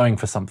 Are they going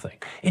for something?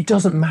 It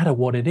doesn't matter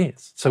what it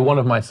is. So one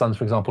of my sons,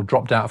 for example,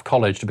 dropped out of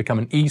college to become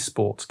an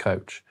esports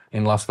coach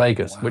in Las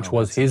Vegas, which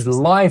was his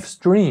life's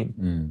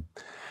dream.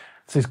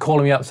 So he's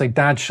calling me up saying,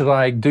 Dad, should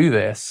I do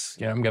this?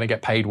 You know, I'm going to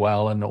get paid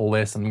well and all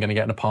this, and I'm going to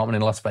get an apartment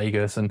in Las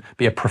Vegas and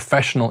be a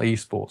professional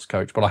esports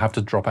coach, but I have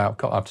to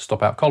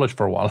stop out college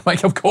for a while. I'm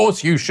like, of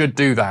course you should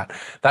do that.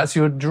 That's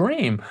your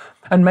dream.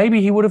 And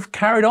maybe he would have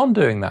carried on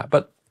doing that,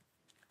 but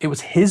it was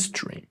his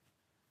dream.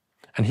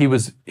 And he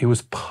was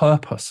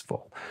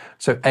purposeful.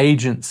 So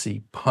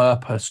agency,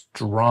 purpose,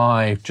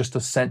 drive, just a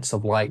sense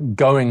of like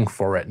going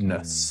for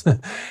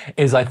itness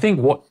is I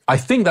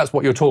think that's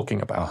what you're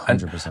talking about.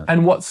 100%.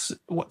 And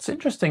what's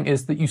interesting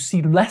is that you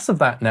see less of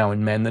that now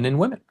in men than in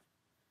women.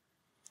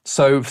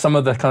 So some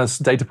of the kind of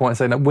data points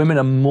say that women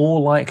are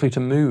more likely to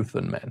move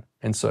than men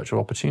in search of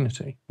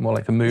opportunity, more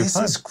likely to move This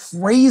home. is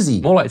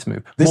crazy. More likely to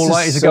move, This more is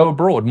likely to so- go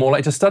abroad, more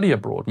likely to study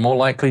abroad, more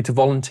likely to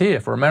volunteer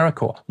for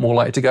AmeriCorps, more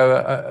likely to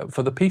go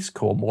for the Peace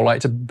Corps, more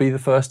likely to be the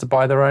first to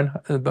buy their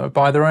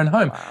own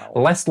home,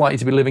 less likely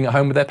to be living at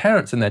home with their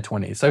parents in their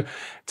 20s. So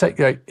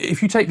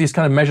if you take these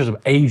kind of measures of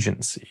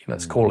agency,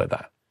 let's call it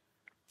that,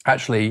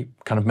 actually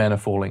kind of men are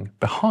falling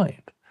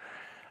behind.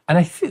 And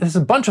I think there's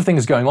a bunch of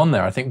things going on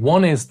there. I think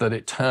one is that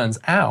it turns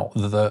out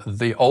that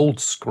the old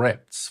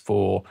scripts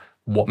for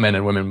what men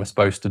and women were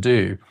supposed to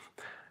do,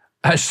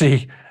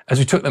 actually, as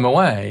we took them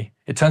away,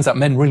 it turns out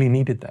men really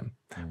needed them.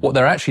 What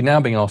they're actually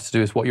now being asked to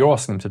do is what you're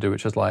asking them to do,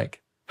 which is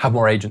like, have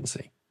more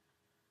agency.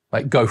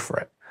 Like, go for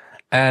it.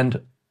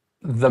 And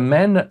the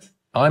men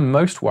I'm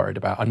most worried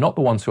about are not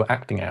the ones who are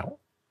acting out.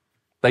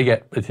 They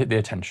get the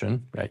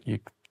attention.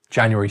 Right?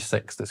 January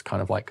 6th is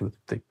kind of like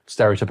the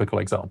stereotypical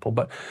example,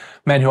 but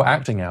men who are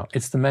acting out,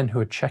 it's the men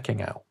who are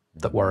checking out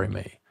that worry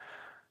me,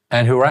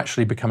 and who are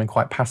actually becoming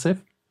quite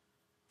passive,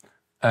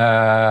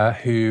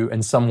 who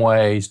in some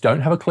ways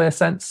don't have a clear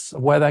sense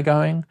of where they're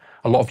going.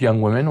 A lot of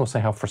young women will say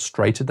how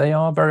frustrated they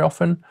are very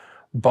often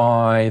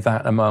by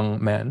that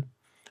among men.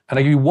 And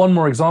I'll give you one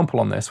more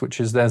example on this, which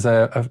is there's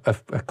a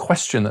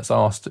question that's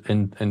asked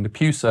in the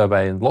Pew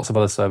survey and lots of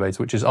other surveys,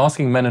 which is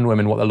asking men and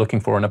women what they're looking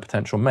for in a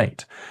potential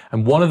mate.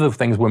 And one of the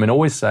things women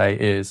always say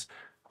is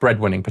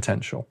breadwinning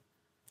potential.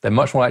 They're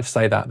much more likely to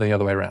say that than the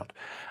other way around.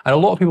 And a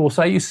lot of people will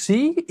say, you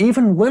see,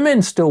 even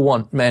women still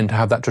want men to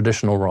have that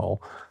traditional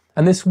role.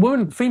 And this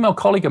female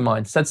colleague of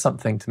mine said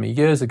something to me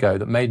years ago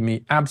that made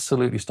me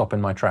absolutely stop in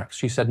my tracks.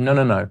 She said,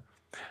 no.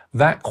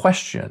 That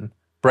question,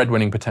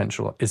 breadwinning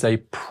potential, is a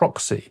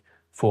proxy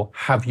for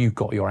have you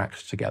got your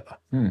act together?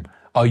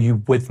 Are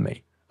you with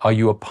me? Are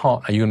you a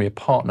partner? Are you going to be a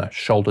partner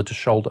shoulder to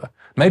shoulder?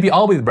 Maybe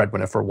I'll be the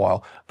breadwinner for a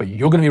while, but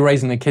you're going to be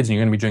raising the kids and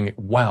you're going to be doing it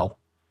well.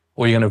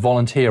 Or you're going to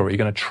volunteer, or you're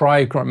going to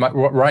try.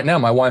 Right now,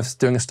 my wife's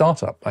doing a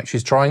startup. Like,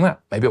 she's trying that.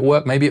 Maybe it'll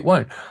work, maybe it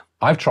won't.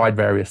 I've tried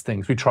various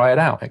things. We try it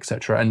out,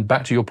 etc. And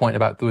back to your point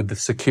about the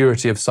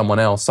security of someone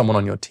else, someone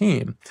on your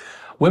team.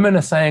 Women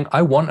are saying,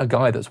 I want a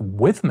guy that's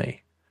with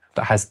me,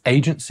 that has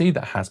agency,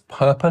 that has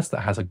purpose,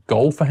 that has a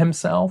goal for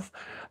himself,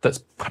 that's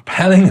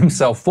propelling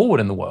himself forward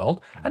in the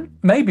world. And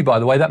maybe, by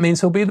the way, that means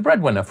he'll be the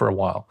breadwinner for a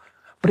while.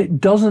 But it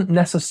doesn't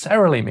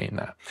necessarily mean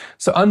that.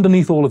 So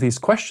underneath all of these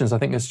questions, I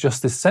think there's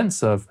just this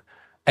sense of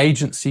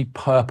agency,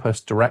 purpose,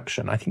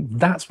 direction. I think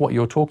that's what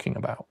you're talking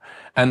about.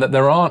 And that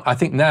there aren't, I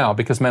think now,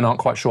 because men aren't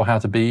quite sure how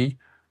to be,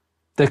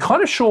 they're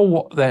kind of sure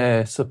what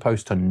they're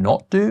supposed to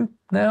not do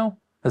now.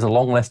 There's a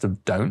long list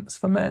of don'ts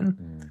for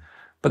men,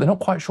 but they're not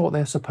quite sure what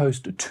they're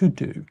supposed to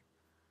do.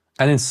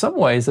 And in some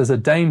ways, there's a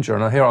danger,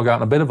 and here I'll go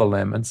out on a bit of a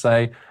limb and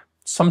say,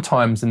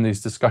 sometimes in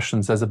these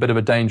discussions, there's a bit of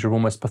a danger of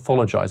almost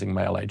pathologizing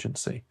male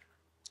agency.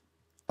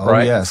 Oh,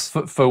 right? yes.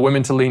 For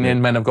women to lean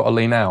in, men have got to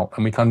lean out,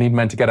 and we kind of need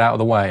men to get out of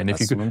the way. And if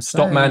you could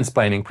stop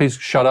mansplaining, please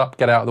shut up,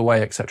 get out of the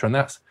way, etc. And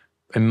that's,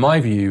 in my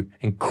view,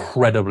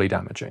 incredibly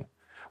damaging.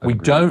 We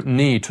don't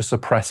need to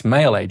suppress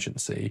male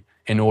agency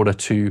in order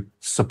to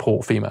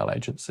support female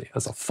agency.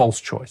 That's a false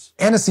choice.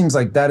 And it seems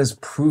like that is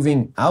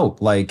proving out.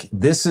 Like,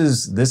 this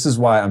is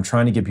why I'm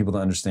trying to get people to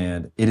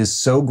understand it is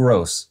so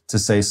gross to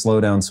say slow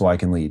down so I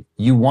can lead.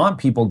 You want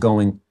people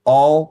going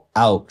all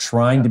out,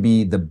 trying to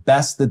be the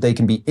best that they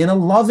can be in a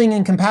loving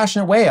and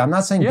compassionate way. I'm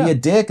not saying be a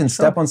dick and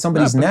step on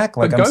somebody's neck.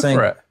 Like, I'm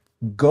saying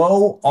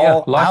go all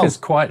out. Life is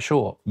quite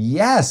short.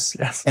 Yes.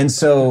 And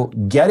so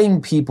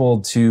getting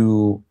people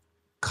to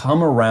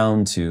come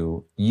around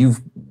to,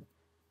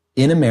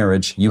 in a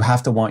marriage, you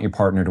have to want your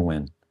partner to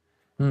win.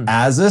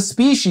 As a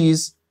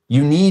species,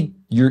 you need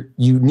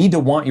to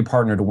want your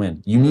partner to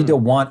win. You need to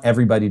want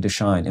everybody to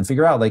shine and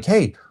figure out, like,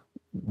 hey,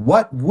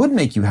 what would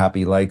make you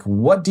happy? Like,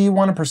 what do you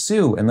want to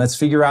pursue? And let's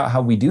figure out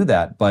how we do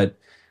that. But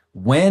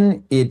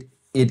when it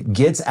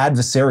gets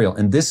adversarial,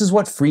 and this is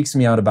what freaks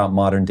me out about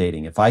modern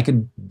dating. If I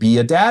could be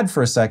a dad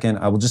for a second,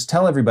 I will just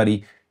tell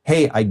everybody,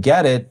 hey, I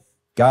get it.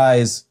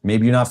 Guys,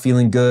 maybe you're not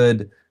feeling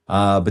good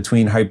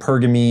between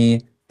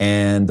hypergamy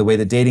and the way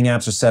that dating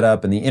apps are set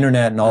up and the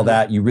internet and all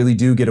that. You really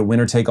do get a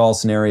winner-take-all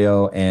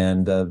scenario,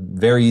 and a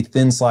very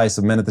thin slice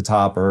of men at the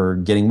top are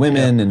getting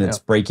women, and it's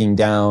breaking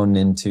down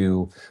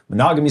into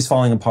monogamy's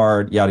falling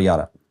apart, yada,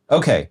 yada.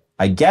 Okay,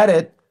 I get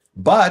it,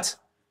 but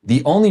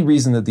the only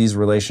reason that these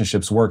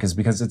relationships work is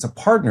because it's a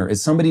partner.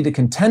 It's somebody to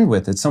contend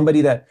with. It's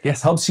somebody that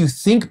helps you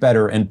think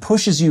better and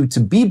pushes you to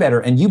be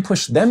better, and you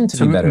push them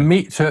to be better.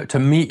 To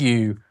meet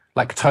you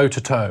like toe to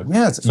toe.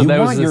 Yes, so you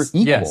want your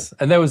equal. Yes,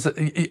 and there was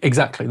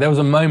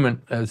a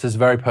moment. This is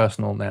very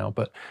personal now,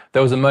 but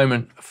there was a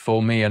moment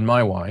for me and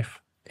my wife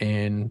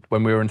when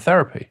we were in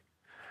therapy,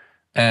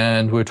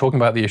 and we were talking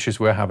about the issues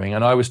we were having,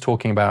 and I was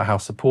talking about how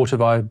supportive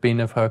I've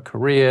been of her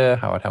career,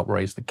 how I'd helped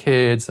raise the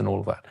kids, and all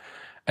of that.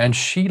 And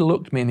she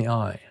looked me in the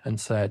eye and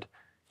said,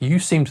 you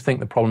seem to think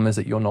the problem is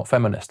that you're not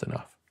feminist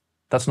enough.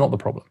 That's not the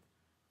problem.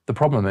 The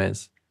problem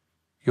is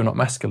you're not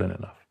masculine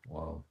enough.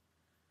 Whoa.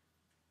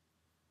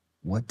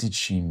 What did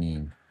she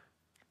mean?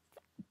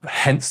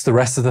 Hence the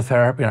rest of the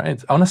therapy.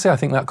 Honestly, I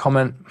think that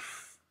comment,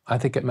 I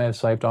think it may have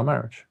saved our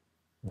marriage.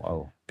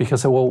 Whoa.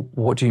 Because I said, well,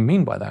 what do you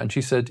mean by that? And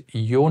she said,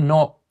 you're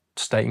not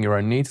stating your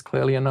own needs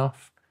clearly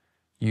enough.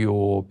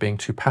 You're being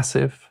too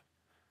passive.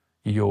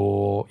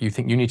 You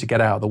think you need to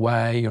get out of the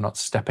way. You're not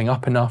stepping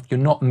up enough. You're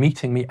not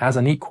meeting me as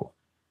an equal.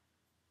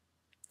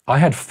 I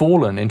had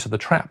fallen into the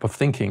trap of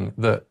thinking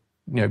that,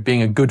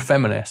 being a good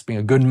feminist, being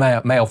a good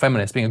male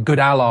feminist, being a good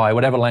ally,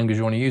 whatever language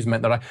you want to use,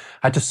 meant that I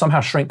had to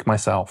somehow shrink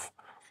myself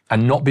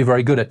and not be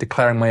very good at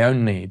declaring my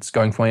own needs,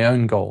 going for my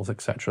own goals,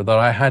 etc. That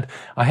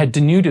I had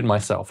denuded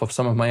myself of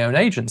some of my own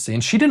agency.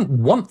 And she didn't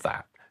want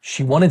that.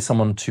 She wanted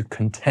someone to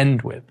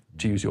contend with,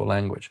 to use your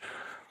language.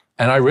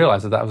 And I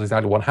realized that was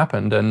exactly what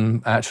happened.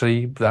 And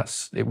actually,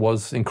 it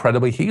was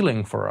incredibly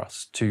healing for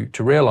us to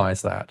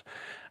realize that.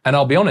 And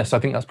I'll be honest, I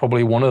think that's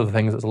probably one of the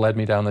things that's led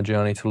me down the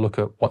journey to look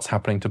at what's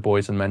happening to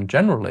boys and men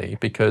generally,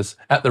 because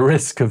at the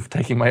risk of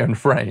taking my own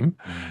frame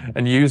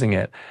and using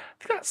it,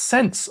 I think that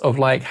sense of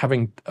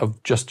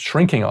of just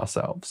shrinking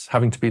ourselves,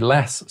 having to be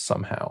less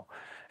somehow,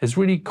 is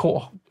really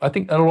caught, I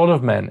think, a lot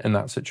of men in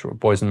that situation,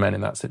 boys and men in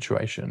that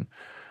situation.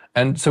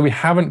 And so we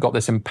haven't got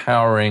this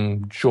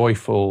empowering,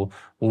 joyful,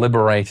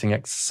 liberating,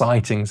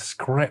 exciting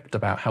script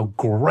about how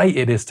great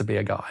it is to be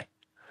a guy.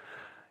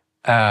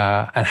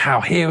 And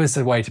how here is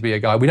the way to be a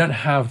guy. We don't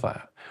have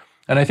that.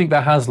 And I think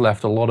that has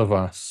left a lot of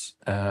us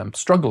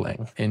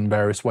struggling in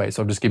various ways.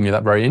 So I'm just giving you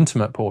that very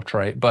intimate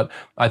portrait. But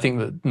I think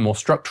that more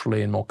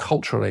structurally and more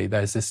culturally,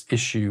 there's this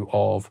issue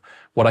of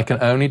what I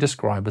can only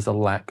describe as a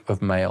lack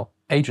of male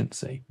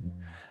agency.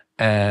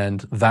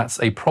 And that's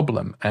a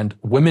problem. And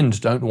women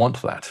don't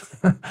want that.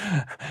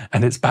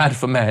 And it's bad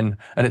for men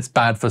and it's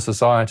bad for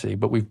society.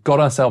 But we've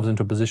got ourselves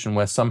into a position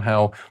where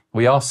somehow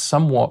we are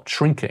somewhat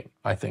shrinking,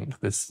 I think,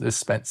 this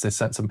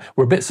sense of,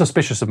 we're a bit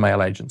suspicious of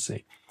male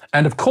agency.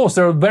 And of course,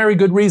 there are very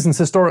good reasons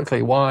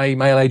historically why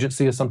male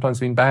agency has sometimes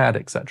been bad,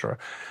 etc.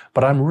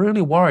 But I'm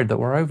really worried that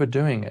we're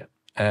overdoing it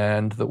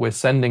and that we're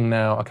sending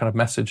now a kind of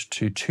message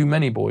to too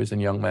many boys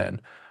and young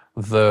men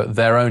that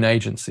their own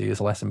agency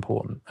is less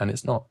important, and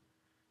it's not.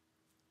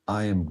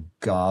 I am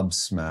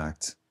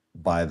gobsmacked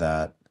by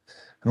that.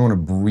 I don't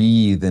want to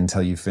breathe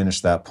until you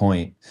finish that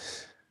point.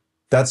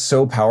 That's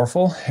so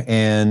powerful.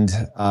 And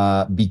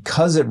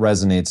because it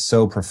resonates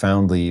so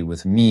profoundly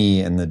with me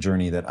and the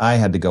journey that I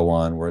had to go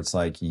on, where it's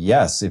like,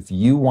 yes, if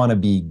you want to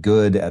be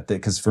good at that,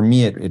 because for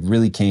me, it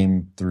really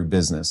came through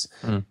business.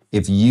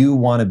 If you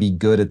want to be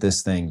good at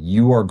this thing,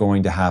 you are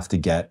going to have to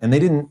get, and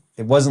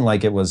it wasn't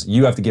like it was,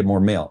 you have to get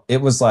more male.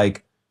 It was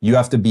like, you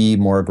have to be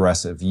more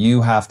aggressive.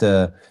 You have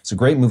to, it's a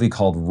great movie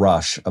called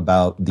Rush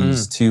about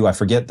these two, I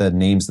forget the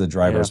names of the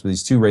drivers, but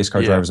these two race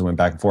car drivers that went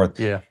back and forth.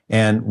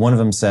 And one of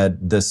them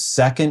said, the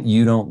second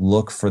you don't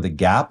look for the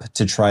gap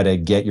to try to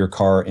get your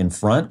car in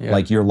front,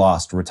 like you're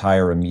lost,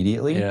 retire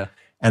immediately.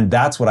 And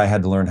that's what I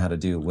had to learn how to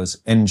do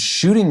and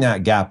shooting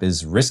that gap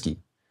is risky.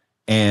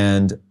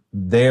 And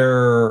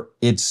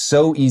it's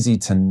so easy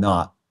to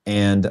not.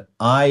 And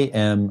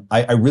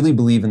I really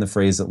believe in the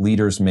phrase that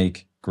leaders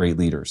make great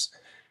leaders.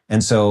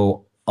 And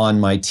so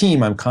on my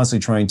team, I'm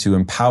constantly trying to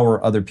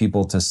empower other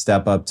people to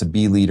step up, to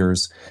be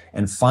leaders,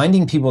 and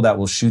finding people that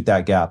will shoot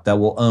that gap, that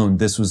will own,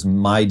 this was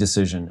my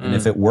decision. And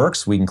if it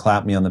works, we can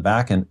clap me on the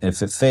back. And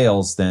if it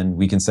fails, then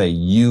we can say,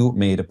 you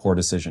made a poor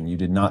decision. You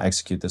did not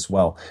execute this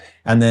well.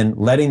 And then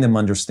letting them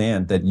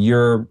understand that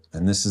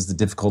and this is the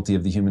difficulty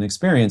of the human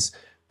experience,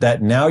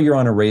 that now you're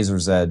on a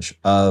razor's edge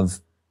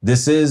of,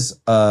 this is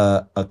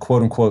a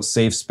quote unquote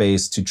safe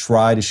space to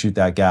try to shoot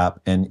that gap.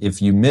 And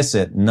if you miss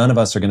it, none of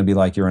us are going to be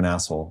like, you're an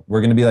asshole.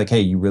 We're going to be like, hey,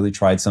 you really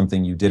tried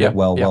something. You did it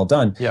well, well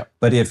done.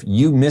 But if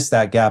you miss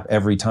that gap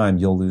every time,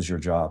 you'll lose your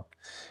job.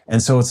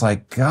 And so it's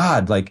like,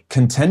 God, like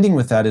contending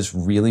with that is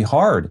really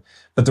hard.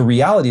 But the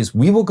reality is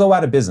we will go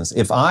out of business.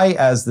 If I,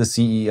 as the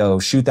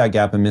CEO, shoot that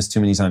gap and miss too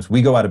many times,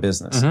 we go out of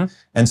business.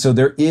 And so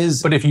there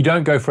is. But if you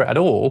don't go for it at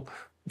all,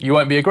 you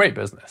won't be a great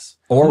business.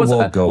 Or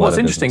we'll go What's out of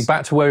interesting, business.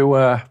 back to where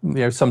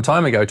we were some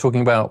time ago,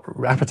 talking about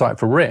appetite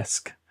for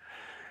risk,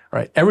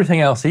 right?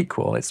 Everything else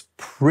equal, it's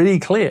pretty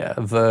clear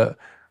that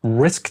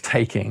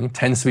risk-taking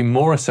tends to be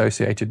more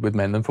associated with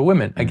men than for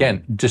women.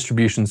 Again,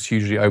 distribution's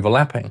hugely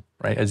overlapping,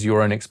 right? As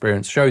your own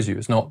experience shows you.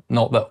 It's not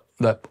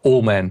that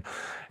all men,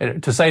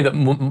 to say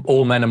that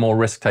all men are more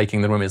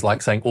risk-taking than women is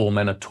like saying all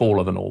men are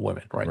taller than all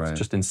women, right? It's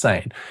just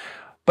insane.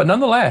 But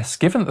nonetheless,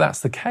 given that that's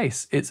the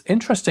case, it's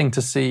interesting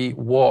to see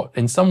what,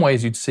 in some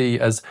ways, you'd see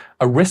as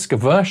a risk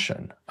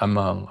aversion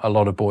among a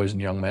lot of boys and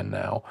young men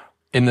now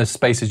in the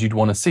spaces you'd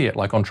want to see it,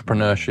 like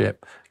entrepreneurship.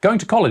 Going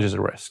to college is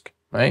a risk,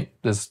 right?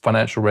 There's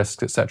financial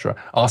risks, etc.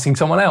 Asking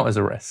someone out is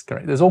a risk,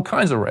 right? There's all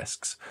kinds of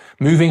risks.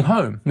 Moving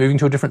home, moving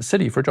to a different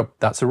city for a job,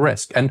 that's a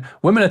risk. And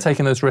women are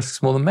taking those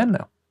risks more than men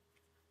now.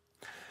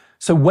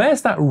 So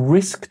where's that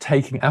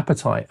risk-taking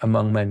appetite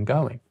among men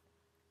going?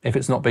 if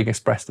it's not being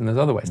expressed in those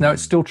other ways. Now,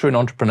 it's still true in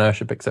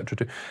entrepreneurship, et cetera,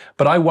 too.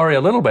 But I worry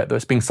a little bit that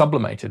it's being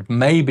sublimated,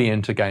 maybe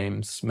into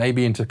games,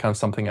 maybe into kind of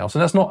something else.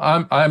 And that's not,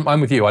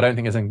 I'm with you. I don't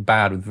think there's anything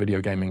bad with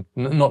video gaming,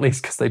 not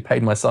least because they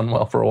paid my son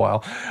well for a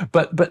while.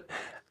 But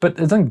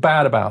there's nothing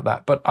bad about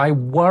that. But I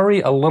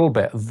worry a little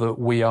bit that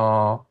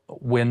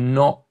we're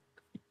not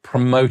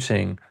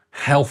promoting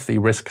healthy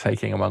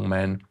risk-taking among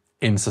men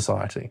in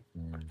society,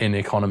 in the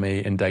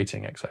economy, in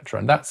dating, etc.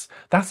 And that's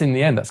in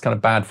the end, that's kind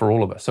of bad for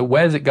all of us. So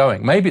where's it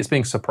going? Maybe it's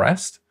being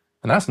suppressed,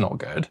 and that's not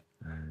good.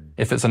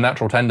 If it's a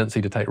natural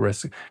tendency to take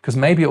risks, because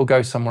maybe it'll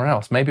go somewhere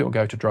else. Maybe it'll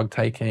go to drug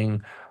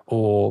taking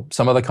or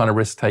some other kind of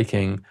risk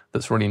taking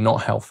that's really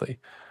not healthy.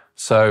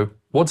 So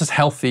what does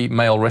healthy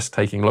male risk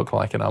taking look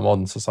like in our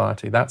modern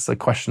society? That's a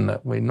question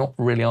that we're not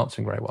really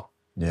answering very well.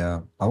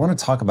 Yeah, I want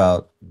to talk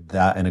about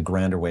that in a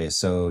grander way.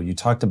 So you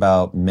talked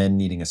about men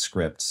needing a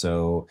script.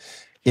 So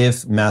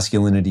if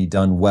masculinity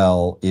done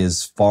well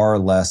is far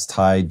less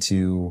tied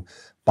to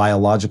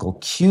biological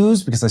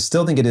cues, because I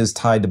still think it is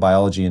tied to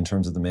biology in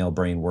terms of the male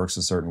brain works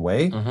a certain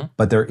way,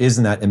 but there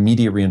isn't that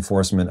immediate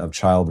reinforcement of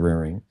child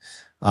rearing.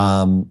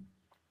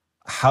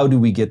 How do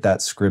we get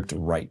that script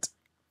right?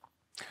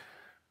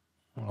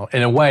 Well,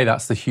 in a way,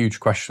 that's the huge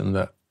question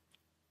that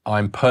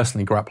I'm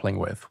personally grappling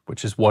with,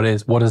 which is what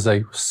does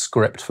a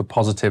script for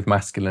positive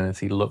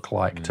masculinity look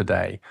like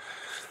today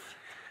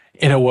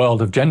in a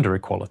world of gender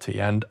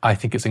equality? And I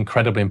think it's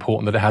incredibly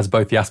important that it has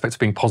both the aspects of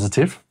being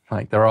positive,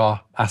 like there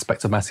are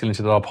aspects of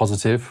masculinity that are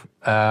positive,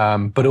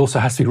 but also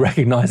has to be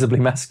recognizably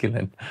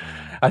masculine.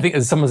 I think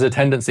there's a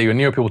tendency, when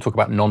people talk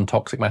about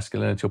non-toxic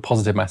masculinity or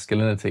positive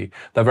masculinity,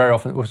 they're very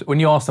often, when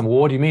you ask them, well,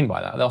 what do you mean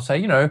by that? They'll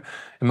say,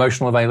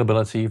 emotional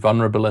availability,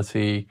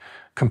 vulnerability,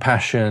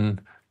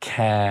 compassion,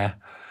 care,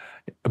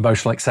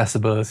 emotional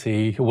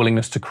accessibility,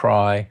 willingness to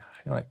cry.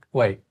 You're like,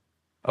 wait,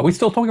 are we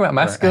still talking about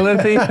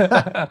masculinity?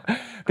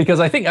 Because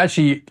I think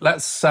actually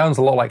that sounds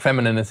a lot like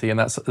femininity, and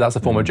that's a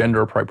form of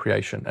gender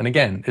appropriation. And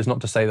again, it's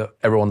not to say that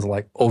everyone's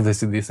like, oh,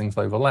 these things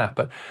overlap,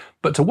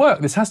 but to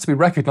work, this has to be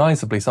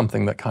recognizably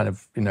something that kind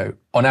of,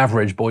 on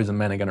average, boys and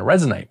men are going to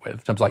resonate with. In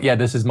terms of like, yeah,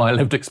 this is my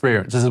lived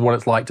experience. This is what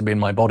it's like to be in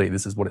my body.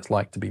 This is what it's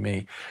like to be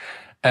me.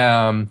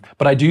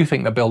 But I do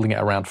think that building it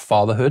around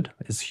fatherhood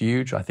is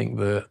huge. I think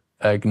that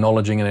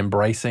acknowledging and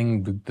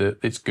embracing that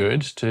it's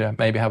good to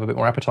maybe have a bit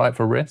more appetite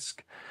for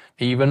risk,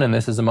 even, and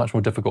this is a much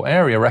more difficult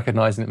area,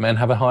 recognizing that men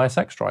have a higher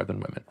sex drive than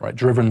women, right?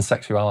 Driven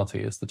sexuality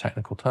is the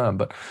technical term,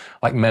 but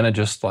like men are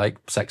just like,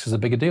 sex is a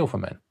bigger deal for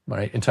men,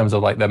 right? In terms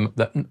of like them,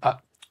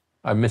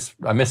 I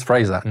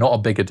misphrase that, not a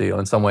bigger deal.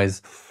 In some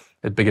ways,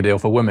 a bigger deal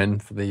for women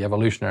for the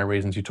evolutionary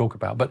reasons you talk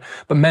about, but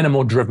men are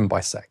more driven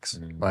by sex,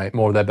 right?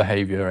 More of their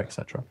behavior,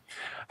 etc.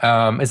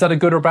 Is that a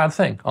good or a bad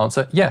thing?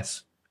 Answer,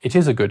 yes. It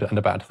is a good and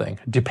a bad thing,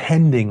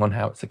 depending on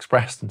how it's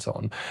expressed and so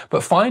on.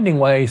 But finding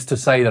ways to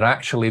say that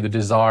actually the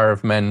desire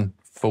of men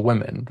for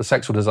women, the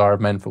sexual desire of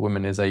men for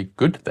women is a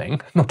good thing,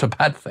 not a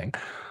bad thing,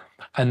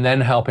 and then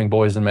helping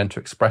boys and men to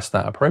express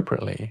that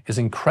appropriately is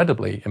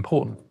incredibly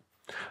important.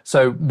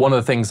 So one of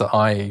the things that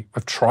I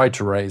have tried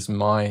to raise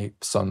my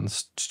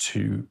sons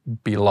to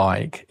be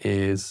like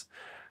is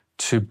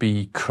to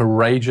be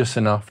courageous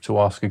enough to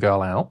ask a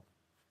girl out,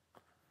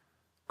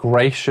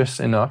 gracious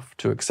enough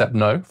to accept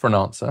no for an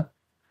answer,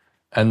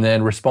 and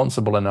then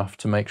responsible enough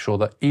to make sure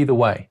that either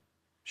way,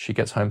 she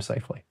gets home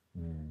safely.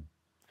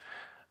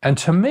 And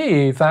to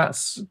me,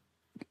 that's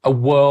a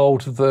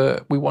world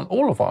that we want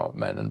all of our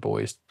men and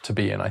boys to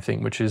be in, I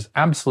think, which is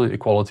absolute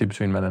equality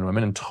between men and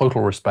women and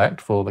total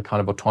respect for the kind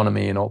of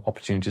autonomy and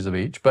opportunities of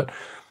each, but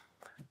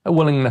a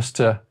willingness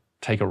to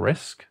take a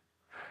risk.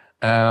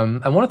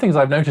 And one of the things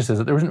I've noticed is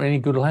that there isn't really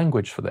good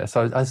language for this.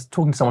 I was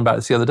talking to someone about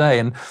this the other day,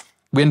 and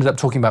we ended up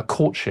talking about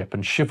courtship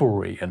and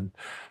chivalry and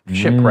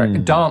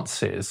shipwreck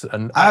dances,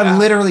 and I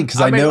literally,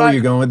 because I know where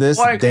you're going with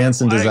this, dance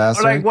and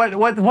disaster.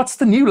 What's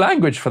the new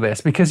language for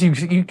this? Because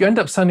you end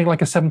up sounding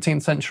like a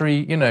 17th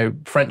century,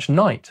 French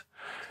knight.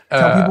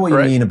 Tell people what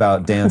you mean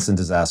about dance and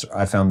disaster.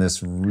 I found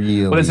this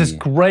really. Well, there's this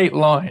great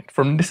line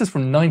this is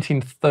from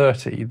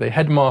 1930. The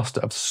headmaster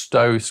of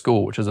Stowe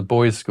School, which is a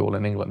boys' school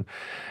in England,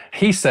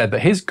 he said that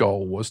his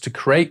goal was to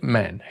create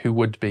men who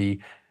would be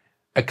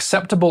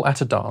acceptable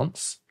at a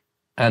dance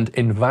and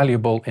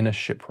invaluable in a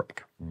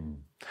shipwreck.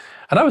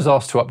 And I was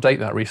asked to update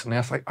that recently. I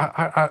was like,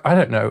 I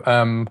don't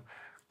know,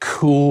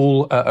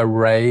 cool at a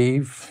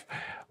rave,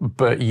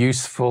 but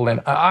useful in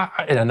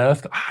an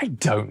earth. I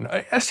don't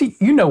know. Actually,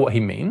 you know what he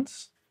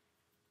means.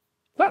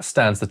 That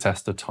stands the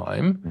test of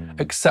time.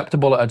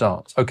 Acceptable at a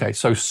dance. Okay,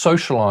 so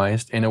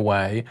socialized in a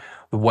way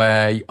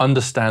where you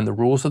understand the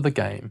rules of the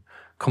game,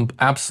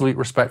 absolute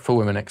respect for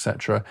women,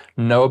 etc.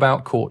 Know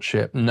about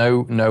courtship,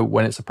 know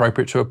when it's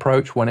appropriate to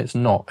approach, when it's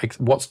not,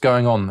 what's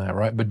going on there,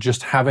 right? But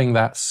just having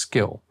that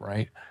skill,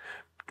 right?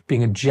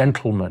 Being a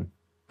gentleman.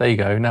 There you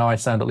go. Now I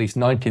sound at least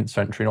 19th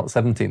century, not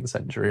 17th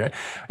century, right?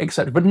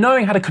 Etc. But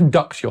knowing how to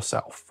conduct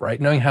yourself, right?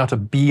 Knowing how to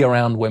be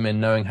around women,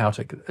 knowing how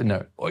to,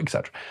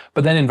 etc.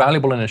 But then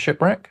invaluable in a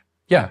shipwreck,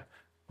 yeah.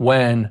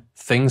 When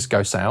things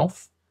go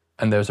south,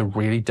 and there's a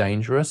really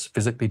dangerous,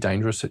 physically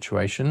dangerous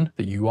situation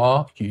that you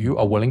are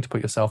willing to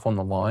put yourself on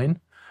the line,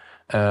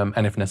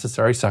 and if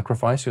necessary,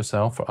 sacrifice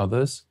yourself for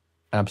others,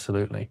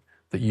 absolutely,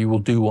 that you will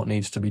do what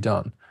needs to be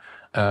done.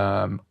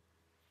 I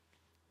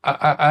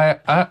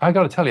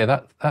got to tell you,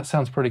 that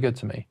sounds pretty good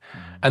to me.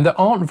 And there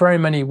aren't very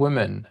many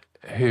women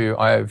who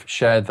I've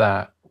shared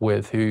that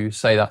with who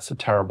say that's a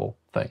terrible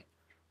thing.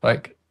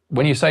 Like,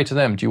 when you say to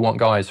them, do you want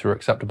guys who are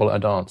acceptable at a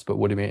dance but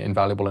would be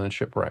invaluable in a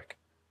shipwreck?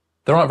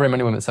 There aren't very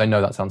many women that say,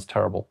 no, that sounds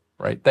terrible,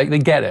 right? They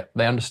get it.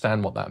 They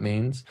understand what that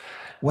means.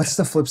 What's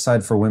the flip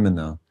side for women,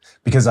 though?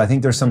 Because I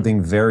think there's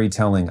something very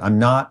telling. I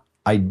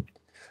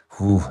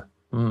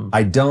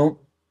don't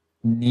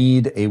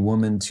need a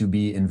woman to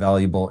be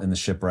invaluable in the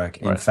shipwreck.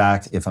 In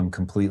fact, if I'm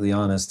completely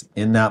honest,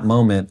 in that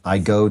moment, I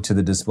go to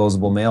the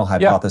disposable male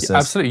hypothesis. Yeah,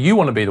 absolutely. You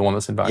want to be the one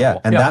that's invaluable.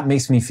 Yeah, and that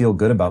makes me feel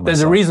good about myself.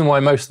 There's a reason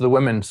why most of the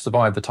women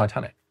survived the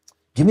Titanic.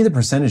 Give me the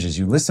percentages.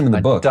 You list them in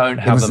the book. Don't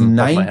have them.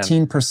 It was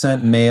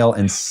 19% male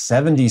and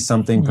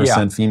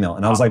 70-something% female.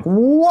 And I was like,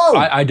 whoa!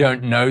 I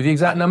don't know the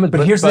exact numbers.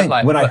 But here's the thing.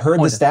 When I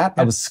heard the stat,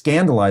 I was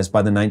scandalized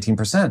by the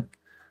 19%.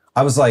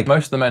 I was like...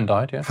 Most of the men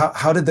died, yeah.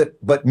 How did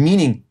that... But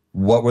meaning...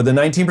 What were the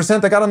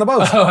 19% that got on the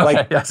boat?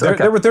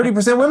 There were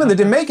 30% women that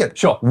didn't make it.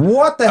 Sure.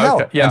 What the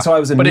hell? Yeah. And so I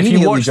was But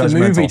immediately judgmental. if you watched the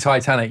movie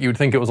Titanic, you would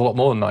think it was a lot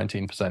more than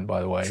 19%,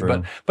 by the way.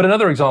 True. But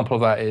another example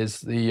of that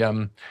is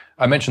the,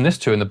 I mentioned this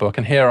too in the book,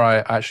 and here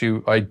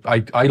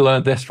I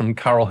learned this from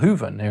Carol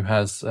Hooven, who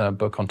has a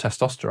book on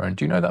testosterone.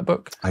 Do you know that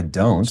book? I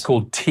don't. It's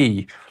called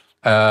T.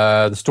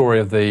 The story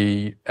of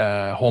the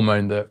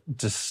hormone that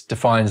just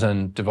defines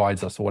and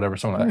divides us, or whatever,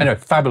 something like that. Anyway,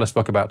 fabulous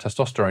book about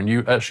testosterone.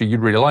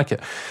 You'd really like it.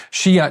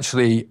 She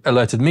actually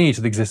alerted me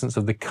to the existence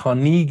of the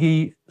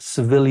Carnegie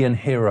Civilian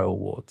Hero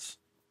Awards.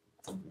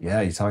 Yeah,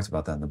 you talked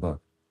about that in the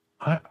book.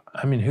 I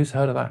mean, who's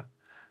heard of that?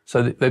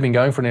 So they've been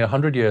going for nearly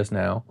 100 years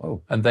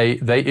now, and they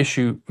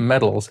issue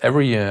medals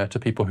every year to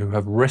people who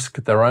have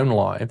risked their own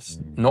lives,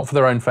 not for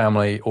their own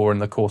family or in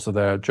the course of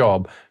their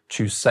job,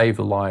 to save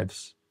the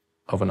lives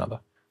of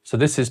another. So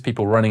this is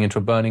people running into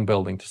a burning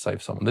building to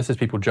save someone. This is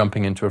people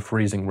jumping into a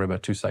freezing river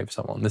to save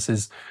someone. This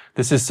is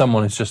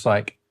someone who's just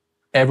like,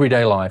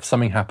 everyday life,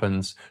 something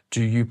happens,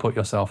 do you put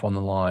yourself on the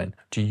line?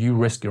 Do you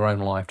risk your own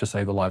life to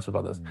save the lives of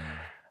others?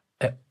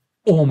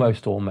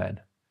 Almost all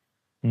men.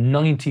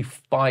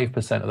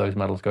 95% of those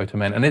medals go to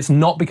men. And it's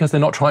not because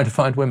they're not trying to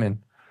find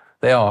women.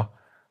 They are.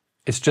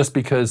 It's just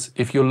because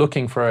if you're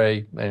looking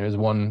for there's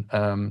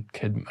one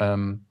kid,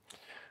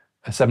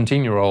 a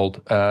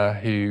 17-year-old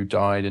who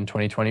died in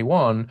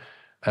 2021.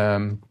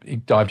 He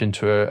dived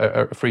into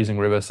a freezing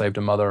river, saved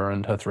a mother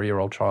and her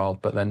 3-year-old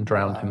child, but then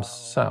drowned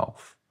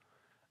himself.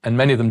 And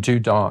many of them do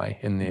die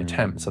in the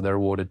attempt, so they're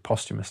awarded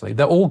posthumously.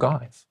 They're all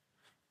guys.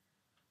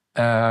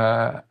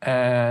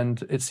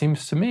 And it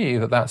seems to me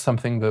that that's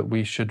something that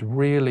we should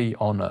really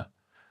honor,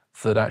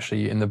 that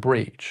actually in the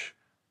breach,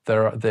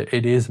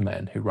 it is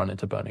men who run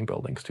into burning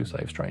buildings to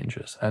save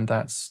strangers. And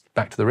that's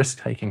back to the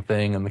risk-taking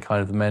thing and the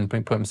kind of the men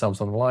put themselves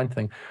on the line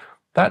thing.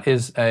 That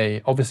is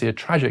obviously a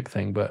tragic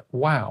thing, but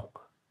wow,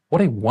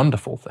 what a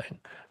wonderful thing.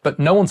 But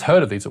no one's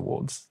heard of these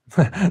awards.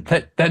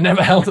 They're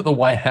never held at the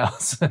White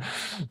House.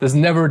 There's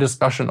never a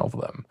discussion of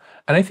them.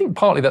 And I think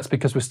partly that's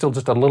because we're still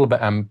just a little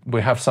bit,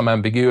 we have some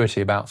ambiguity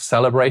about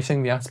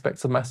celebrating the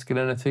aspects of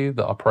masculinity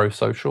that are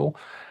pro-social.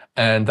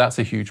 And that's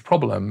a huge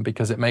problem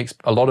because it makes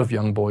a lot of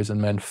young boys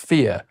and men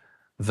fear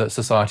that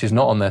society is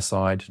not on their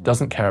side,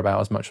 doesn't care about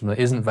as much of them,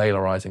 isn't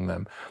valorizing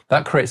them.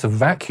 That creates a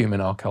vacuum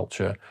in our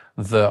culture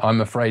that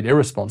I'm afraid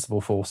irresponsible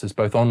forces,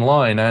 both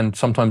online and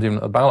sometimes even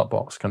at the ballot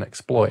box, can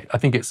exploit. I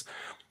think it's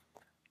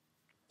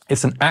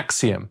an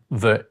axiom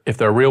that if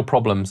there are real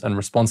problems and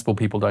responsible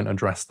people don't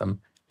address them,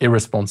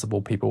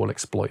 irresponsible people will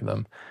exploit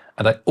them.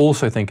 And I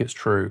also think it's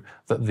true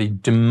that the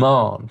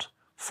demand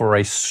for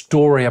a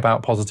story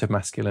about positive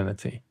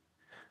masculinity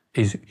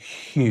is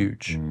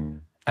huge.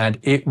 And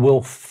it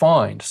will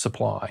find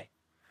supply,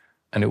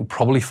 and it will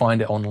probably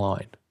find it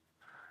online.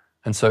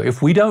 And so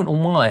if we don't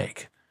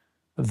like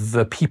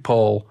the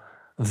people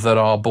that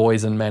our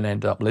boys and men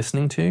end up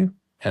listening to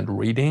and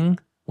reading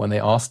when they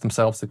ask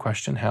themselves the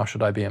question, how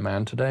should I be a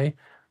man today?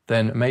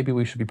 Then maybe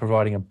we should be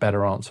providing a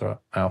better answer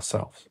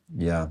ourselves.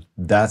 Yeah,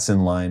 that's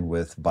in line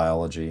with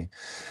biology,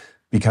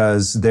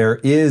 because there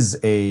is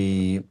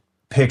a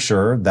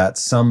picture that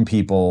some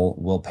people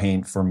will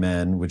paint for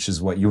men, which is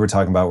what you were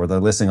talking about, where they're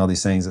listing all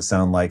these things that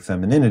sound like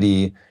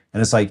femininity.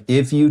 And it's like,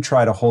 if you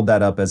try to hold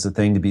that up as a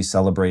thing to be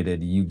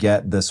celebrated, you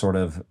get this sort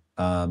of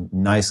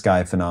nice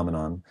guy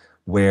phenomenon,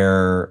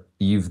 where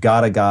you've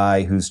got a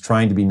guy who's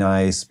trying to be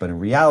nice, but in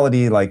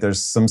reality, like,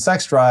 there's some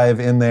sex drive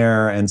in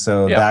there. And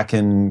so that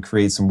can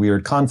create some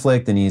weird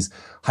conflict, and he's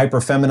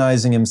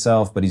hyper-feminizing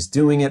himself, but he's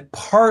doing it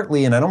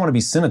partly, and I don't want to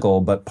be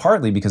cynical, but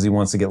partly because he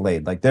wants to get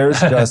laid. Like, there's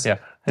just,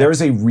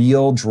 there's a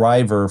real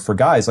driver for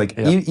guys, like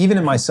even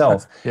in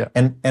myself.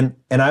 And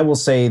I will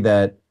say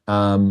that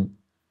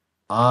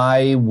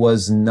I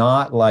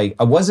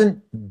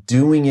wasn't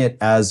doing it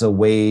as a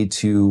way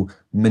to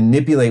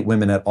manipulate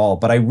women at all,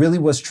 but I really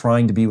was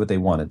trying to be what they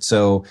wanted.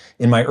 So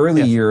in my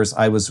early years,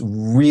 I was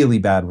really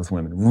bad with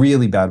women,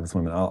 really bad with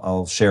women.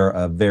 I'll share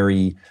a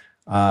very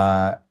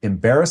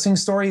embarrassing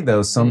story,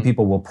 though some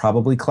people will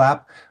probably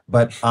clap,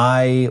 but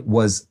I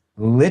was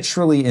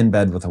literally in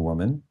bed with a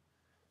woman.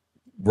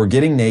 We're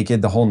getting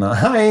naked, the whole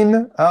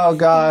nine. Oh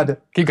God.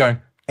 Keep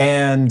going.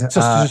 And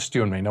just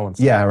you and me. No one's.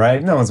 Yeah,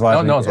 right. No one's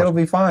watching. No one's It'll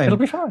watching. be fine. It'll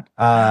be fine.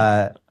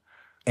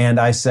 And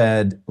I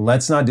said,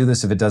 let's not do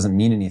this if it doesn't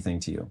mean anything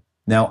to you.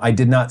 Now, I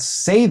did not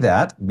say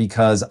that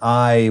because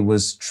I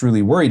was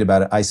truly worried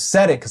about it. I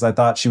said it because I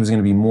thought she was going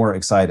to be more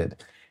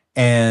excited.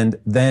 And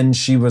then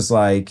she was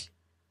like,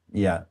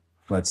 yeah,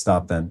 let's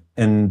stop then.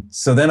 And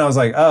so then I was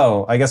like,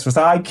 oh, I guess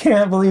I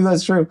can't believe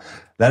that's true.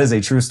 That is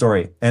a true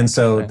story. And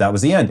so that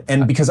was the end.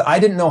 And because I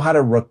didn't know how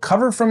to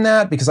recover from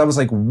that, because I was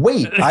like,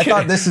 wait, I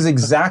thought this is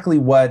exactly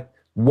what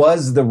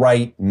was the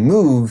right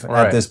move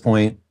at this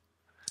point.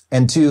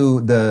 And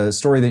to the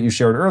story that you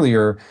shared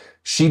earlier,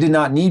 she did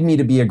not need me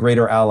to be a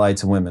greater ally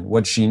to women.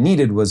 What she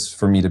needed was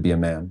for me to be a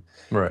man.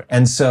 Right.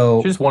 And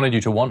so she just wanted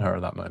you to want her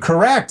at that moment.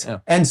 Correct. Yeah.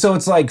 And so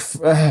it's like,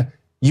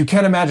 you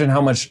can't imagine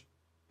how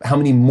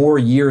many more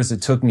years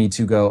it took me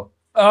to go,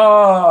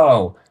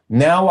 oh,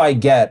 now I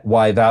get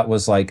why that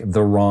was like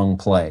the wrong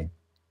play.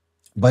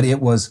 But it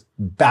was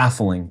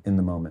baffling in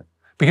the moment.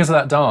 Because of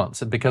that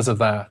dance, and because of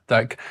that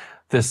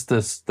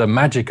the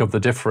magic of the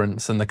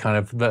difference and the kind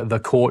of the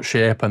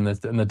courtship and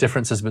the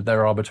differences that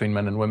there are between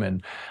men and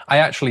women. I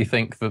actually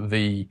think that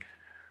the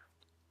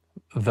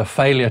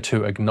failure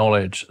to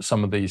acknowledge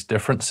some of these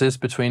differences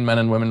between men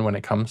and women when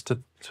it comes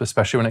to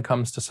especially when it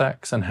comes to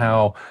sex and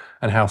how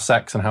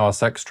sex and how our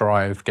sex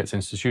drive gets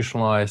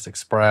institutionalized,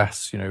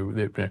 expressed,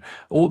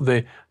 all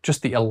the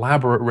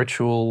elaborate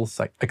rituals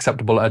like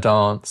acceptable at a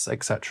dance,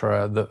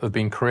 etc., that have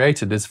been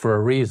created is for a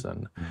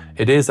reason.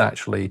 It is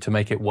actually to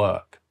make it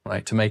work.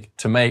 Right,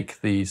 to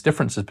make these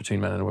differences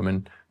between men and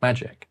women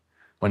magic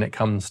when it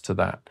comes to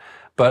that.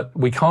 But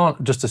we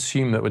can't just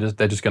assume that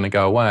they're just going to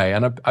go away.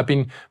 And I've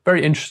been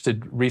very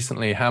interested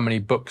recently how many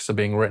books are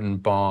being written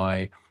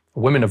by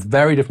women of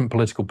very different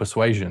political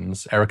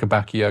persuasions, Erica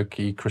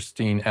Bakayoko,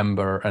 Christine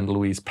Ember, and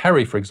Louise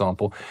Perry, for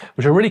example,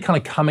 which are really kind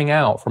of coming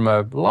out from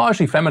a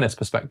largely feminist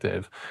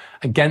perspective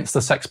against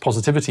the sex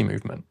positivity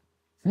movement,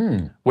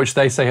 which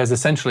they say has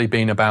essentially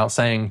been about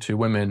saying to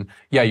women,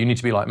 yeah, you need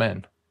to be like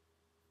men.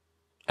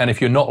 And if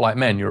you're not like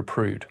men, you're a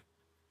prude.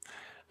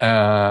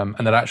 And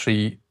that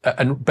actually,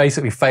 and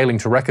basically failing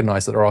to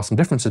recognize that there are some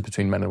differences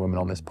between men and women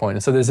on this point.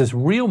 And so there's this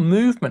real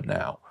movement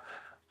now.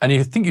 And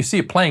you see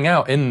it playing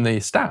out in the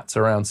stats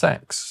around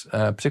sex,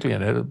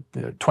 particularly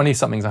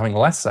 20-somethings having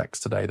less sex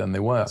today than they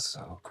were.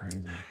 So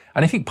crazy.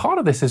 And I think part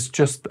of this is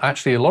just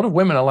actually a lot of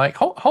women are like,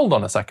 hold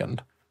on a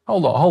second.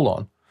 Hold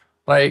on.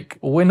 Like,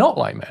 we're not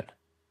like men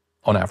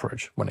on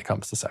average when it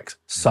comes to sex.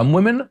 Some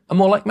women are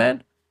more like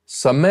men.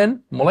 Some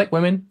men, more like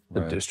women, the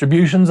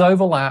distributions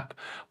overlap,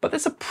 but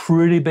there's a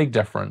pretty big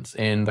difference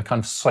in the kind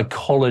of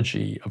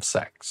psychology of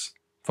sex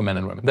for men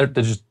and women. There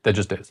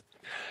just is.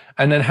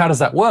 And then how does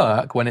that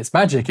work? When it's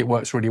magic, it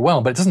works really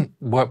well, but it doesn't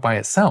work by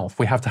itself.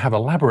 We have to have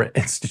elaborate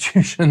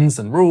institutions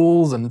and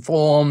rules and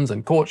forms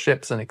and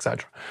courtships and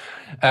etc.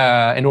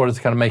 In order to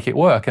kind of make it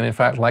work. And in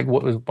fact, I don't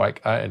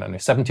know,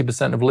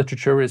 70% of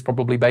literature is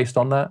probably based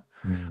on that.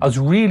 I was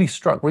really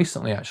struck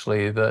recently,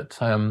 actually,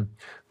 that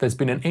there's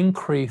been an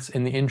increase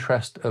in the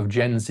interest of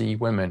Gen Z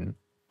women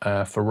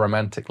for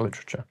romantic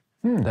literature.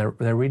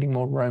 They're reading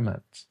more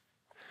romance.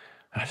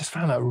 And I just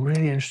found that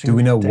really interesting. Do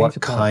we know what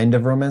kind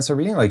of romance they're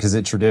reading? Like, is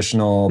it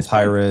traditional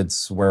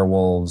pirates,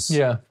 werewolves?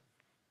 Yeah.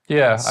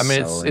 I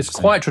mean, it's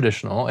quite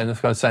traditional in this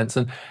kind of sense.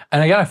 And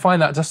again, I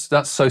find that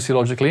that's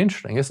sociologically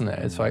interesting, isn't it?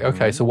 It's like,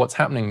 okay, so what's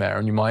happening there?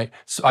 And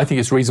I think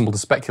it's reasonable to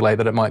speculate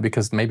that it might be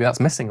because maybe that's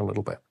missing a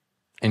little bit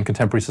in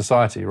contemporary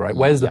society, right?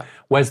 Where's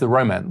the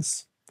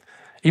romance?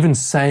 Even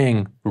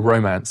saying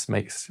romance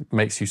makes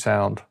you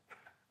sound,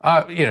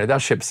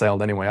 that ship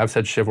sailed anyway. I've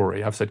said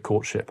chivalry, I've said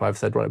courtship, I've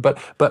said,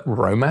 but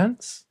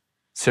romance?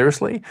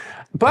 Seriously?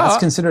 But that's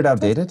considered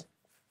outdated?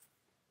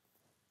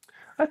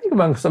 I think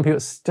among some people,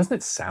 doesn't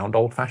it sound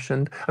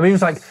old-fashioned? I mean,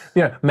 it's like,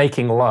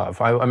 making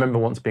love. I remember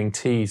once being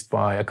teased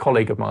by a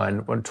colleague of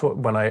mine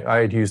when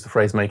I had used the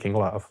phrase making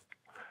love.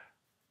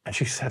 And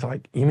she said,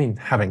 like, you mean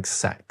having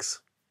sex?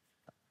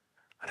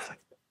 I was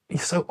like, you're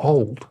so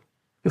old.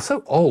 You're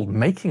so old.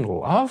 Making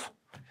love?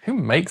 Who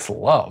makes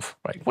love?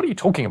 Like, what are you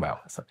talking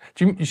about? Like,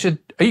 do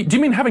you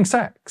mean having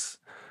sex?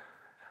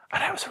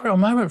 And that was a real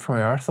moment for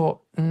me. I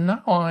thought,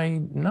 no,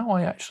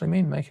 I actually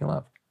mean making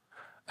love.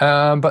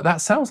 But that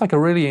sounds like a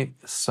really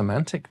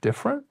semantic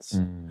difference.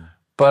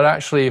 But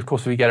actually, of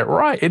course, if you get it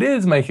right, it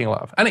is making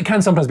love. And it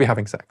can sometimes be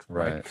having sex.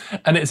 Right.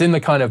 And it's in the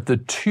kind of the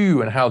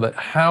two and how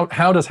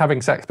does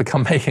having sex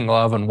become making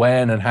love and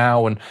when and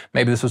how, and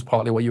maybe this was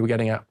partly what you were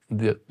getting at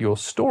your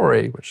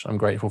story, which I'm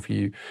grateful for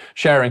you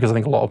sharing, because I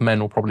think a lot of men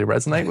will probably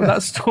resonate with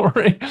that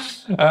story.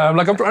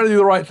 Like, I'm trying to do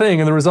the right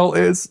thing and the result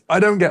is I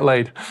don't get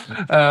laid.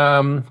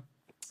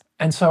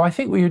 And so I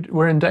think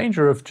we're in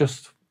danger of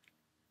just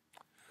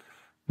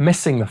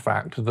missing the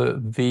fact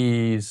that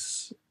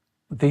these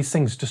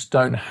things just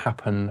don't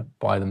happen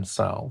by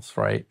themselves,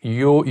 right?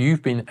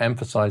 You've been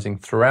emphasizing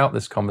throughout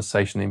this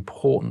conversation the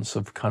importance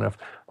of kind of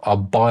our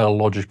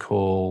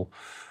biological,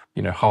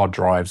 hard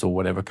drives or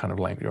whatever kind of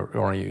language you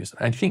want to use.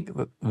 And I think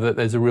that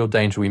there's a real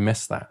danger we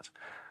miss that.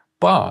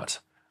 But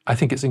I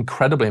think it's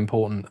incredibly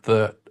important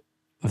that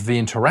the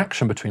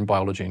interaction between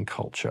biology and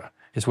culture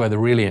is where the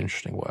really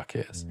interesting work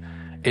is.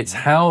 It's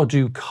how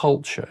do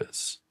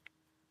cultures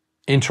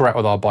interact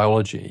with our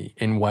biology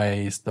in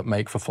ways that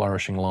make for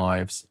flourishing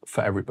lives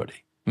for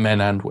everybody,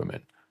 men and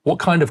women. What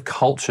kind of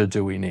culture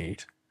do we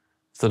need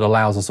that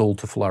allows us all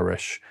to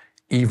flourish,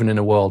 even in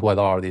a world where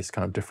there are these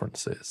kind of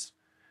differences?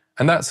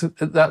 And that's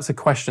a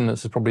question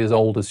that's probably as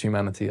old as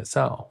humanity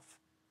itself.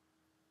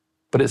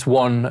 But it's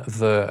one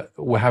that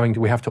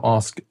we have to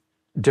ask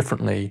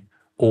differently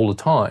all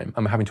the time,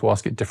 and we're having to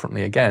ask it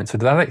differently again. So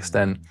to that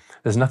extent,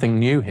 there's nothing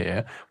new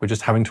here. We're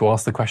just having to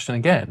ask the question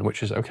again,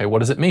 which is, okay, what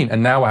does it mean?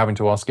 And now we're having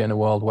to ask it in a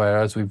world where,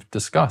 as we've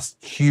discussed,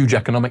 huge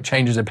economic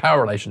changes in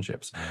power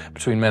relationships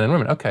between men and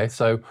women. Okay,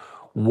 so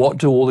what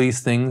do all these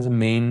things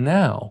mean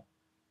now?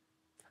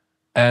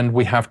 And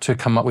we have to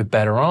come up with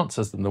better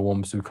answers than the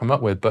ones we've come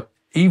up with. But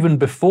even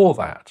before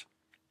that,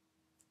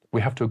 we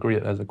have to agree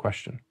that there's a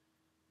question.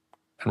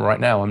 And right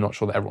now, I'm not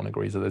sure that everyone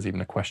agrees that there's even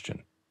a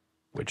question,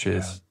 which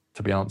is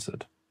to be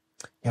answered.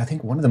 Yeah, I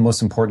think one of the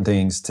most important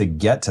things to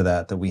get to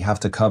that we have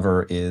to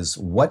cover is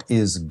what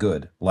is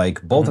good.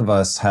 Like both of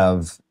us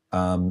have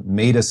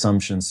made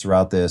assumptions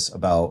throughout this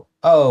about,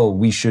 oh,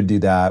 we should do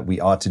that, we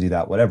ought to do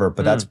that, whatever.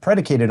 But that's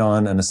predicated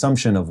on an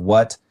assumption of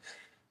what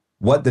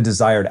the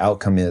desired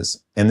outcome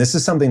is. And this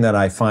is something that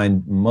I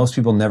find most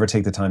people never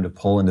take the time to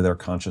pull into their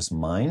conscious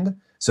mind.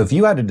 So if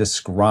you had to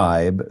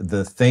describe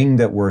the thing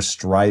that we're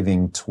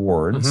striving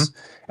towards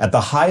at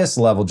the highest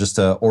level, just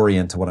to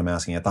orient to what I'm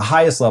asking, at the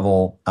highest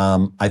level,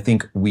 I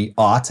think we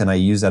ought, and I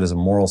use that as a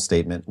moral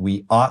statement,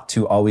 we ought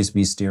to always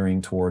be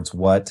steering towards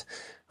what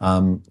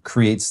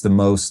creates the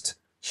most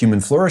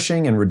human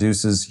flourishing and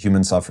reduces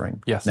human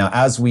suffering. Yes. Now,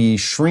 as we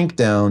shrink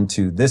down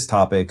to this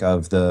topic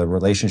of the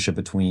relationship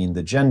between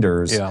the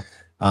genders,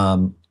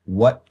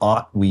 what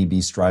ought we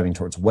be striving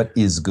towards? What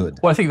is good?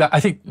 Well, I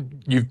think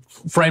you've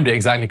framed it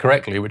exactly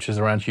correctly, which is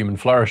around human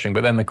flourishing.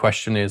 But then the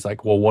question is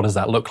like, well, what does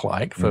that look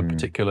like for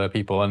particular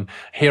people? And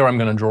here I'm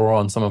going to draw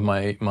on some of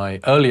my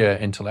earlier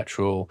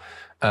intellectual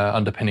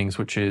underpinnings,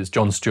 which is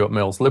John Stuart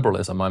Mill's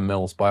liberalism. I'm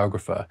Mill's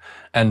biographer.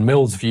 And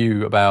Mill's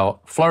view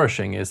about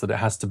flourishing is that it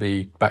has to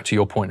be, back to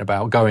your point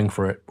about going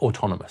for it,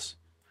 autonomous.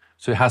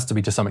 So it has to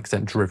be to some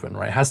extent driven,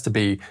 right? It has to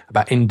be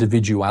about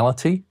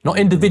individuality, not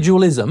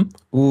individualism.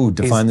 Ooh,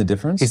 define the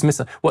difference. He's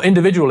missing. Well,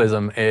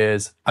 individualism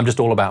is I'm just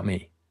all about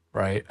me,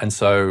 right? And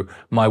so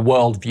my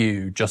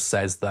worldview just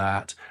says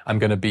that I'm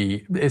going to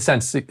be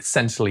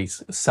essentially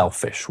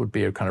selfish would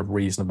be a kind of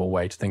reasonable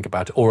way to think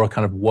about it, or a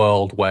kind of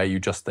world where you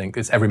just think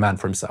it's every man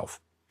for himself.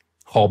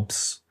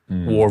 Hobbes,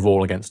 war of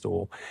all against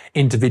all.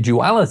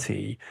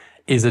 Individuality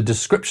is a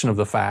description of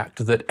the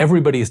fact that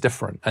everybody is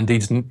different and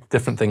needs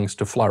different things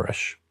to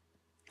flourish.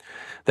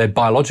 They're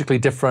biologically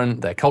different,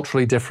 they're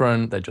culturally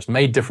different, they're just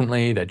made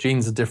differently, their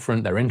genes are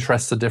different, their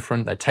interests are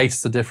different, their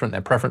tastes are different,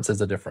 their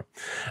preferences are different.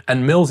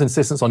 And Mill's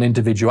insistence on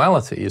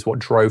individuality is what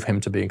drove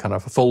him to be kind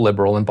of a full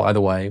liberal, and by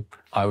the way,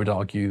 I would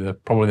argue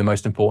probably the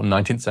most important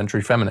 19th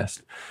century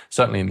feminist,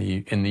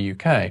 certainly in the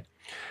UK.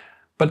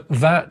 But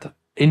that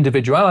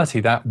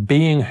individuality, that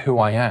being who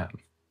I am,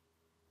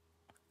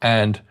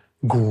 and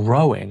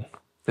growing,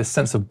 this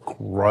sense of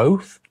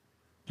growth,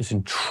 is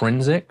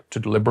intrinsic to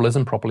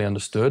liberalism, properly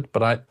understood,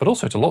 but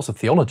also to lots of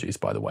theologies,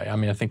 by the way. I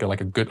mean, I think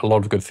like a lot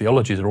of good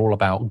theologies are all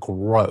about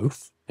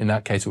growth. In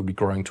that case, it would be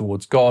growing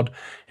towards God.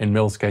 In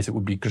Mill's case, it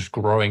would be just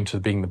growing to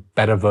being the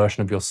better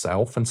version of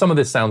yourself. And some of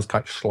this sounds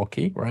quite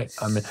schlocky, right?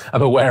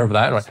 I'm aware of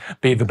that, right?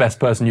 Be the best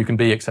person you can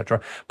be,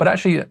 etc. But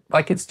actually,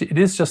 like it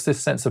is just this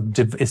sense of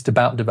it's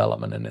about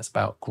development, and it's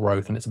about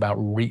growth, and it's about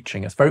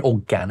reaching. It's very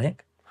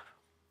organic.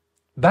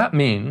 That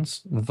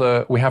means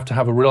that we have to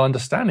have a real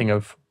understanding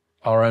of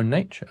our own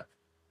nature.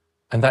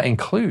 And that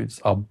includes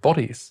our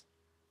bodies,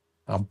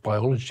 our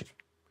biology,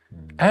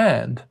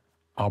 and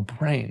our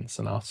brains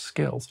and our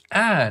skills,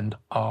 and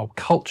our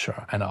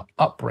culture and our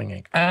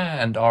upbringing,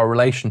 and our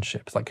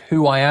relationships, like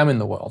who I am in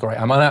the world, right?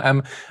 Am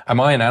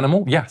I an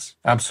animal? Yes,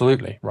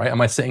 absolutely, right? Am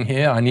I sitting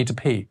here? I need to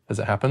pee, as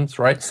it happens,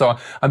 right? So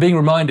I'm being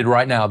reminded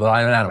right now that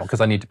I'm an animal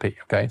because I need to pee,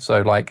 okay?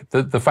 So like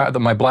the fact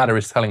that my bladder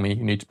is telling me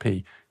you need to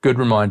pee, good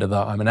reminder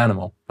that I'm an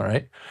animal, all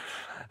right?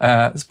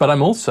 But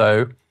I'm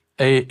also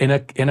in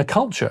a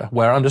culture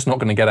where I'm just not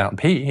going to get out and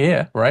pee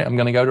here, right? I'm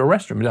going to go to a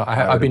restroom.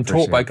 I've been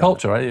taught by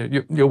culture. Right?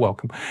 You're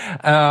welcome.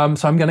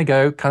 So I'm going to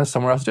go kind of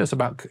somewhere else. It's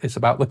about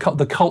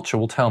the culture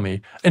will tell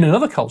me. In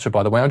another culture,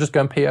 by the way, I'll just go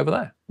and pee over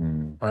there,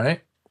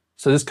 right?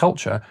 So there's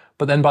culture,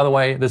 but then by the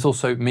way, there's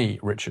also me,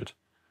 Richard,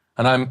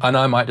 and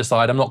I might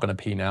decide I'm not going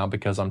to pee now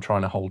because I'm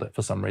trying to hold it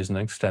for some reason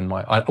and extend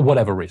my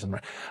whatever reason,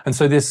 right? And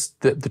so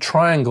the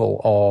triangle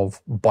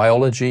of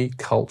biology,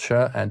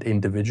 culture, and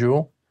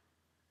individual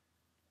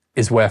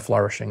is where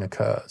flourishing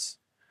occurs.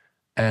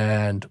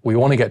 And we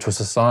want to get to a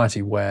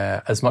society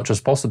where, as much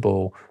as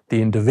possible,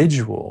 the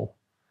individual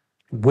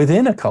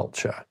within a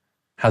culture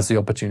has the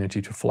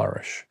opportunity to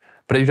flourish.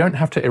 But you don't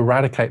have to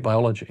eradicate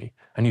biology,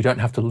 and you don't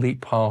have to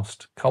leap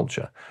past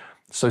culture.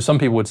 So some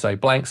people would say,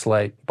 blank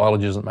slate,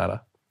 biology doesn't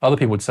matter. Other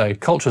people would say,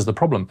 culture's the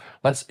problem.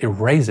 Let's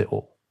erase it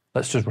all.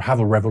 Let's just have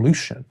a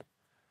revolution,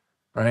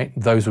 right?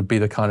 Those would be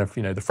the kind of,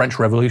 the French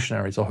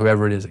revolutionaries or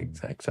whoever it is,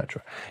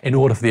 etc., in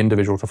order for the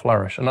individual to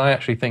flourish. And I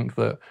actually think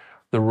that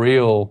the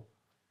real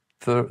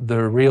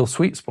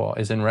sweet spot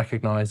is in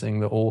recognizing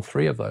that all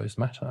three of those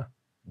matter.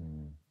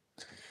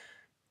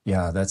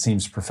 Yeah, that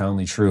seems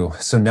profoundly true.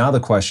 So now the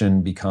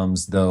question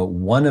becomes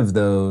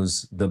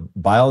the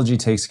biology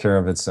takes care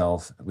of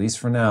itself, at least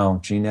for now.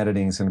 Gene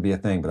editing is going to be a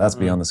thing, but that's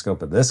beyond the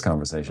scope of this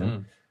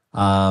conversation.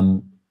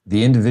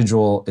 The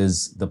individual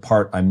is the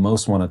part I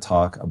most want to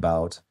talk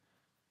about,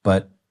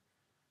 but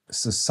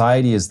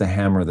society is the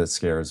hammer that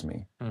scares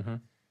me.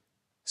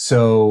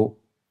 So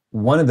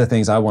one of the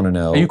things I want to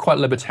know... Are you quite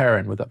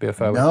libertarian? Would that be a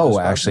fair way to No,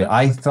 describe actually.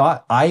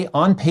 it?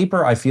 On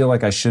paper, I feel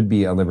like I should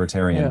be a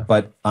libertarian,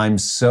 but I'm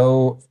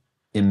so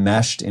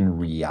enmeshed in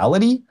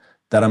reality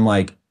that I'm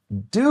like,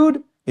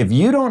 dude, if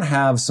you don't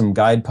have some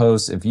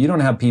guideposts, if you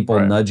don't have people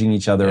nudging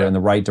each other in the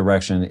right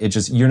direction,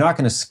 you're not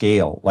going to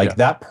scale. Like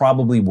that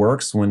probably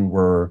works when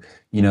we're,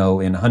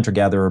 in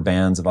hunter-gatherer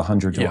bands of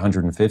 100 to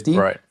 150.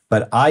 Right.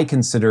 But I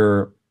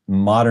consider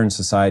modern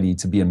society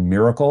to be a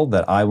miracle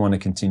that I want to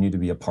continue to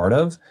be a part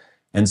of.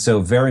 And so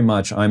very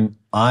much I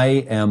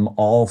am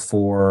all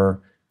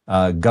for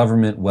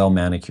government well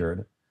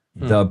manicured.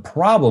 The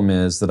problem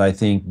is that I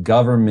think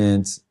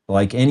government,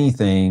 like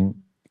anything,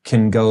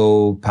 can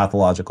go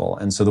pathological.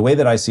 And so the way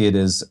that I see it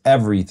is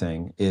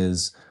everything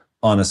is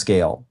on a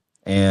scale.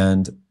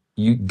 And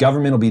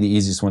government will be the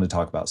easiest one to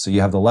talk about. So you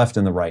have the left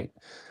and the right.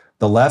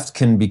 The left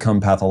can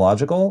become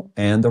pathological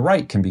and the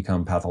right can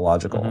become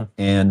pathological.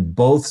 And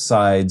both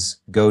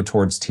sides go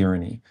towards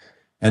tyranny.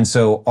 And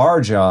so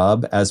our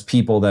job as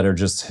people that are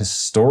just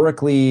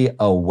historically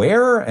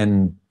aware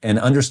and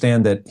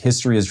understand that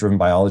history is driven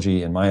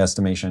biology, in my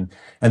estimation.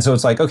 And so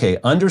it's like, okay,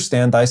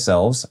 understand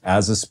thyself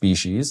as a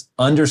species,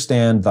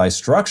 understand thy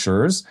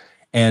structures,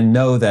 and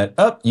know that,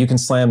 you can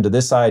slam to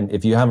this side.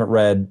 If you haven't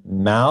read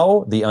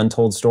Mao, The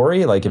Untold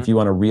Story, like if you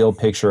want a real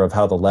picture of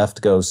how the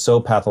left goes so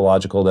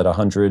pathological that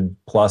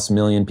 100+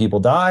 million people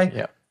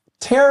die,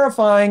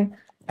 terrifying.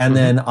 And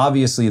then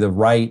obviously the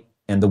right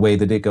and the way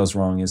that it goes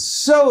wrong is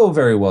so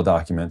very well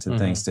documented,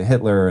 thanks to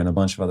Hitler and a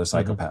bunch of other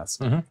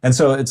psychopaths. And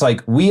so it's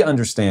like, we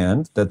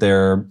understand that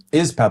there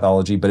is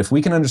pathology, but if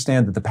we can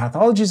understand that the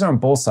pathologies are on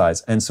both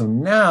sides, and so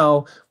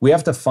now we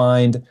have to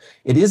find,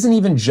 it isn't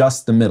even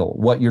just the middle.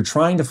 What you're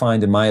trying to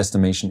find, in my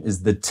estimation,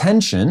 is the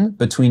tension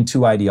between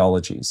two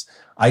ideologies.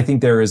 I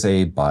think there is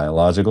a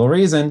biological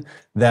reason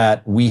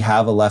that we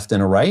have a left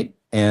and a right.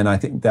 And I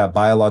think that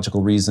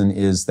biological reason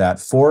is that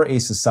for a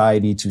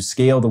society to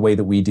scale the way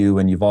that we do,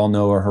 and you've all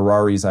know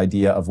Harari's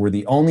idea of we're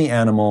the only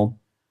animal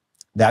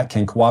that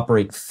can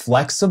cooperate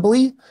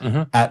flexibly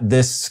at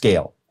this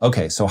scale.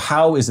 Okay, so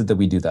how is it that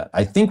we do that?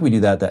 I think we do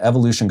that. The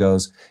evolution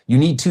goes, you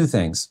need two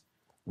things.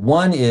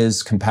 One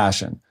is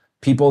compassion.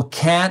 People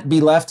can't be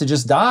left to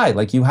just die.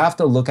 Like, you have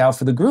to look out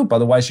for the group.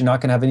 Otherwise, you're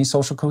not going to have any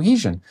social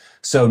cohesion.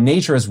 So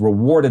nature has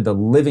rewarded the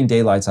living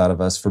daylights out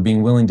of us for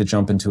being willing to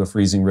jump into a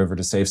freezing river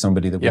to save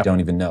somebody that we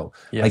don't even know.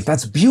 Like,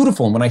 that's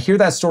beautiful. And when I hear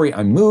that story,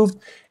 I'm moved.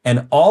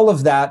 And all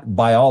of that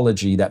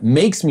biology that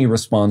makes me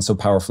respond so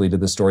powerfully to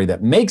the story,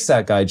 that makes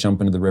that guy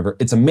jump into the river,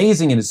 it's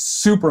amazing and it's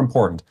super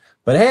important.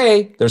 But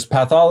hey, there's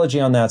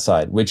pathology on that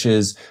side, which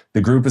is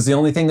the group is the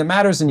only thing that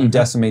matters, and you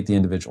decimate the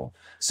individual.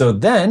 So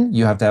then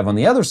you have to have on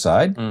the other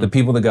side the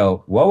people that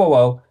go, whoa, whoa,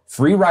 whoa,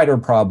 free rider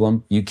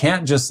problem. You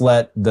can't just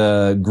let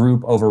the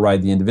group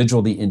override the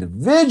individual. The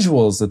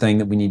individual is the thing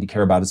that we need to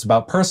care about. It's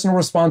about personal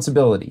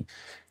responsibility.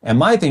 And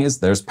my thing is,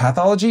 there's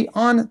pathology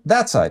on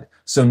that side.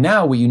 So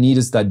now what you need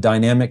is that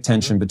dynamic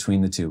tension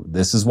between the two.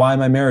 This is why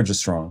my marriage is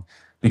strong,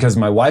 because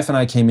my wife and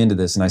I came into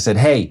this and I said,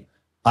 hey,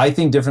 I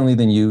think differently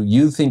than you.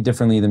 You think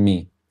differently than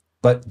me.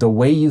 But the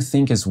way you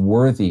think is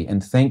worthy,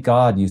 and thank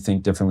God you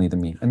think differently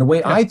than me. And the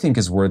way I think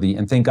is worthy,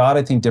 and thank God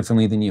I think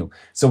differently than you.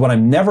 So what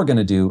I'm never going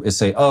to do is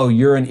say, oh,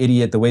 you're an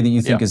idiot. The way that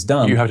you think is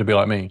dumb. You have to be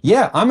like me.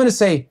 Yeah, I'm going to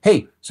say,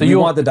 hey, so you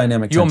want the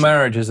dynamic tension. Your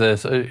marriage is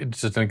it's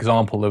just an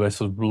example of a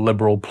sort of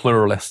liberal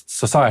pluralist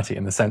society,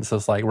 in the sense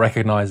of like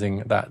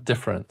recognizing that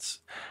difference.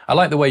 I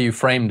like the way you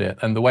framed it.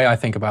 And the way I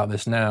think about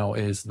this now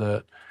is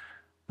that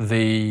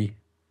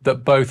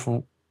both...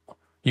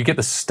 You get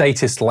the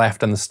statist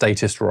left and the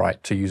statist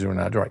right, to use an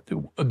analogy.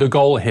 The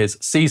goal is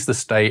seize the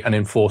state and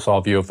enforce our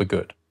view of the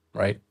good,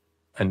 right?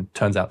 And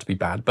turns out to be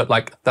bad, but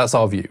like that's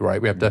our view, right?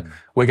 We have to.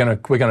 We're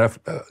gonna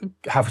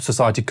have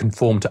society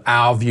conform to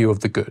our view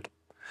of the good,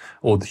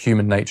 or the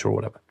human nature, or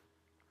whatever.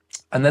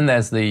 And then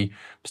there's the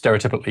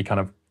stereotypically kind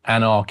of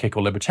anarchic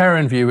or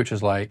libertarian view, which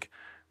is like,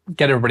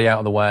 get everybody out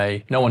of the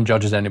way. No one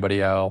judges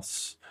anybody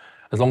else.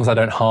 As long as I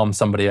don't harm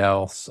somebody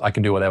else, I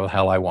can do whatever the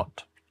hell I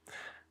want.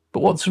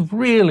 But what's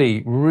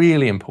really,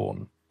 really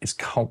important is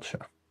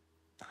culture.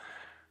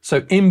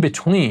 So in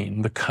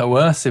between the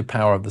coercive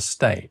power of the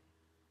state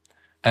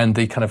and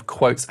the kind of,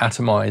 quotes,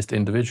 atomized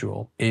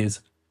individual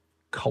is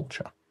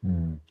culture.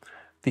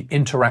 The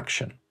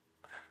interaction.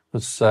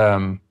 It's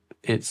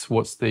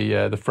what's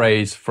the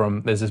phrase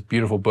from, there's this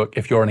beautiful book,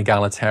 If You're an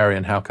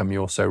Egalitarian, How Come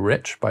You're So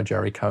Rich, by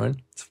Jerry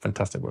Cohen. It's a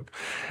fantastic book.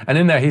 And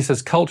in there he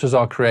says, cultures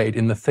are created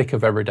in the thick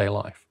of everyday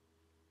life.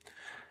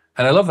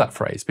 And I love that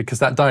phrase because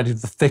that idea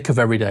of the thick of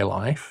everyday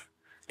life,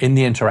 in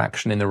the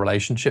interaction, in the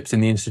relationships, in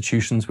the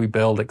institutions we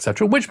build,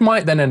 etc., which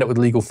might then end up with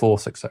legal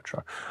force,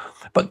 etc.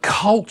 But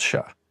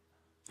culture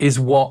is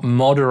what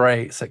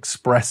moderates,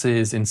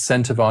 expresses,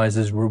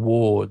 incentivizes,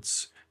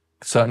 rewards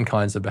certain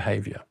kinds of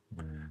behavior,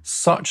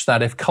 such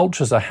that if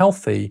cultures are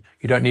healthy,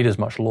 you don't need as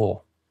much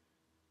law.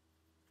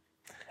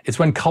 It's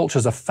when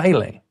cultures are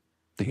failing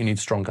that you need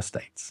stronger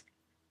states.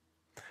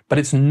 But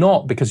it's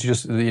not because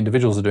the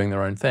individuals are doing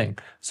their own thing.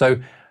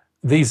 So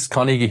these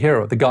Carnegie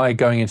Hero, the guy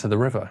going into the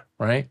river,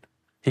 right?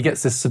 He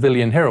gets this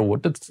civilian hero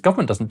award. The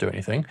government doesn't do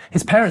anything.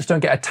 His parents don't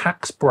get a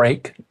tax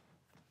break.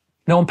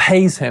 No one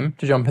pays him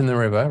to jump in the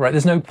river, right?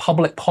 There's no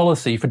public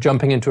policy for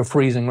jumping into a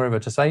freezing river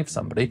to save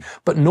somebody,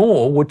 but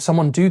nor would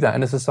someone do that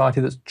in a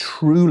society that's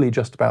truly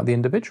just about the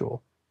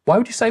individual. Why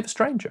would you save a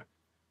stranger,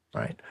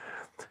 right?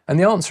 And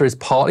the answer is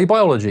partly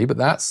biology, but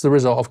that's the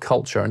result of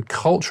culture. And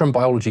culture and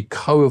biology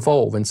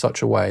co-evolve in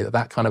such a way that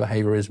that kind of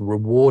behavior is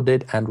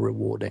rewarded and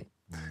rewarding.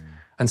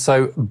 And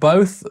so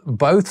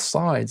both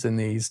sides in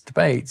these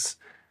debates,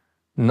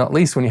 not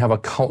least when you have a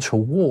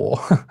cultural war,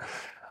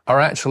 are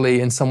actually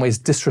in some ways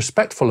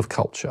disrespectful of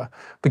culture,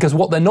 because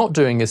what they're not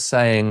doing is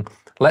saying,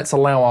 let's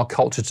allow our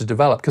culture to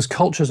develop, because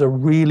cultures are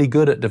really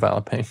good at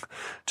developing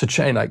to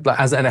change, and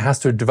it has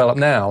to develop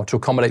now to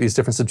accommodate these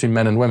differences between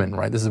men and women,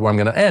 right? This is where I'm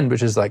going to end,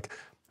 which is like,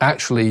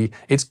 actually,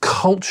 it's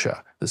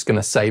culture that's going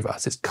to save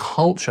us. It's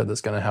culture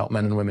that's going to help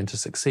men and women to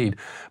succeed.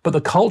 But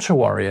the culture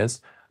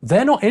warriors,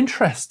 they're not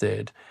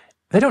interested.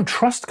 They don't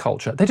trust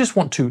culture. They just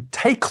want to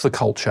take the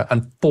culture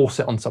and force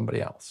it on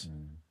somebody else.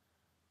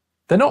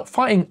 They're not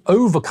fighting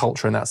over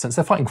culture in that sense.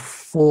 They're fighting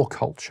for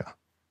culture.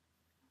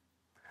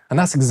 And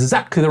that's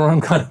exactly their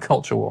own kind of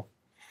culture war.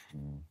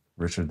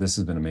 Richard, this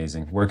has been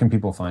amazing. Where can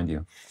people find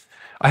you?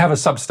 I have a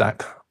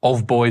Substack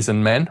of Boys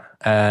and Men.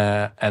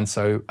 And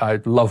so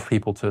I'd love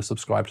people to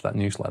subscribe to that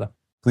newsletter.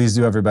 Please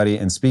do, everybody.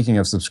 And speaking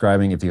of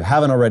subscribing, if you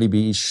haven't already,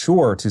 be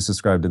sure to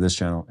subscribe to this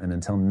channel. And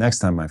until next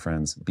time, my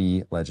friends,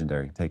 be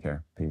legendary. Take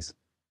care. Peace.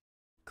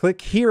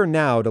 Click here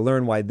now to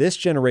learn why this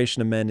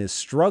generation of men is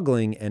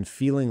struggling and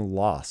feeling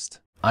lost.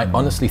 I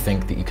honestly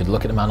think that you could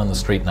look at a man on the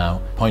street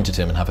now, point at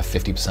him, and have a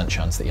 50%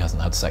 chance that he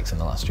hasn't had sex in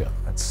the last year.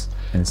 That's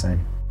insane.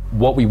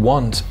 What we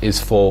want is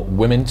for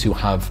women to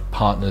have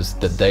partners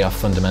that they are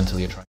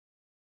fundamentally attracted to.